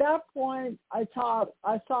at that point, I saw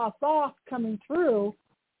thoughts coming through,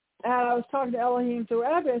 and I was talking to Elohim through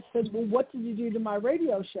Abby. I said, well, what did you do to my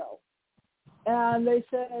radio show? And they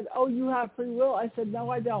said, oh, you have free will. I said,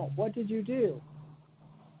 no, I don't. What did you do?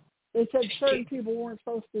 They said certain people weren't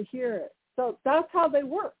supposed to hear it. So that's how they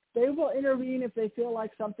work. They will intervene if they feel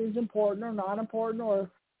like something's important or not important or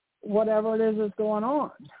whatever it is that's going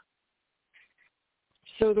on.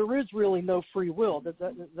 So there is really no free will.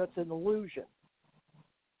 That's an illusion.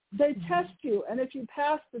 They test you, and if you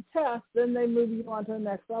pass the test, then they move you on to the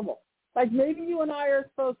next level. Like maybe you and I are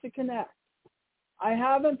supposed to connect. I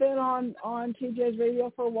haven't been on TJ's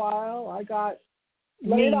radio for a while. I got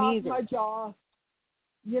laid off my job,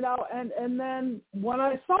 and then when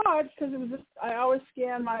I saw it, because it was just, I always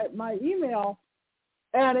scan my email,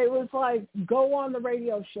 and it was like, go on the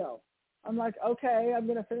radio show. I'm like, okay, I'm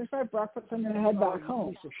going to finish my breakfast. I'm going to head back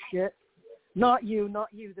home. Piece of shit. Not you,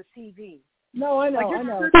 the TV. No, I know.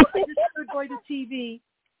 I just stood by the TV.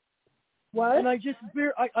 What? And I just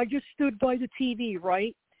stood by the TV,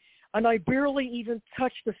 right? And I barely even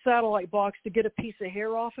touched the satellite box to get a piece of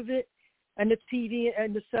hair off of it, and the TV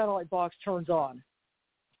and the satellite box turns on.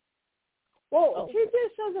 Well,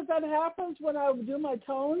 TJ says that happens when I do my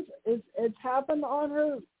tones. It's happened on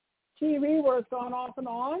her TV where it's gone off and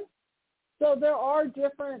on. So there are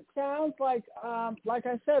different sounds. Like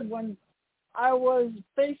I said, when I was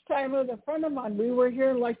FaceTime with a friend of mine, we were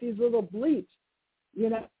hearing like these little bleeps, you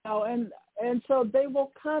know, and so they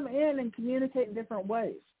will come in and communicate in different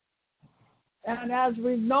ways. And as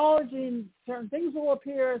we're acknowledging, certain things will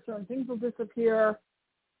appear, certain things will disappear.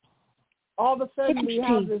 All of a sudden, we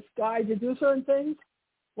have this guide to do certain things.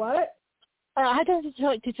 What? I had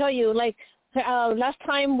to tell you, like, last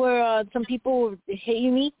time where some people were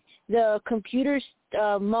hating me, the computers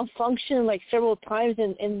malfunctioned like several times,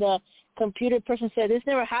 and the computer person said, this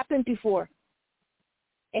never happened before.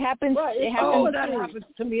 It happens. Right. That happens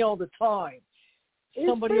to me all the time.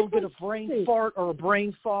 Somebody will get a brain fart or a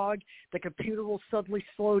brain fog. The computer will suddenly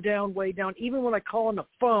slow down, way down, even when I call on the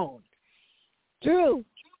phone. True.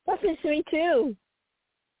 Happens to me too.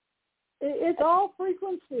 It's all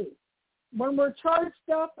frequency. When we're charged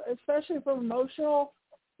up, especially from emotional,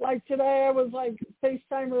 like today I was like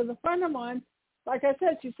FaceTime with a friend of mine. Like I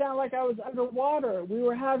said, she sounded like I was underwater. We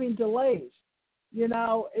were having delays. You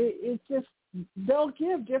know, it's just, they'll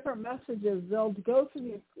give different messages. They'll go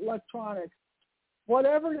through the electronics.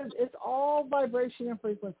 Whatever it is, it's all vibration and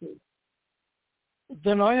frequency.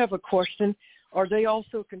 Then I have a question. Are they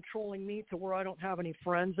also controlling me to where I don't have any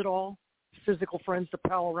friends at all, physical friends to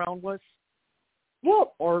pal around with?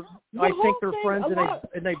 Well, or I think they're friends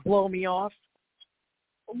and they blow me off?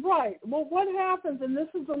 Right. Well, what happens, and this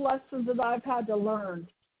is the lesson that I've had to learn.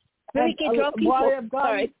 Really can draw people.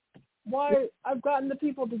 Why I've gotten the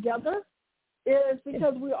people together is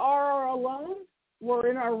because we are alone. We're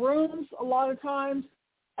in our rooms a lot of times.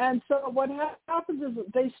 And so what happens is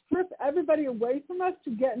they strip everybody away from us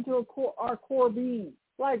to get into our core being.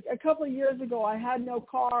 Like a couple of years ago, I had no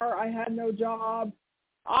car. I had no job.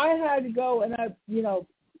 I had to go and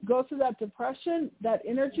go through that depression, that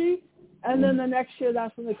energy. And then the next year,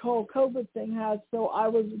 that's when the whole COVID thing has. So I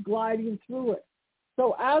was gliding through it.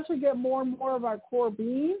 So as we get more and more of our core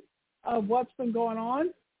being of what's been going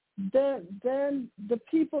on, then the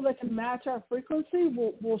people that can match our frequency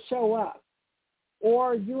will show up.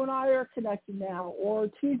 Or you and I are connected now, or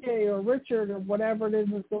TJ or Richard or whatever it is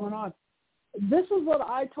that's going on. This is what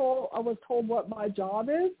I was told what my job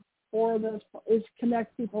is for this, is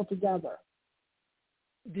connect people together.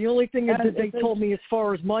 The only thing that they told me as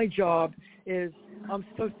far as my job is I'm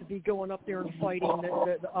supposed to be going up there and fighting.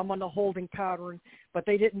 I'm on the holding pattern, but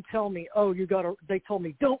they didn't tell me, they told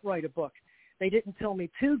me don't write a book. They didn't tell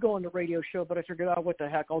me to go on the radio show, but I figured, what the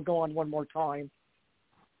heck, I'll go on one more time.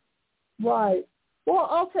 Right.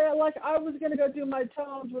 Well, okay, like I was going to go do my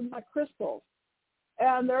tones with my crystals.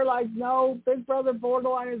 And they're like, no, Big Brother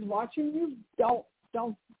Borderline is watching you. Don't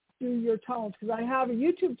do your tones. Because I have a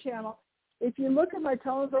YouTube channel. If you look at my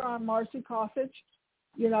tones, are on Marci Cosich.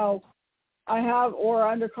 I have, or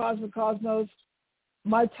under Cosmic Cosmos.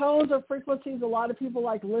 My tones are frequencies. A lot of people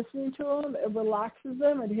like listening to them. It relaxes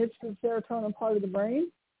them. It hits the serotonin part of the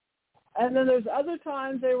brain. And then there's other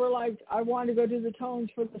times they were like, I want to go do the tones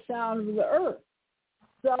for the sound of the earth.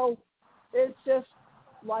 So it's just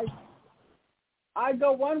like I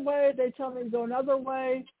go one way, they tell me to go another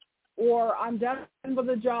way, or I'm done with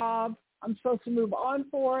the job, I'm supposed to move on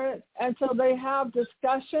for it. And so they have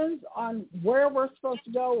discussions on where we're supposed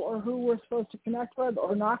to go or who we're supposed to connect with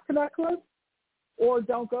or not connect with, or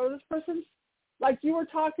don't go to this person. Like you were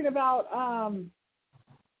talking about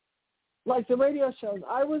like the radio shows.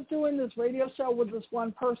 I was doing this radio show with this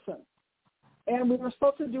one person, and we were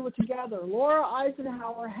supposed to do it together. Laura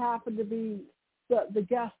Eisenhower happened to be the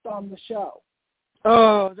guest on the show.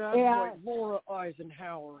 Oh, that's right, Laura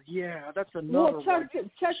Eisenhower. Yeah, that's another one.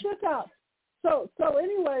 Check this out. So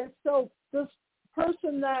anyway, so this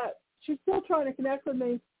person that she's still trying to connect with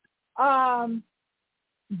me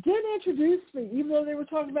did introduce me, even though they were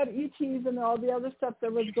talking about ETs and all the other stuff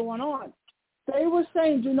that was going on. They were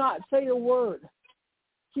saying, do not say a word.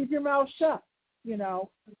 Keep your mouth shut,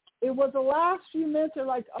 It was the last few minutes, they're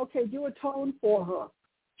like, okay, do a tone for her.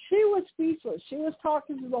 She was speechless. She was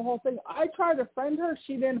talking through the whole thing. I tried to friend her.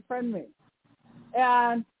 She didn't friend me.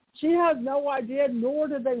 And she has no idea, nor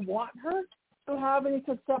do they want her to have any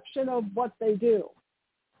conception of what they do.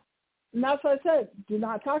 And that's what I said. Do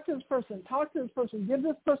not talk to this person. Talk to this person. Give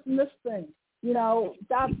this person this thing.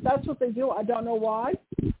 That's what they do. I don't know why.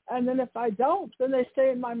 And then if I don't, then they stay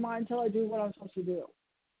in my mind until I do what I'm supposed to do.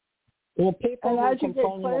 Well, people were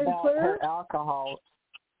complaining about her alcohol.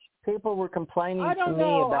 People were complaining to me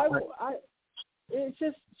about her. It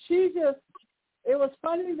was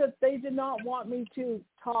funny that they did not want me to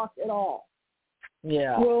talk at all.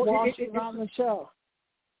 Yeah. While she was on the show.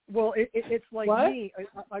 Well, it's like what? me.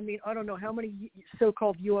 I mean, I don't know how many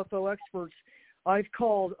so-called UFO experts I've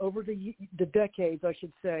called over the decades, I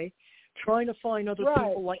should say, trying to find other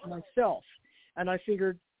people like myself. And I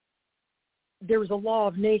figured there's a law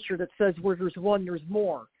of nature that says where there's one, there's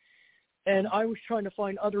more. And I was trying to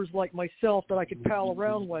find others like myself that I could pal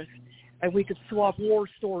around with, and we could swap war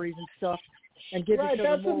stories and stuff and give each other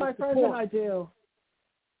that's more what my support. friends and I do.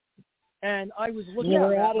 And I was looking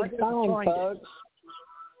You're at out that. of time, folks.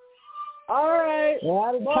 All right. You're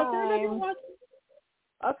out of Well, time.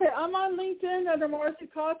 Okay, I'm on LinkedIn under Marci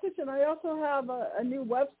Costage, and I also have a new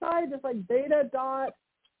website. It's like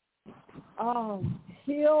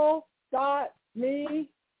beta.heal.me,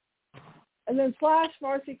 and then /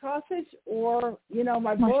 Marci Costage, or,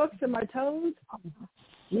 my books and my tones.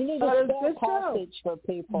 You need to spell Costage for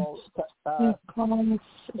people.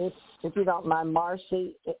 If you don't mind,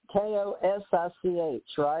 Marci,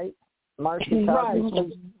 Kosich, right? Marci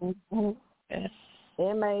Costage. Yes.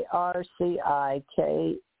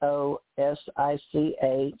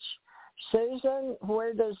 MarciKosich. Susan,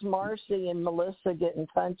 where does Marci and Melissa get in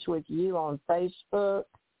touch with you? On Facebook?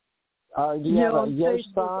 Do you have a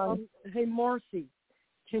Yosan? Hey, Marci,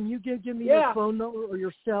 can you give me your phone number or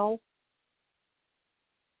your cell?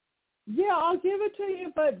 Yeah, I'll give it to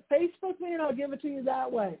you, but Facebook me and I'll give it to you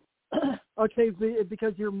that way. Okay,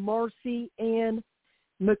 because you're Marci Ann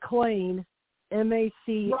McLean,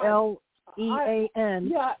 MacLean.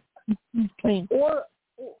 Yeah. Or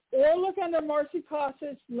look under Marci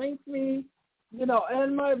Costage, link me,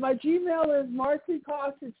 and my Gmail is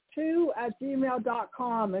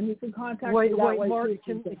marcicostage2@gmail.com, and you can contact me that way. Mark,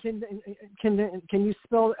 can you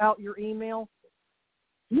spell out your email?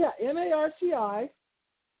 Yeah, MARCI.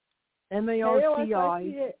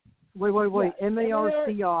 MARCI. Wait. Yeah,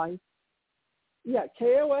 MARCI. Yeah,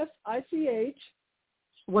 KOSICH.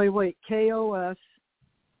 Wait. KOSICH.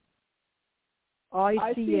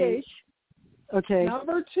 Okay.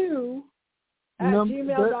 Number 2 at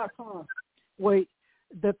gmail.com. Wait,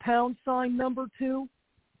 the # number 2?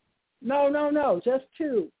 No, just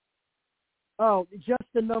 2. Oh, just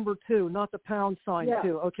the number 2, not the #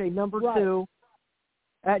 2. Okay, number 2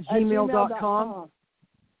 at gmail.com.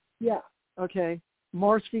 Yeah. Okay.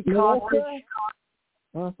 Marci Costage.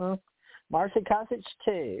 Marci Costage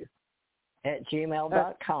 2 at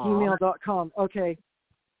gmail.com. Gmail.com. Okay.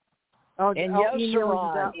 I'll email you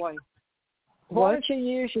that way. Why don't you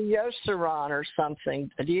use your Yosaron or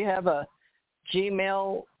something? Do you have a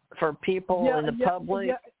Gmail for people in the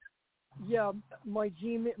public? Yeah, my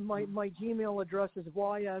Gmail address is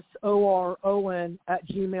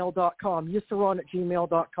YSORON@gmail.com.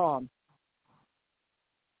 Yosaron@gmail.com.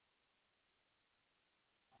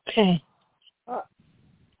 Okay. All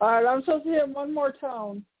right, I'm supposed to hit one more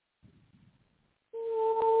tone.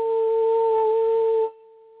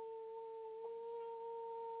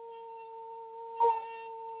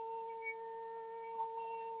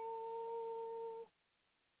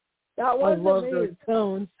 That wasn't I love me. those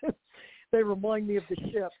tones. They remind me of the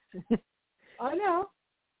ships. I know.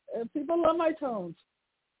 People love my tones.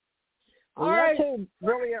 All right. You two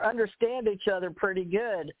really understand each other pretty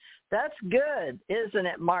good. That's good, isn't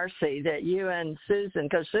it, Marci, that you and Susan,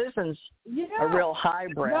 because Susan's a real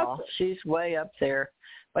highbrow. She's way up there.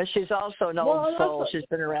 But she's also an old soul. She's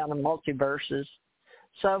been around in multiverses.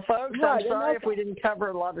 So, folks, I'm sorry if we didn't cover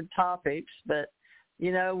a lot of topics, but,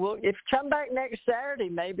 if come back next Saturday,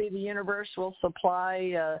 maybe the universe will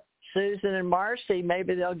supply Susan and Marci.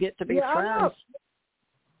 Maybe they'll get to be friends.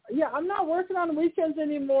 I'm not working on weekends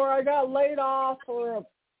anymore. I got laid off for a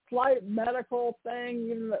slight medical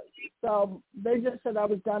thing, so they just said I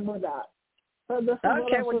was done with that. So this is what I'm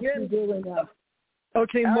supposed to be doing now.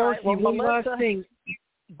 Okay, Marci, one last thing.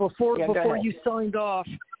 Before you signed off,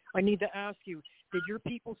 I need to ask you, did your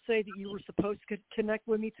people say that you were supposed to connect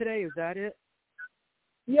with me today? Is that it?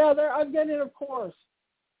 Yeah, I'm getting a course.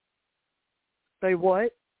 Say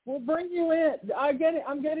what? We'll bring you in. I'm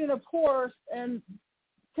getting a course, and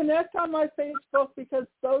connect on my Facebook, because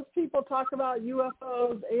those people talk about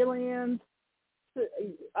UFOs, aliens.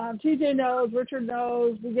 TJ knows, Richard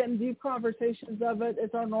knows. We get in deep conversations of it.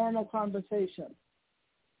 It's our normal conversation.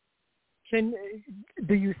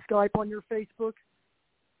 Do you Skype on your Facebook?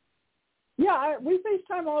 Yeah, we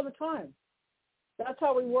FaceTime all the time. That's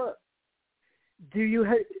how we work. Do you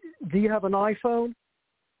have an iPhone?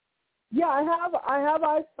 Yeah, I have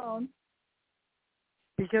iPhone.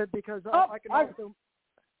 Because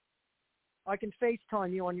I can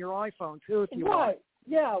FaceTime you on your iPhone too if you want. Right.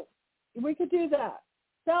 Yeah, we could do that.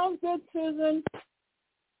 Sounds good, Susan.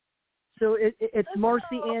 So it's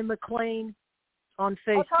Marci Ann McLean on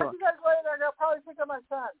Facebook. I'll talk to you guys later. I got to probably pick up my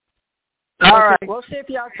son. All right. We'll see if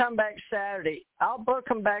y'all come back Saturday. I'll book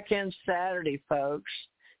them back in Saturday, folks.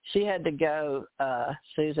 She had to go,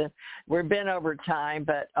 Susan. We've been over time,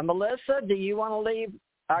 but Melissa, do you want to leave?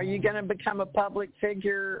 Are you going to become a public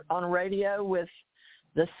figure on radio with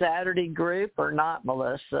the Saturday group or not,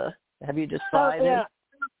 Melissa? Have you decided? Yeah.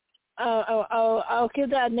 I'll give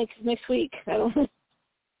that next week. I don't.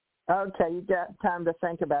 Okay, you got time to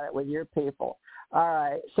think about it with your people. All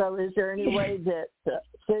right. So, is there any way that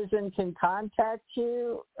Susan can contact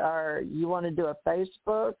you, or you want to do a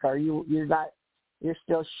Facebook, or you're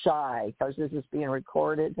still shy because this is being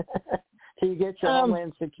recorded? Till you get your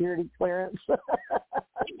Homeland Security clearance.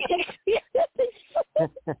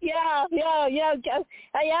 Yeah.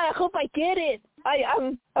 I hope I get it. I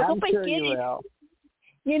hope I get it. Will.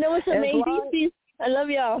 You know what's amazing? I love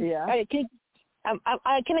y'all. Yeah. Can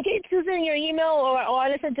I get Susan your email, or I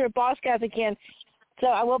listen to her podcast again? So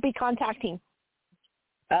I will be contacting.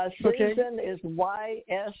 Susan is YSORON.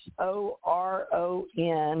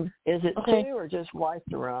 Is it two or just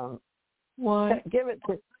Ytheron? Why? Give it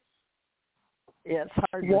to. Yeah, it's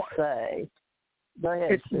hard to say. Go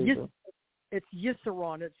ahead, Susan. It's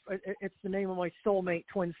Yissaron. It's the name of my soulmate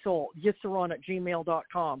twin soul.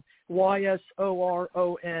 Yissaron@gmail.com.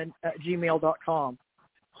 YSORON@gmail.com.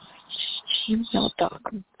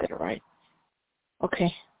 Gmail.com. Get it right.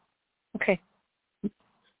 Okay.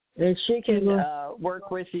 And she can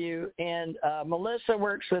work with you. And Melissa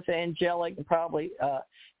works with angelic and probably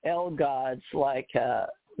gods. Like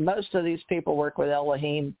most of these people work with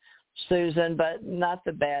Elohim, Susan, but not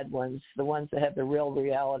the bad ones, the ones that have the real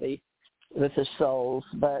reality with the souls.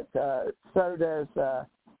 But so does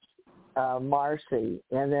Marci.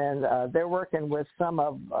 And then they're working with some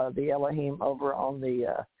of the Elohim over on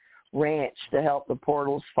the ranch to help the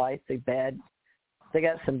portals fight the bad. They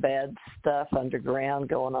got some bad stuff underground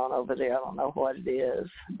going on over there. I don't know what it is,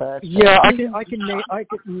 but yeah, I can.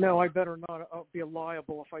 No, I better not. I'll be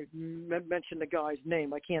liable if I mention the guy's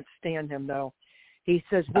name. I can't stand him though. He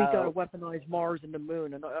says we got to weaponize Mars and the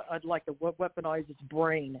moon, and I'd like to weaponize its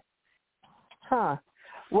brain. Huh.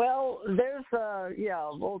 Well, there's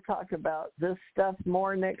we'll talk about this stuff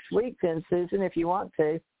more next week then, Susan, if you want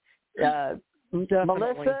to.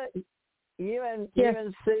 Melissa, you and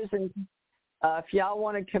Susan. If y'all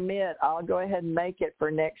want to commit, I'll go ahead and make it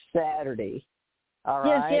for next Saturday. All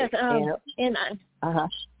right. Yes.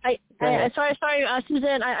 Sorry,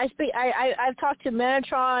 Susan. I've talked to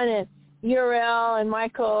Metatron and Uriel and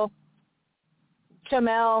Michael,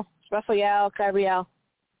 Chamel, Raphael, Gabriel.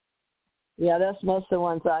 Yeah, that's most of the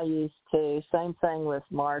ones I use too. Same thing with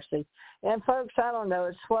Marci. And folks, I don't know,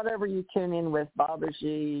 it's whatever you tune in with,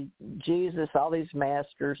 Babaji, Jesus, all these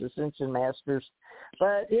masters, ascension masters.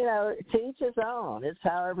 But, to each his own. It's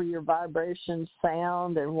however your vibrations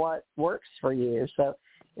sound and what works for you. So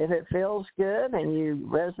if it feels good and you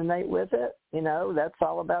resonate with it, that's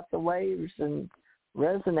all about the waves and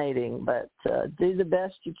resonating. But do the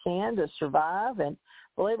best you can to survive. And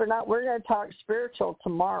believe it or not, we're going to talk spiritual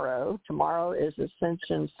tomorrow. Tomorrow is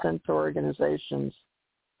Ascension Center Organization's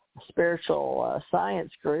spiritual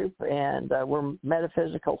science group, and we're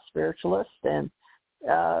metaphysical spiritualists. And,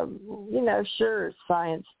 sure,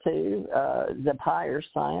 science too, the higher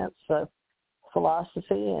science,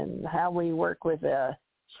 philosophy, and how we work with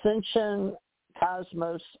Ascension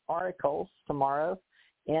Cosmos Oracles tomorrow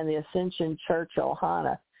and the Ascension Church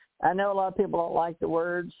Ohana. I know a lot of people don't like the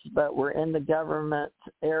words, but we're in the government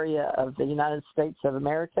area of the United States of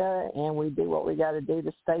America, and we do what we got to do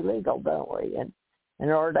to stay legal, don't we? And in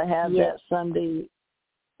order to have that Sunday,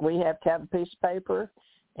 we have to have a piece of paper,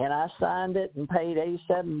 and I signed it and paid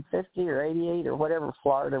 $87.50 or $88 or whatever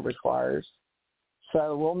Florida requires.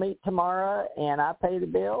 So we'll meet tomorrow, and I pay the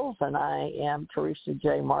bills, and I am Teresa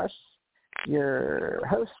J. Marci, your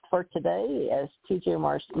host for today as TJ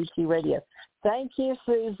Marci ET Radio. Thank you,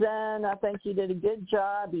 Susan. I think you did a good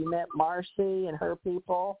job. You met Marci and her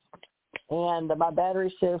people. And my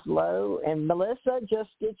battery says low. And Melissa, just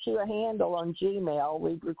get you a handle on Gmail.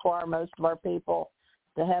 We require most of our people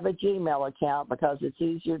to have a Gmail account because it's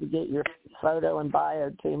easier to get your photo and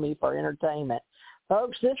bio to me for entertainment.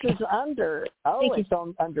 Folks, this is under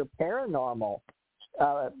paranormal.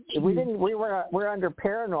 We're under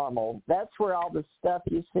paranormal. That's where all the stuff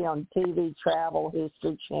you see on TV, Travel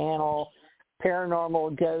History Channel,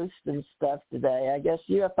 paranormal ghosts and stuff today. I guess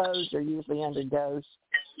UFOs are usually under ghosts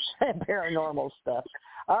and paranormal stuff.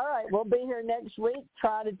 All right, we'll be here next week.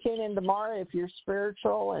 Try to tune in tomorrow if you're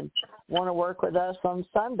spiritual and want to work with us on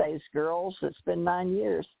Sundays, girls. It's been 9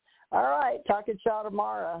 years. All right, talk to y'all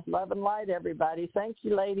tomorrow. Love and light, everybody. Thank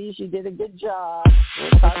you, ladies. You did a good job.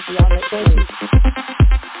 We'll talk to y'all next week.